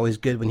Rick is always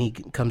good when he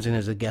comes in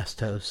as a guest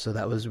host, so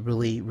that was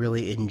really,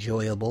 really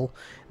enjoyable.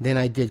 Then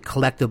I did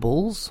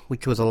Collectibles,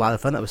 which was a lot of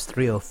fun. That was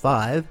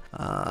 305.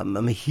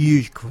 I'm a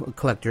huge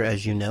collector,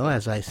 as you know,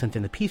 as I sent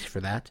in a piece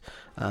for that.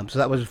 So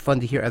that was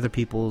fun to hear other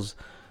people's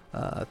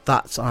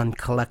thoughts on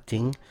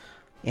collecting.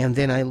 And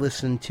then I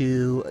listened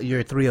to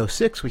your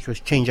 306, which was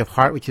Change of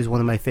Heart, which is one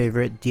of my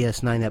favorite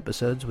DS9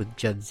 episodes with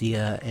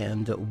Jadzia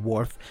and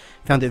Worf.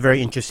 Found it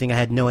very interesting. I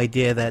had no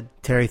idea that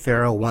Terry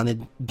Farrell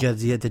wanted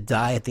Jadzia to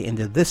die at the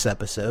end of this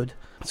episode.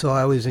 So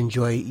I always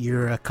enjoy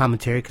your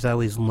commentary because I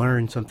always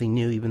learn something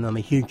new. Even though I'm a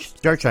huge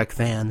Star Trek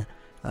fan,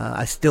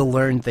 I still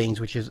learn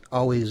things, which is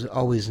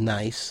always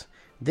nice.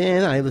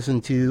 Then I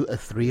listened to a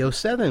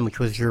 307, which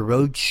was your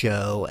road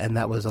show, and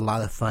that was a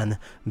lot of fun,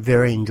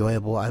 very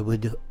enjoyable. I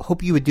would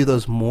hope you would do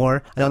those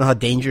more. I don't know how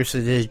dangerous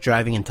it is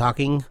driving and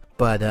talking,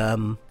 but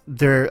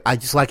I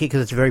just like it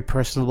because it's very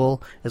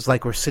personable. It's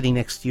like we're sitting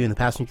next to you in the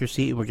passenger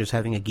seat and we're just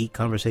having a geek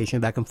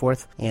conversation back and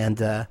forth, and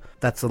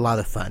that's a lot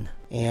of fun.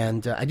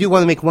 And I do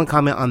want to make one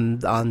comment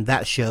on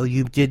that show.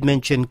 You did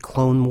mention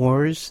Clone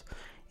Wars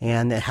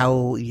and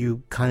how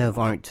you kind of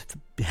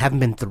haven't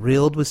been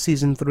thrilled with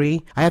Season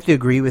 3. I have to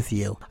agree with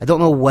you. I don't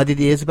know what it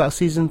is about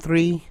Season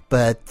 3,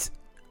 but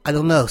I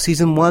don't know.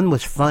 Season 1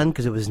 was fun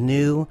because it was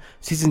new.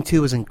 Season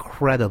 2 was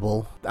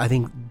incredible. I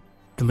think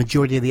the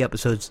majority of the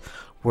episodes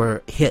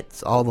were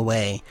hits all the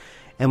way.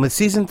 And with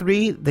Season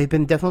 3, they've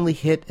been definitely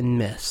hit and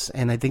miss.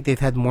 And I think they've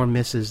had more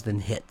misses than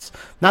hits.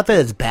 Not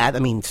that it's bad. I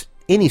mean,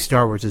 any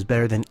Star Wars is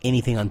better than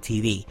anything on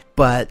TV.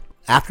 But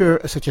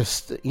after such a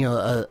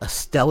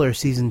stellar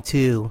Season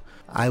 2,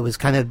 I was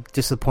kind of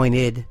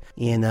disappointed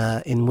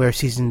in where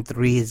Season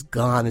 3 has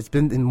gone. It's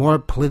been more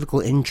political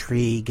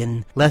intrigue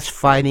and less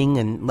fighting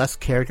and less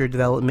character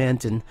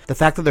development, and the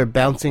fact that they're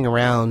bouncing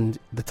around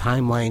the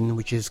timeline,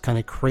 which is kind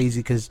of crazy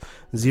because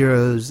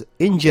Zero's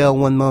in jail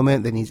one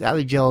moment, then he's out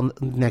of jail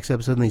next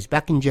episode, and he's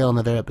back in jail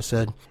another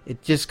episode.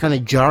 It's just kind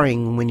of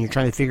jarring when you're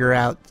trying to figure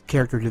out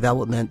character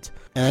development,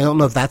 and I don't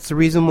know if that's the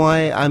reason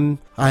why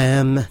I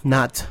am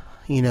not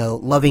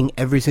loving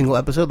every single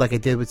episode like I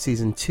did with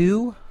Season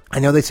 2. I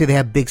know they say they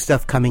have big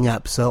stuff coming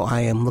up, so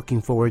I am looking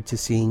forward to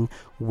seeing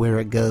where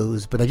it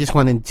goes. But I just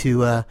wanted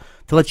to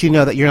let you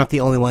know that you're not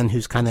the only one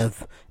who's kind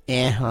of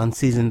on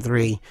Season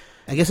 3.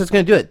 I guess that's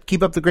going to do it.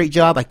 Keep up the great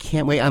job. I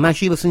can't wait. I'm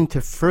actually listening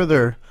to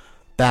further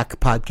back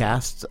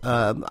podcasts.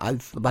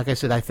 Like I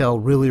said, I fell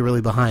really,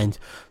 really behind.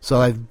 So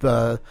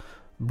I've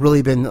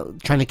really been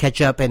trying to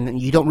catch up,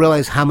 and you don't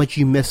realize how much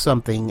you miss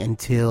something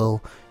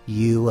until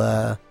you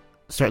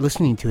start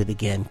listening to it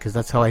again, because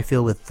that's how I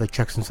feel with the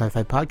Treks and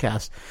Sci-Fi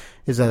podcast,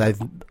 is that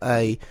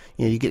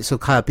you get so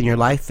caught up in your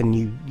life and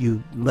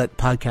you let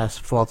podcasts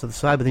fall to the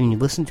side, but then you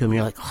listen to them and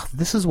you're like, oh,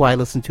 this is why I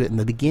listened to it in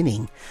the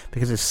beginning,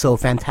 because it's so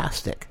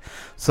fantastic.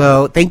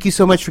 So thank you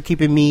so much for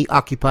keeping me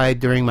occupied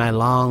during my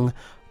long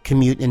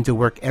commute into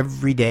work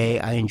every day.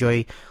 I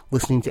enjoy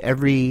listening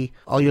to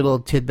all your little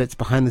tidbits,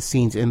 behind the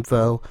scenes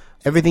info.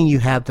 Everything you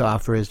have to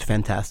offer is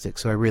fantastic,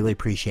 so I really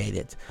appreciate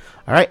it.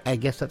 All right, I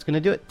guess that's going to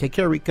do it. Take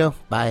care, Rico.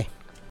 Bye.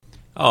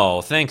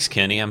 Oh, thanks,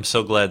 Kenny. I'm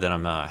so glad that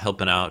I'm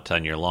helping out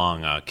on your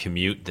long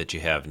commute that you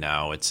have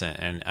now.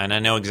 And I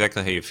know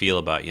exactly how you feel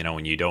about,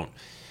 when you don't,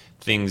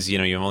 things,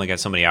 you've only got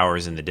so many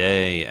hours in the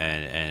day,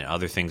 and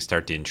other things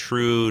start to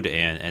intrude,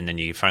 and then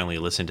you finally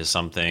listen to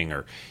something,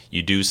 or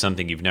you do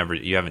something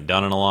you haven't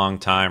done in a long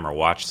time, or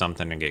watch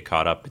something and get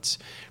caught up.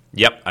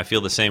 Yep, I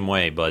feel the same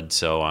way, bud.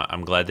 So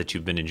I'm glad that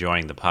you've been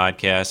enjoying the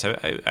podcast.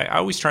 I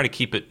always try to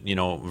keep it,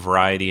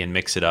 variety and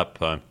mix it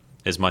up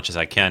as much as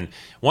I can.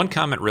 One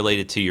comment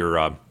related to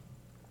your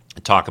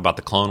talk about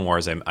the Clone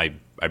Wars,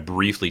 I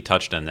briefly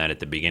touched on that at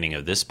the beginning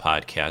of this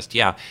podcast.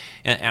 Yeah,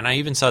 and I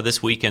even saw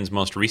this weekend's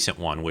most recent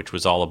one, which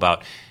was all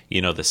about,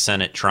 the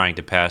Senate trying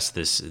to pass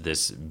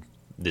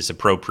this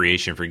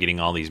appropriation for getting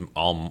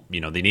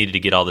they needed to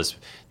get all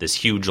this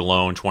huge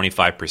loan,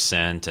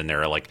 25%, and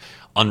they're like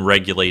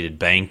unregulated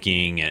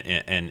banking,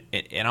 and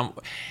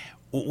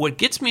what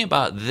gets me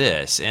about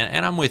this,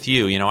 and I'm with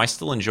you, I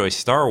still enjoy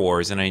Star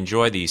Wars and I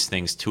enjoy these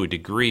things to a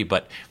degree,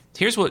 but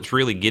here's what's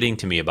really getting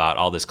to me about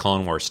all this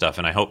Clone Wars stuff,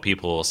 and I hope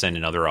people will send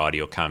in other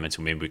audio comments,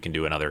 and maybe we can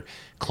do another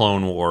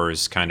Clone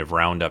Wars kind of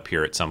roundup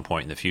here at some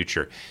point in the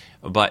future.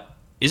 But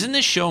isn't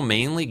this show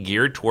mainly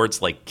geared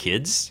towards like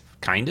kids,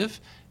 kind of?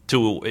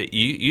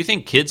 you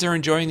think kids are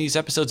enjoying these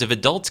episodes? If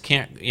adults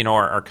can't,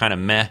 are kind of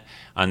meh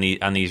on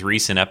these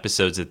recent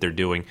episodes that they're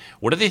doing,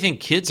 what do they think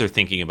kids are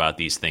thinking about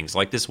these things?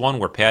 Like this one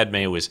where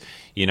Padme was,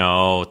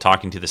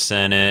 talking to the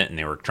Senate, and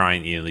they were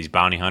trying, these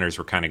bounty hunters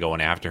were kind of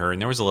going after her,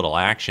 and there was a little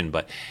action.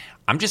 But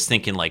I'm just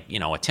thinking, like, a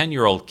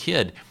 10-year-old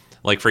kid,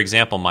 like, for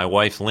example, my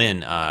wife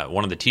Lynn,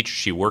 one of the teachers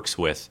she works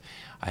with,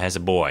 has a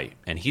boy,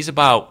 and he's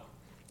about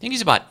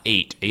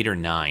 8 or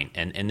 9,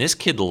 and this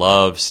kid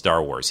loves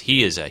Star Wars.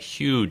 He is a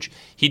huge,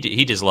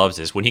 he just loves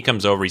this. When he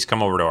comes over, he's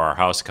come over to our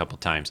house a couple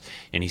times,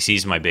 and he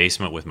sees my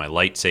basement with my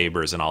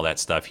lightsabers and all that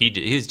stuff.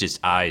 His just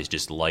eyes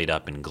just light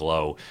up and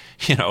glow.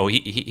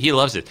 He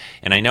loves it.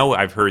 And I know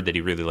I've heard that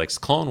he really likes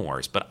Clone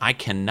Wars, but I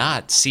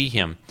cannot see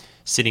him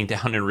sitting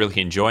down and really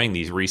enjoying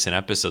these recent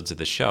episodes of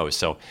the show.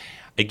 So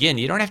again,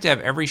 you don't have to have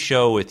every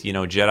show with,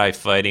 Jedi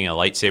fighting, a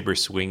lightsaber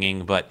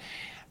swinging, but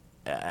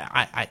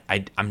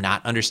I'm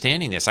not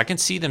understanding this. I can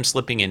see them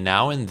slipping in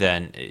now and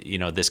then,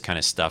 this kind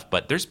of stuff,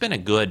 but there's been a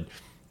good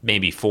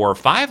maybe 4 or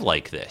 5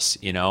 like this,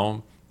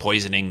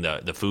 poisoning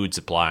the food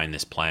supply on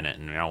this planet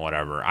and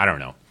whatever. I don't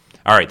know.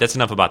 All right, that's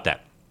enough about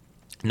that.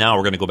 Now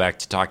we're going to go back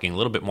to talking a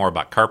little bit more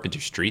about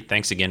Carpenter Street.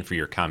 Thanks again for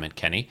your comment,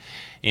 Kenny.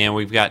 And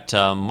we've got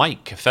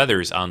Mike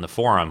Feathers on the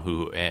forum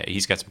who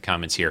he's got some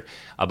comments here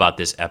about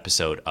this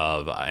episode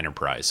of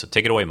Enterprise. So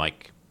take it away,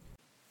 Mike.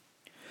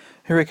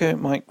 Here we go,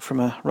 Mike, from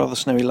a rather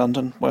snowy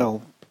London.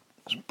 Well,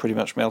 it's pretty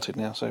much melted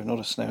now, so not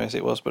as snowy as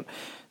it was, but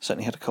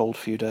certainly had a cold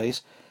few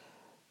days.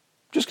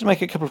 Just going to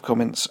make a couple of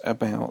comments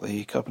about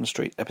the Carpenter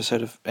Street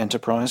episode of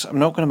Enterprise. I'm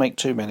not going to make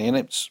too many, and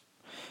it's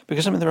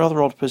because I'm in the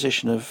rather odd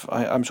position of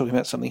I'm talking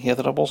about something here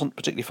that I wasn't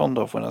particularly fond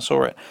of when I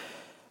saw it.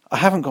 I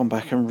haven't gone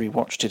back and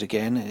rewatched it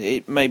again.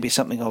 It may be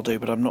something I'll do,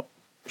 but I'm not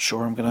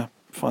sure I'm going to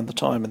find the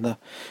time in the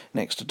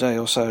next day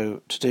or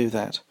so to do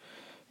that.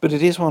 But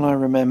it is one I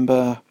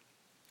remember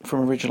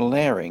from original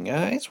airing.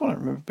 It's one I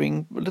remember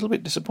being a little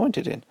bit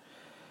disappointed in.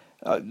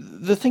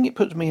 The thing it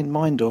put me in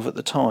mind of at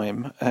the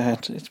time,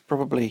 and it's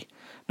probably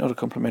not a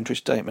complimentary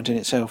statement in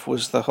itself,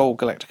 was the whole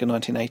Galactica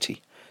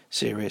 1980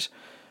 series,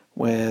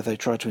 where they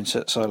tried to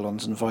insert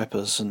Cylons and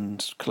Vipers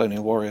and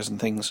Colonial Warriors and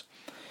things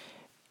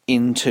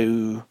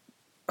into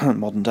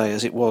modern day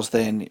as it was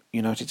then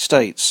United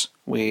States,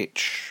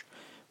 which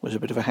was a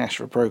bit of a hash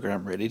of a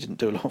program, really. Didn't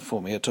do a lot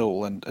for me at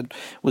all, and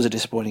was a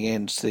disappointing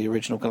end to the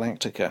original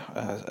Galactica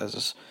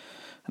as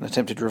an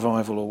attempted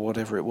revival or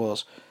whatever it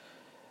was.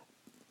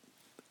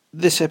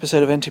 This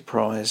episode of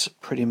Enterprise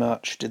pretty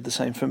much did the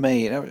same for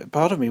me.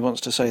 Part of me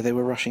wants to say they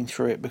were rushing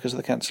through it because of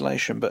the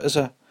cancellation, but as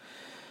a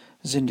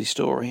Xindi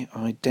story,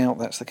 I doubt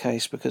that's the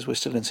case because we're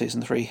still in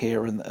season 3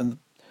 here, and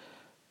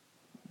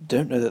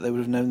don't know that they would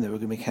have known they were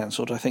going to be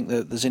cancelled. I think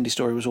the Xindi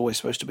story was always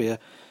supposed to be a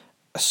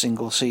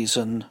single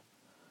season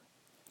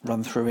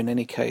run through in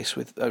any case,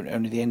 with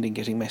only the ending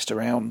getting messed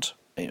around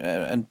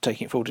and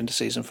taking it forward into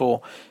season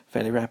 4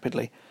 fairly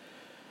rapidly.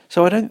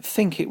 So I don't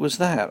think it was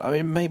that. I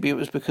mean, maybe it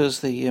was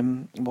because the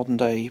modern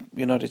day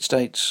United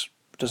States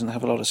doesn't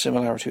have a lot of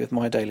similarity with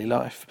my daily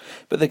life.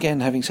 But again,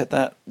 having said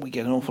that, we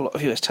get an awful lot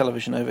of US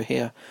television over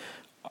here.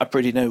 I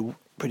pretty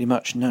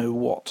much know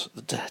what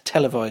the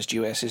televised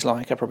US is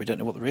like. I probably don't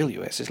know what the real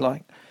US is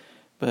like,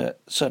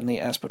 but certainly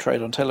as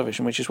portrayed on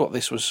television, which is what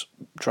this was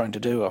trying to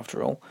do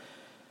after all,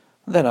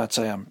 then I'd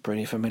say I'm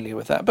pretty familiar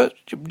with that. But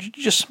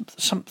just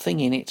something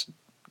in it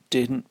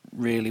didn't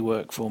really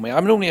work for me.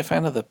 I'm normally a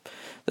fan of the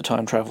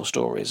time travel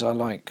stories. I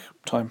like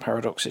time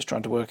paradoxes,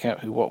 trying to work out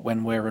who, what,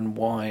 when, where, and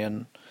why,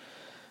 and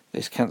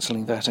this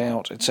cancelling that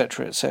out,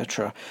 etc.,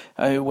 etc.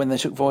 When they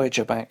took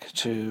Voyager back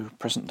to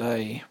present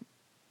day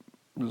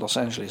Los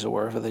Angeles or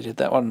wherever they did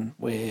that one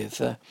with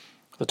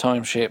the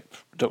time ship,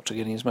 Dr.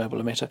 Guinea's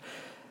mobile emitter,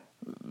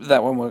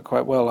 that one worked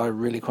quite well. I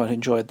really quite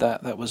enjoyed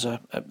that. That was a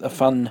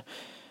fun.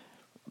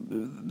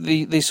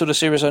 These sort of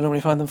series, I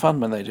normally find them fun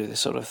when they do this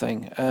sort of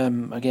thing.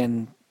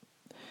 Again,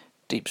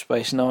 Deep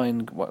Space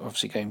Nine,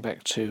 obviously going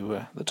back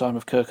to the time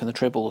of Kirk and the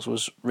Tribbles,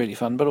 was really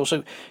fun, but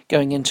also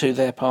going into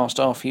their past,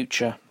 our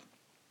future,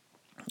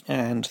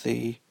 and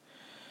the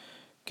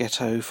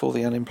Ghetto for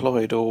the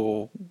Unemployed,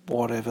 or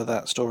whatever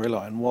that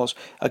storyline was.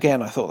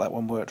 Again, I thought that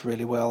one worked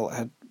really well,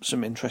 had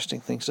some interesting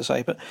things to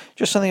say, but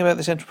just something about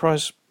this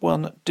Enterprise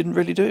one didn't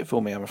really do it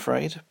for me, I'm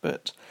afraid.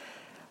 But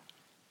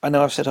I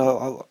know I've said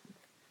I'll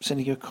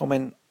send you a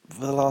comment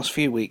for the last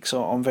few weeks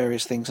on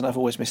various things, and I've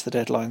always missed the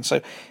deadline,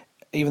 so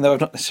even though I've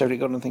not necessarily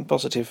got anything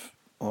positive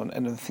or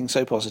anything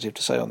so positive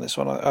to say on this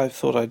one, I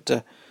thought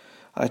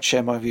I'd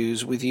share my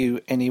views with you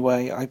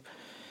anyway.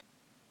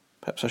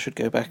 Perhaps I should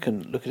go back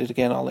and look at it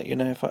again. I'll let you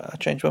know if I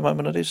change my mind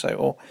when I do so,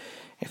 or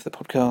if the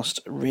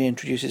podcast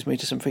reintroduces me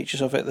to some features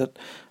of it that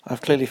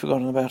I've clearly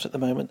forgotten about at the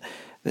moment,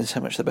 then so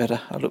much the better.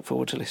 I look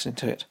forward to listening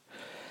to it.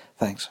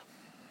 Thanks.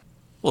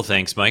 Well,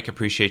 thanks, Mike.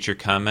 Appreciate your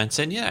comments.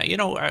 And yeah,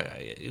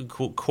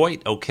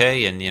 quite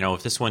okay. And,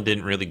 if this one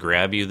didn't really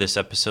grab you this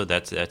episode,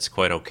 that's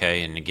quite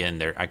okay. And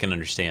again, I can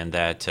understand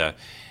that.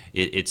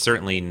 It's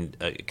certainly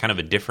kind of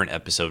a different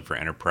episode for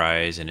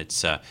Enterprise, and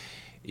it's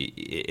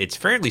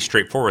fairly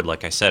straightforward,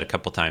 like I said a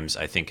couple times,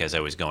 I think, as I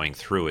was going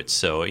through it.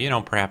 So,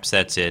 perhaps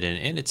that's it.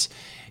 And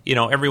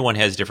everyone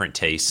has different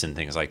tastes and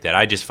things like that.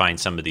 I just find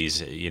some of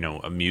these,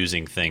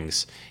 amusing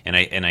things, and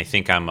I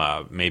think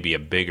I'm maybe a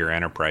bigger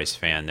Enterprise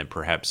fan than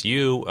perhaps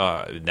you.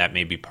 That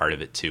may be part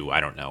of it too. I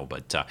don't know,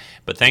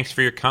 but thanks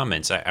for your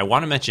comments. I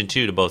want to mention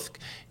too to both,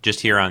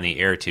 just here on the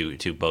air,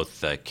 to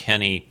both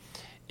Kenny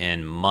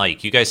and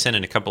Mike. You guys sent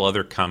in a couple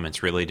other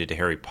comments related to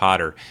Harry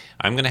Potter.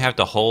 I'm going to have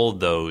to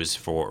hold those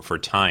for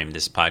time.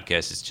 This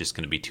podcast is just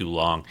going to be too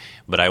long,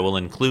 but I will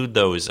include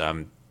those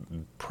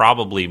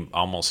probably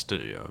almost,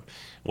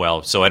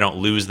 so I don't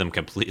lose them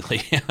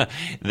completely.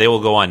 They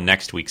will go on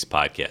next week's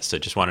podcast. So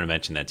just wanted to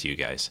mention that to you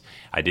guys.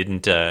 I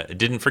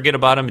didn't forget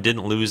about them,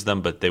 didn't lose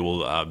them, but they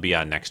will be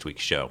on next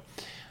week's show.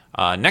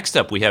 Next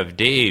up, we have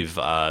Dave,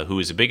 who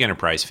is a big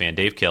Enterprise fan,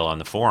 Dave Kill on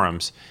the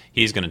forums.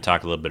 He's going to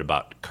talk a little bit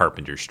about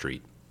Carpenter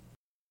Street.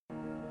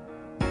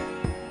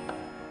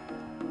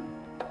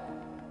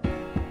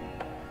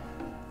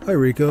 Hi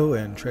Rico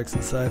and Treks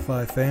and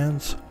Sci-Fi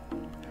fans.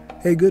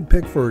 Hey, good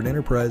pick for an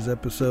Enterprise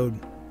episode.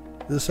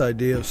 This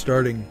idea of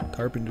starting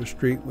Carpenter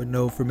Street with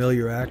no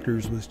familiar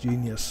actors was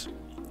genius.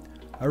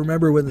 I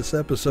remember when this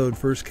episode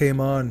first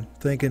came on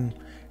thinking,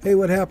 hey,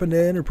 what happened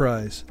to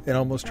Enterprise? And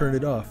almost turned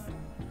it off.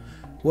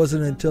 It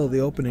wasn't until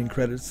the opening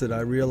credits that I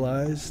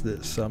realized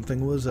that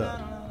something was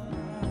up.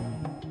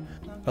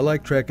 I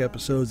like Trek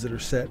episodes that are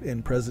set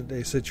in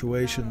present-day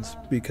situations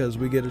because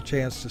we get a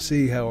chance to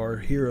see how our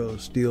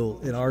heroes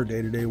deal in our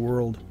day-to-day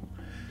world.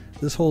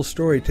 This whole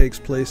story takes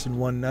place in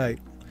one night.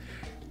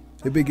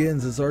 It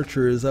begins as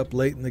Archer is up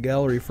late in the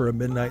gallery for a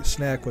midnight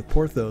snack with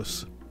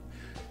Porthos.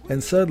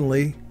 And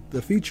suddenly,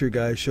 the feature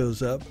guy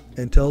shows up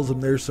and tells him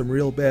there's some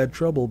real bad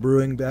trouble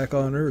brewing back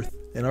on Earth,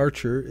 and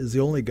Archer is the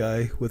only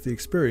guy with the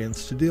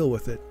experience to deal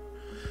with it.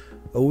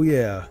 Oh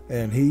yeah,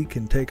 and he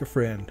can take a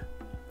friend.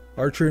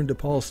 Archer and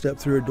T'Pol step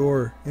through a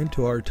door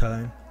into our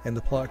time, and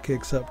the plot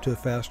kicks up to a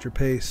faster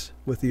pace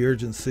with the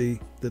urgency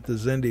that the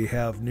Xindi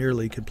have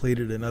nearly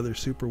completed another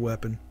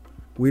superweapon.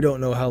 We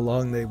don't know how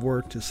long they've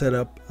worked to set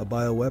up a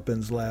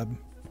bioweapons lab,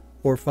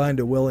 or find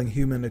a willing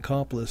human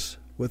accomplice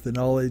with the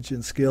knowledge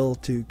and skill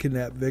to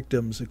kidnap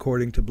victims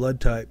according to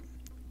blood type.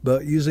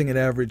 But using an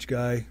average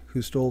guy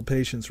who stole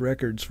patients'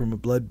 records from a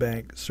blood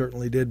bank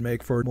certainly did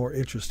make for a more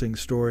interesting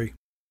story.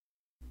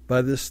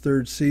 By this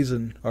third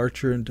season,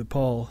 Archer and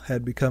T'Pol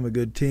had become a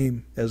good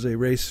team as they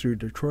raced through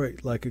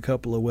Detroit like a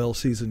couple of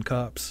well-seasoned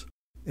cops.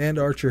 And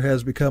Archer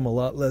has become a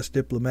lot less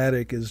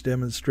diplomatic as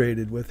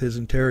demonstrated with his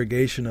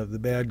interrogation of the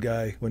bad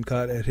guy when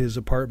caught at his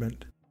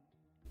apartment.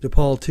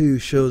 T'Pol too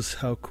shows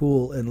how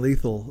cool and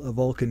lethal a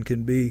Vulcan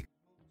can be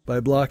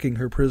by blocking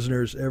her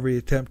prisoner's every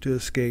attempt to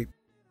escape,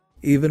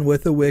 even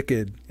with a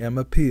wicked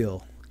Emma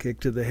Peel kick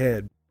to the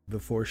head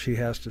before she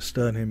has to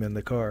stun him in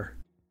the car.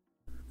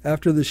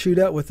 After the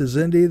shootout with the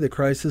Xindi, the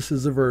crisis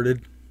is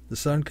averted, the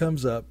sun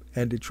comes up,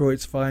 and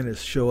Detroit's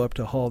finest show up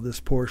to haul this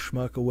poor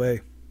schmuck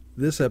away.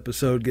 This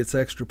episode gets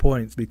extra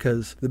points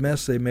because the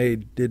mess they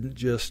made didn't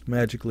just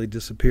magically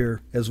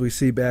disappear, as we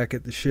see back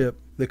at the ship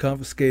the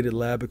confiscated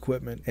lab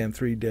equipment and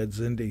 3 dead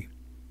Xindi.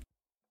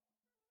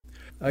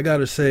 I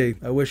gotta say,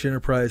 I wish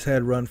Enterprise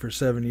had run for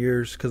 7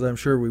 years, because I'm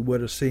sure we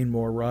would have seen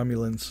more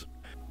Romulans.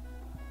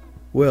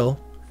 Well,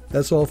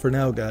 that's all for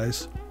now,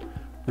 guys.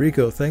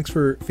 Rico, thanks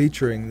for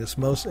featuring this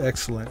most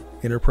excellent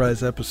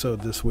Enterprise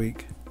episode this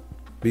week.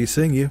 Be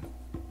seeing you.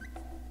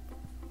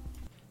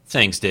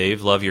 Thanks,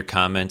 Dave. Love your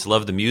comments.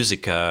 Love the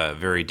music,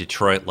 very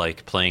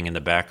Detroit-like, playing in the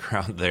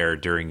background there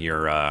during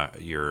your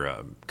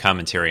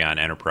commentary on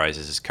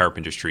Enterprise's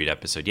Carpenter Street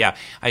episode. Yeah,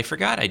 I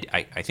forgot.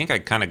 I think I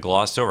kind of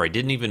glossed over. I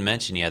didn't even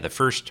mention, the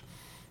first,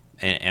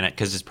 and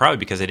because it's probably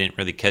because I didn't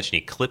really catch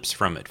any clips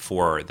from it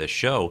for the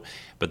show,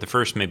 but the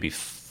first maybe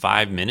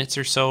 5 minutes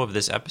or so of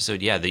this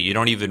episode, that you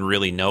don't even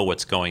really know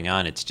what's going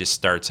on. It just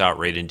starts out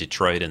right in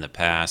Detroit in the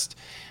past,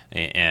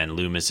 and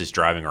Loomis is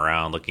driving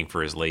around looking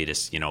for his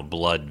latest,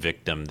 blood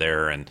victim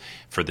there, and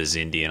for the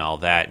Xindi and all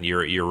that. And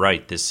you're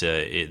right.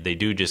 They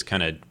do just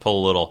kind of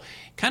pull a little,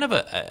 kind of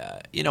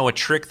a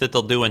trick that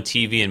they'll do on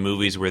TV and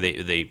movies where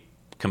they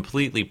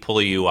completely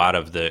pull you out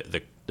of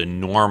the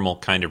normal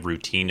kind of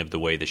routine of the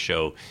way the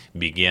show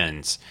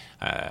begins.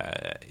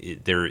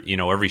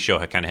 Every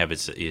show kind of have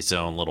its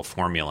own little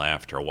formula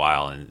after a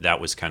while, and that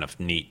was kind of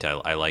neat.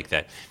 I like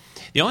that.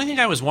 The only thing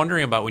I was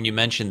wondering about when you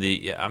mentioned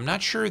I'm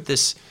not sure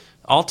this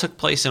all took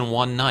place in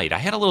one night. I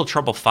had a little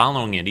trouble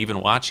following it,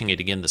 even watching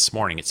it again this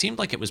morning. It seemed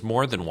like it was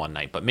more than one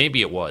night, but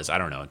maybe it was. I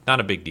don't know. Not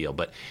a big deal.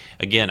 But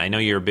again, I know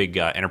you're a big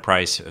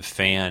Enterprise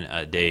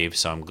fan, Dave,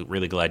 so I'm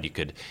really glad you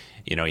could,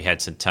 you had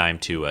some time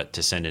to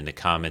send in a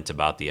comment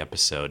about the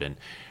episode. And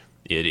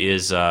it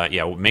is,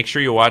 make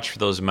sure you watch for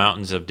those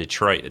mountains of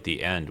Detroit at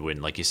the end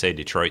when, like you say,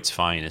 Detroit's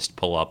finest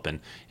pull up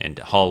and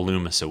haul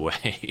Loomis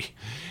away.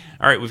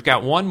 All right, we've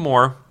got one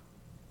more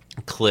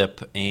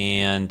clip,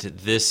 and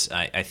this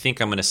I think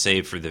I'm going to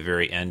save for the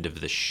very end of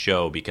the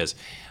show because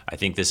I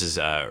think this is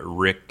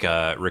Rick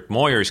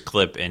Moyer's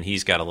clip, and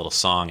he's got a little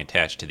song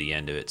attached to the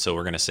end of it. So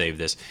we're going to save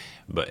this,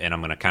 and I'm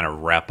going to kind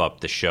of wrap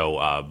up the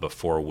show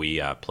before we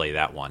play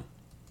that one.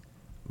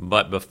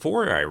 But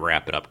before I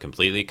wrap it up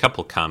completely, a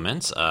couple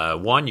comments.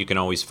 One, you can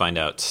always find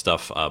out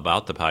stuff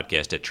about the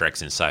podcast at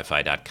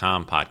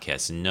treksinsci-fi.com,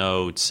 podcast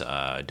notes,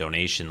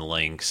 donation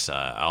links,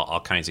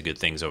 all kinds of good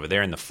things over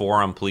there. In the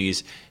forum,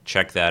 please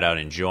check that out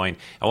and join.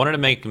 I wanted to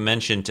make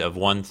mention of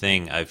one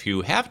thing. If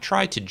you have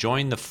tried to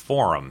join the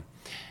forum,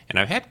 and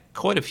I've had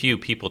quite a few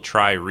people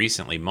try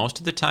recently, most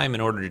of the time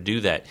in order to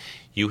do that,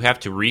 you have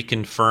to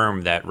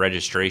reconfirm that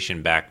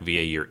registration back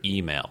via your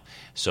email.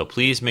 So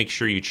please make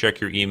sure you check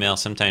your email.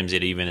 Sometimes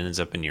it even ends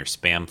up in your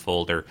spam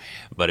folder.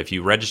 But if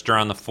you register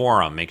on the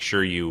forum, make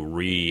sure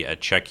you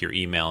check your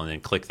email and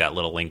then click that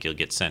little link. You'll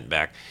get sent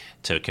back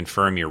to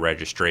confirm your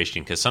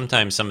registration. Because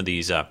sometimes some of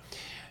these,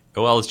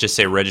 let's just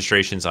say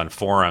registrations on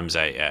forums,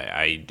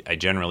 I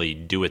generally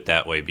do it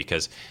that way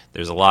because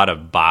there's a lot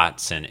of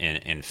bots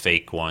and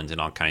fake ones and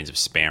all kinds of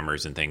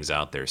spammers and things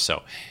out there.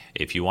 So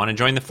if you want to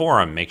join the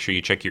forum, make sure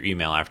you check your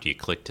email after you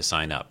click to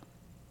sign up.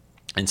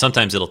 And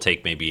sometimes it'll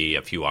take maybe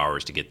a few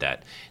hours to get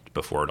that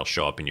before it'll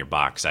show up in your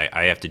box.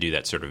 I have to do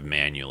that sort of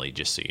manually,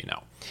 just so you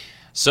know.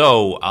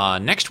 So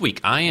next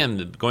week, I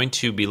am going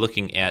to be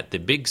looking at the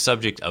big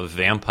subject of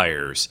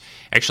vampires.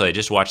 Actually, I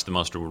just watched the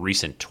most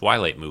recent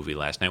Twilight movie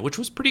last night, which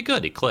was pretty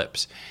good,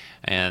 Eclipse.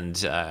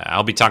 And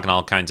I'll be talking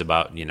all kinds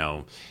about,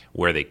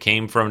 where they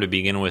came from to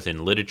begin with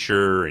in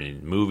literature and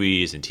in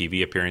movies and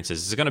TV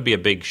appearances. It's going to be a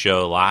big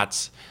show,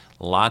 lots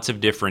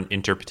of different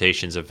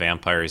interpretations of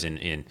vampires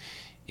in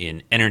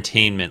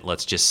entertainment,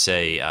 let's just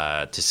say,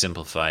 to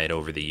simplify it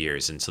over the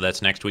years. And so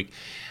that's next week.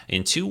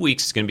 In 2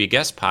 weeks, it's going to be a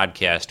guest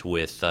podcast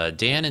with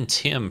Dan and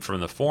Tim from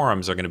the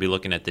forums. Are going to be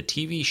looking at the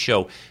TV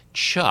show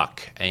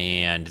Chuck,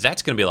 and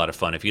that's going to be a lot of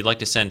fun. If you'd like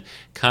to send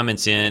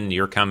comments in,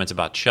 your comments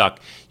about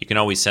Chuck, you can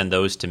always send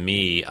those to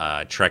me,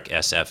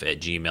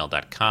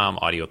 treksf@gmail.com.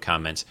 Audio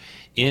comments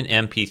in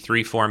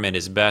MP3 format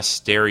is best.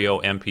 Stereo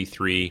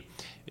MP3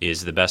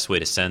 is the best way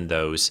to send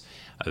those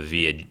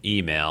via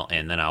email,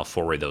 and then I'll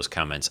forward those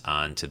comments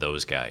on to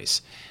those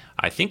guys.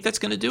 I think that's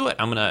going to do it.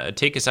 I'm going to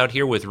take us out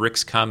here with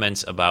Rick's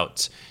comments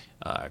about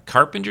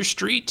Carpenter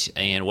Street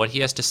and what he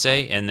has to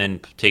say, and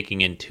then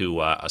taking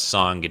into a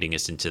song, getting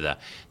us into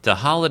the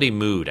holiday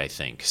mood, I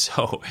think.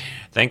 So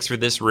thanks for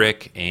this,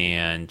 Rick,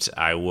 and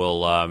I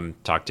will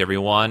talk to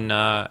everyone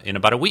in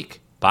about a week.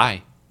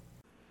 Bye.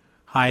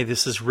 Hi,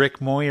 this is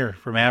Rick Moyer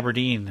from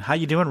Aberdeen. How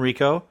you doing,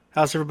 Rico?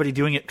 How's everybody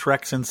doing at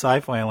Treks in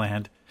Sci-Fi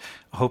Land?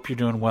 I hope you're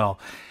doing well.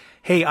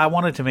 Hey, I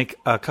wanted to make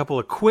a couple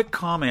of quick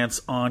comments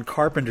on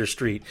Carpenter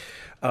Street.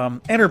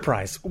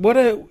 Enterprise.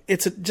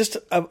 It's just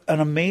an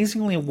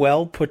amazingly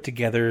well put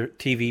together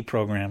TV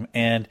program.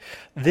 And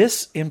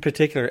this in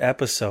particular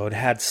episode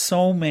had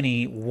so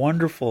many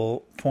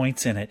wonderful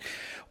points in it.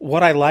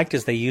 What I liked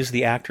is they used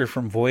the actor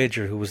from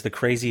Voyager who was the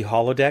crazy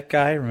holodeck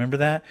guy. Remember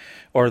that?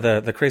 Or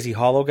the crazy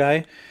holo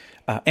guy?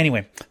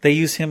 Anyway, they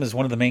use him as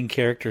one of the main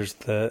characters,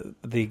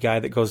 the guy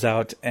that goes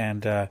out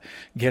and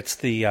gets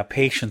the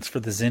patients for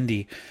the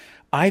Xindi.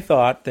 I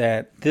thought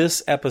that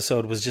this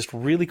episode was just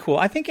really cool.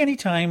 I think any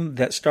time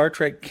that Star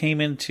Trek came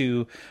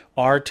into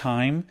our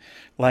time,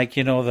 like,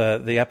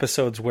 the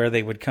episodes where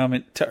they would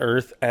come to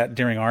Earth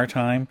during our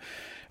time,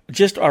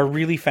 just are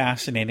really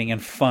fascinating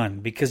and fun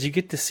because you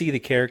get to see the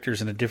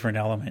characters in a different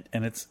element,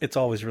 and it's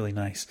always really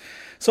nice.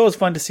 So it was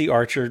fun to see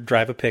Archer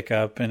drive a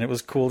pickup, and it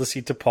was cool to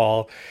see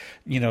T'Pol,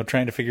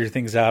 trying to figure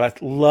things out. I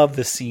love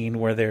the scene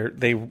where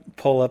they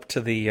pull up to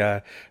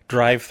the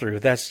drive-through.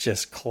 That's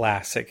just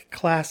classic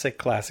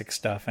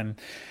stuff, and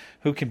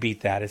who can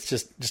beat that? It's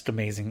just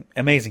amazing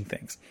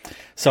things.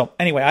 So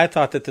anyway, I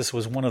thought that this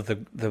was one of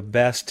the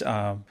best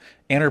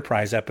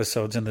Enterprise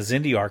episodes in the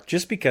Xindi arc,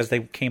 just because they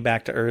came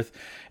back to Earth,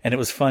 and it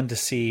was fun to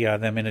see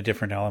them in a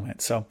different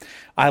element. So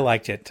I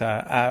liked it.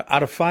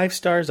 Out of 5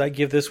 stars, I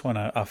give this one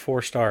a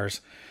 4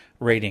 stars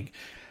rating.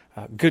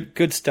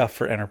 Good stuff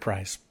for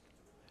Enterprise.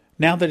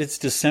 Now that it's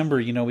December,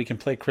 we can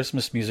play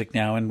Christmas music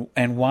now,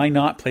 and why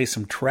not play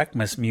some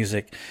Trekmas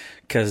music?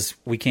 Because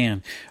we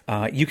can.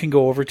 You can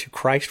go over to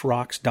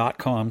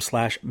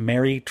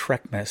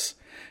christrocks.com/merrytrekmas,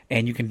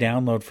 and you can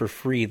download for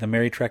free the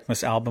Merry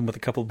Trekmas album with a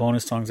couple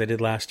bonus songs I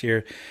did last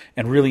year,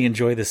 and really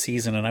enjoy the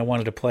season. And I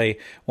wanted to play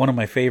one of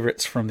my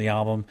favorites from the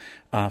album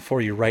for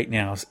you right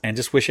now, and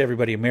just wish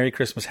everybody a Merry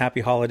Christmas,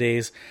 Happy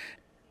Holidays,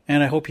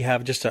 and I hope you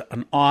have just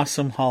an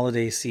awesome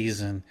holiday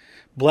season.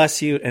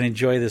 Bless you, and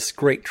enjoy this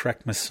great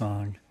Trekmas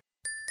song.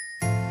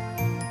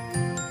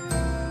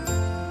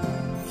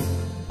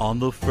 On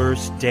the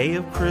first day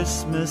of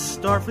Christmas,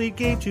 Starfleet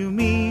gave to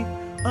me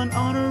an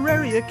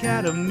honorary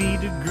Academy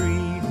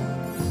degree.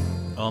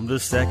 On the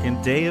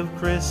second day of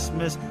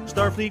Christmas,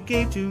 Starfleet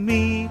gave to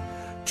me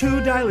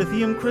 2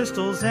 dilithium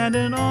crystals and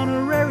an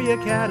honorary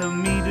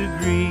Academy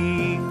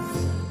degree.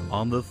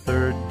 On the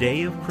third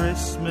day of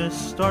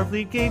Christmas,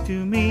 Starfleet gave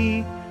to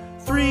me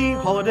 3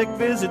 holodeck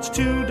visits,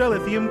 2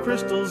 dilithium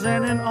crystals,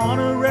 and an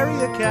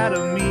honorary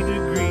Academy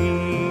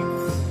degree.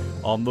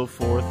 On the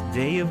fourth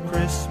day of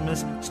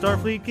Christmas,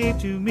 Starfleet gave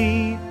to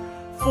me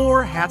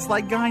 4 hats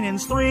like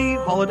Guinan's, 3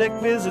 holodeck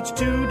visits,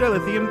 2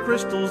 dilithium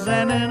crystals,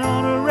 and an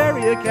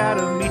honorary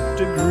Academy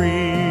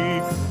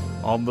degree.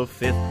 On the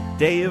 5th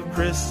day of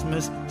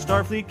Christmas,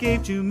 Starfleet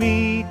gave to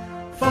me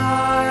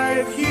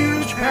 5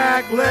 huge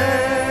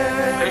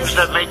pack-lets. Things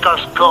that make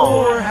us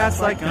go. 4 hats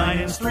like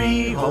Guinans,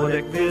 3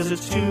 holodeck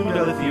visits, 2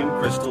 dilithium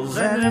crystals,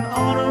 and an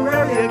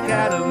honorary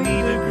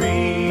Academy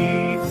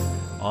degree.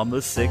 On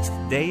the 6th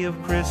day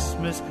of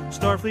Christmas,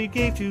 Starfleet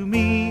gave to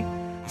me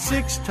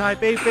 6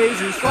 Type A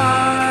phasers,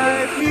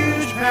 5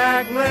 huge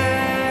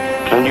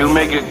pack-lets. Can you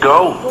make it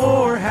go?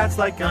 4 hats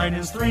like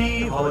Guinans,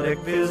 3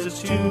 holodeck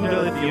visits, 2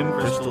 dilithium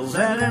crystals,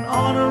 and an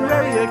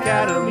honorary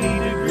Academy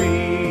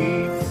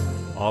degree.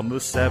 On the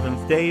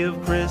 7th day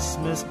of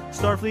Christmas,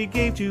 Starfleet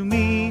gave to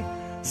me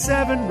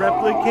 7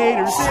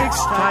 replicators,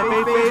 6 Type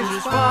A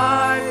phasers,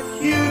 5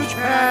 huge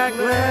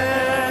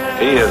pack-lets.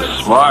 He is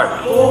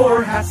smart.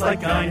 4 hats like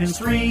Guinans,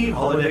 3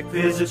 holodeck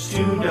visits,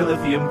 2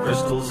 dilithium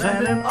crystals,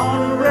 and an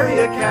honorary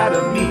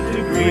Academy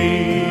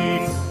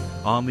degree.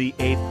 On the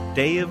 8th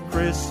day of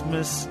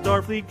Christmas,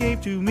 Starfleet gave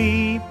to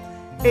me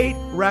 8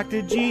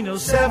 Raktagenos,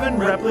 7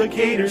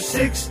 replicators,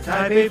 6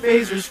 Type A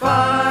phasers,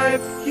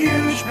 5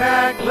 huge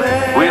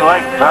pack-lets. We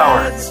like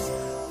power.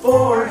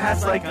 4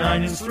 hats like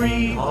Guinans,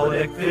 3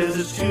 holodeck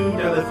visits, 2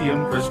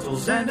 dilithium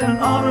crystals, and an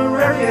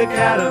honorary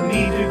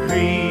Academy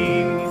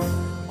degree.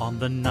 On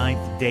the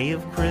 9th day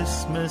of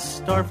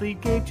Christmas,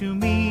 Starfleet gave to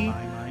me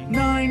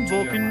 9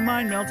 Vulcan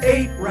mind melts,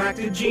 8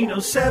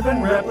 Raktagenos,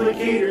 7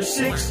 replicators,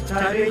 6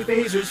 Type A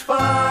phasers,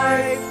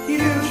 5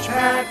 huge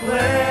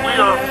pack-lets. We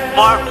are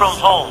far from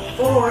home.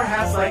 4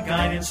 hats like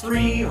Guinans,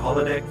 3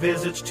 holodeck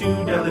visits, 2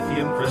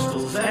 dilithium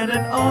crystals, and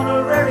an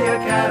honorary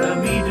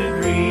Academy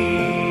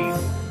degree.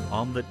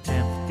 On the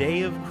 10th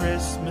day of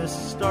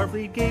Christmas,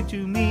 Starfleet gave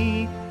to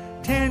me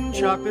 10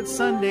 chocolate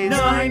sundaes,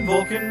 9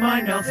 Vulcan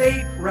mind melts,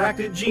 8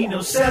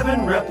 Raktagenos,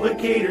 7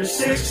 replicators,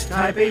 6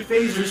 Type A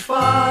phasers,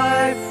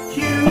 5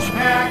 huge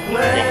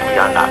pack-lets. We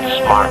are not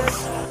smart.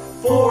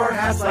 4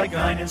 hats like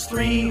Guinans,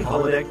 3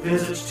 holodeck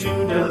visits, 2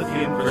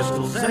 dilithium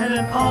crystals, and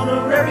an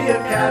honorary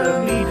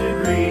Academy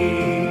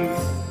degree.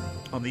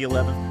 On the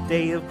 11th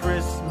day of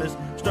Christmas,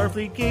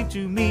 Starfleet gave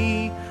to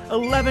me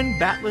 11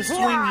 batless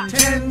swinging,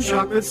 10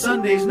 chocolate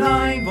sundaes,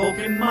 9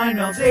 Vulcan mind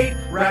melts, 8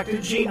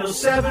 Raktagenos,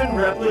 7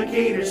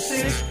 replicators,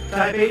 6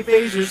 Type A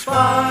phasers,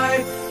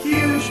 5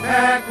 huge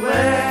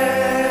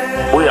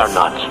pack-lets. We are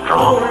not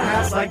strong. 4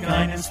 hats like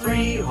Guinans,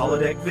 3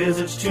 holodeck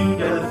visits, 2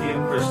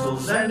 dilithium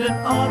crystals, and an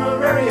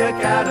honorary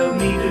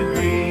Academy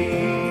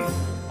degree.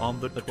 On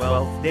the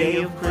 12th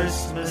day of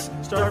Christmas,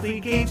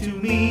 Starfleet gave to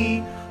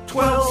me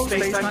 12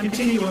 space-time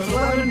continuums,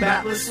 11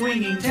 batless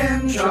swinging,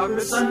 10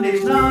 chocolate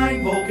sundaes,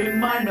 9 Vulcan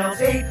mind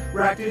melts, 8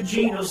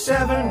 Raktagenos,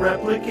 7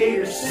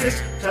 replicators,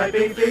 6 Type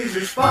A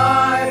phasers,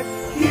 5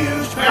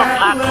 huge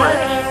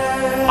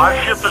pack-lets. Our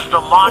ship is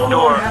the Mondor.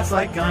 4 hats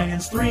like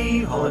Guinans,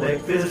 3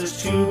 holodeck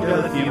visits, 2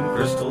 dilithium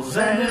crystals,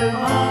 and an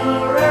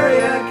honorary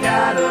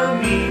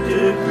Academy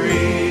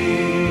degree.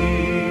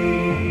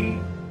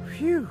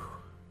 Phew.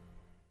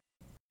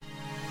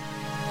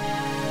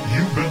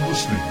 You've been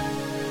listening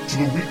to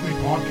the weekly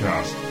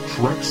podcast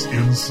Treks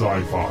in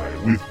Sci-Fi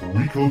with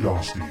Rico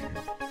Dosti.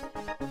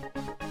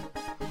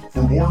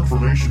 For more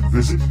information,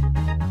 visit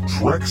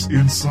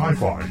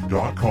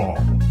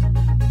treksinsci-fi.com.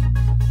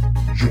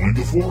 Join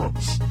the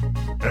forums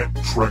at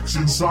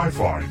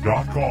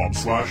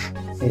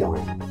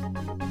treksinsci-fi.com/forum.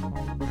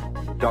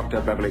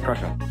 Dr. Beverly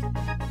Crusher,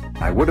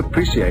 I would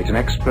appreciate an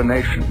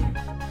explanation.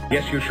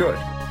 Yes, you should.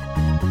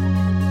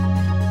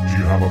 Do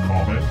you have a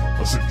comment,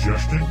 a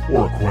suggestion,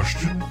 or a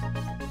question?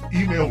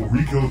 Email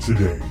Rico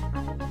today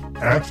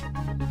at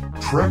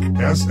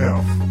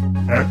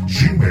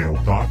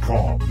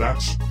treksf@gmail.com.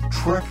 That's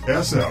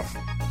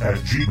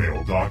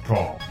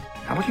treksf@gmail.com.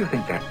 Now, what do you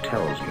think that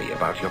tells me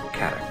about your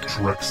character?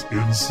 Treks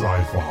in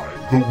Sci-Fi,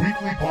 the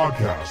weekly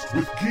podcast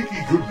with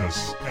geeky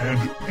goodness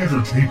and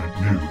entertainment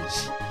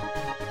news.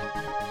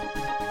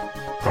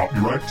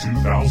 Copyright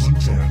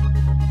 2010.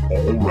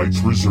 All rights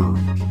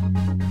reserved.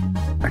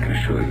 I can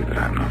assure you that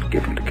I'm not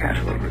given to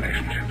casual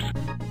relationships.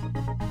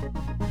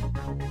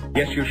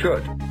 Yes, you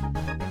should.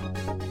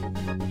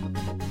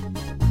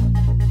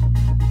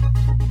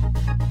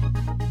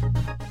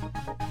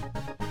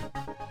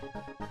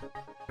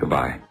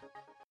 Goodbye.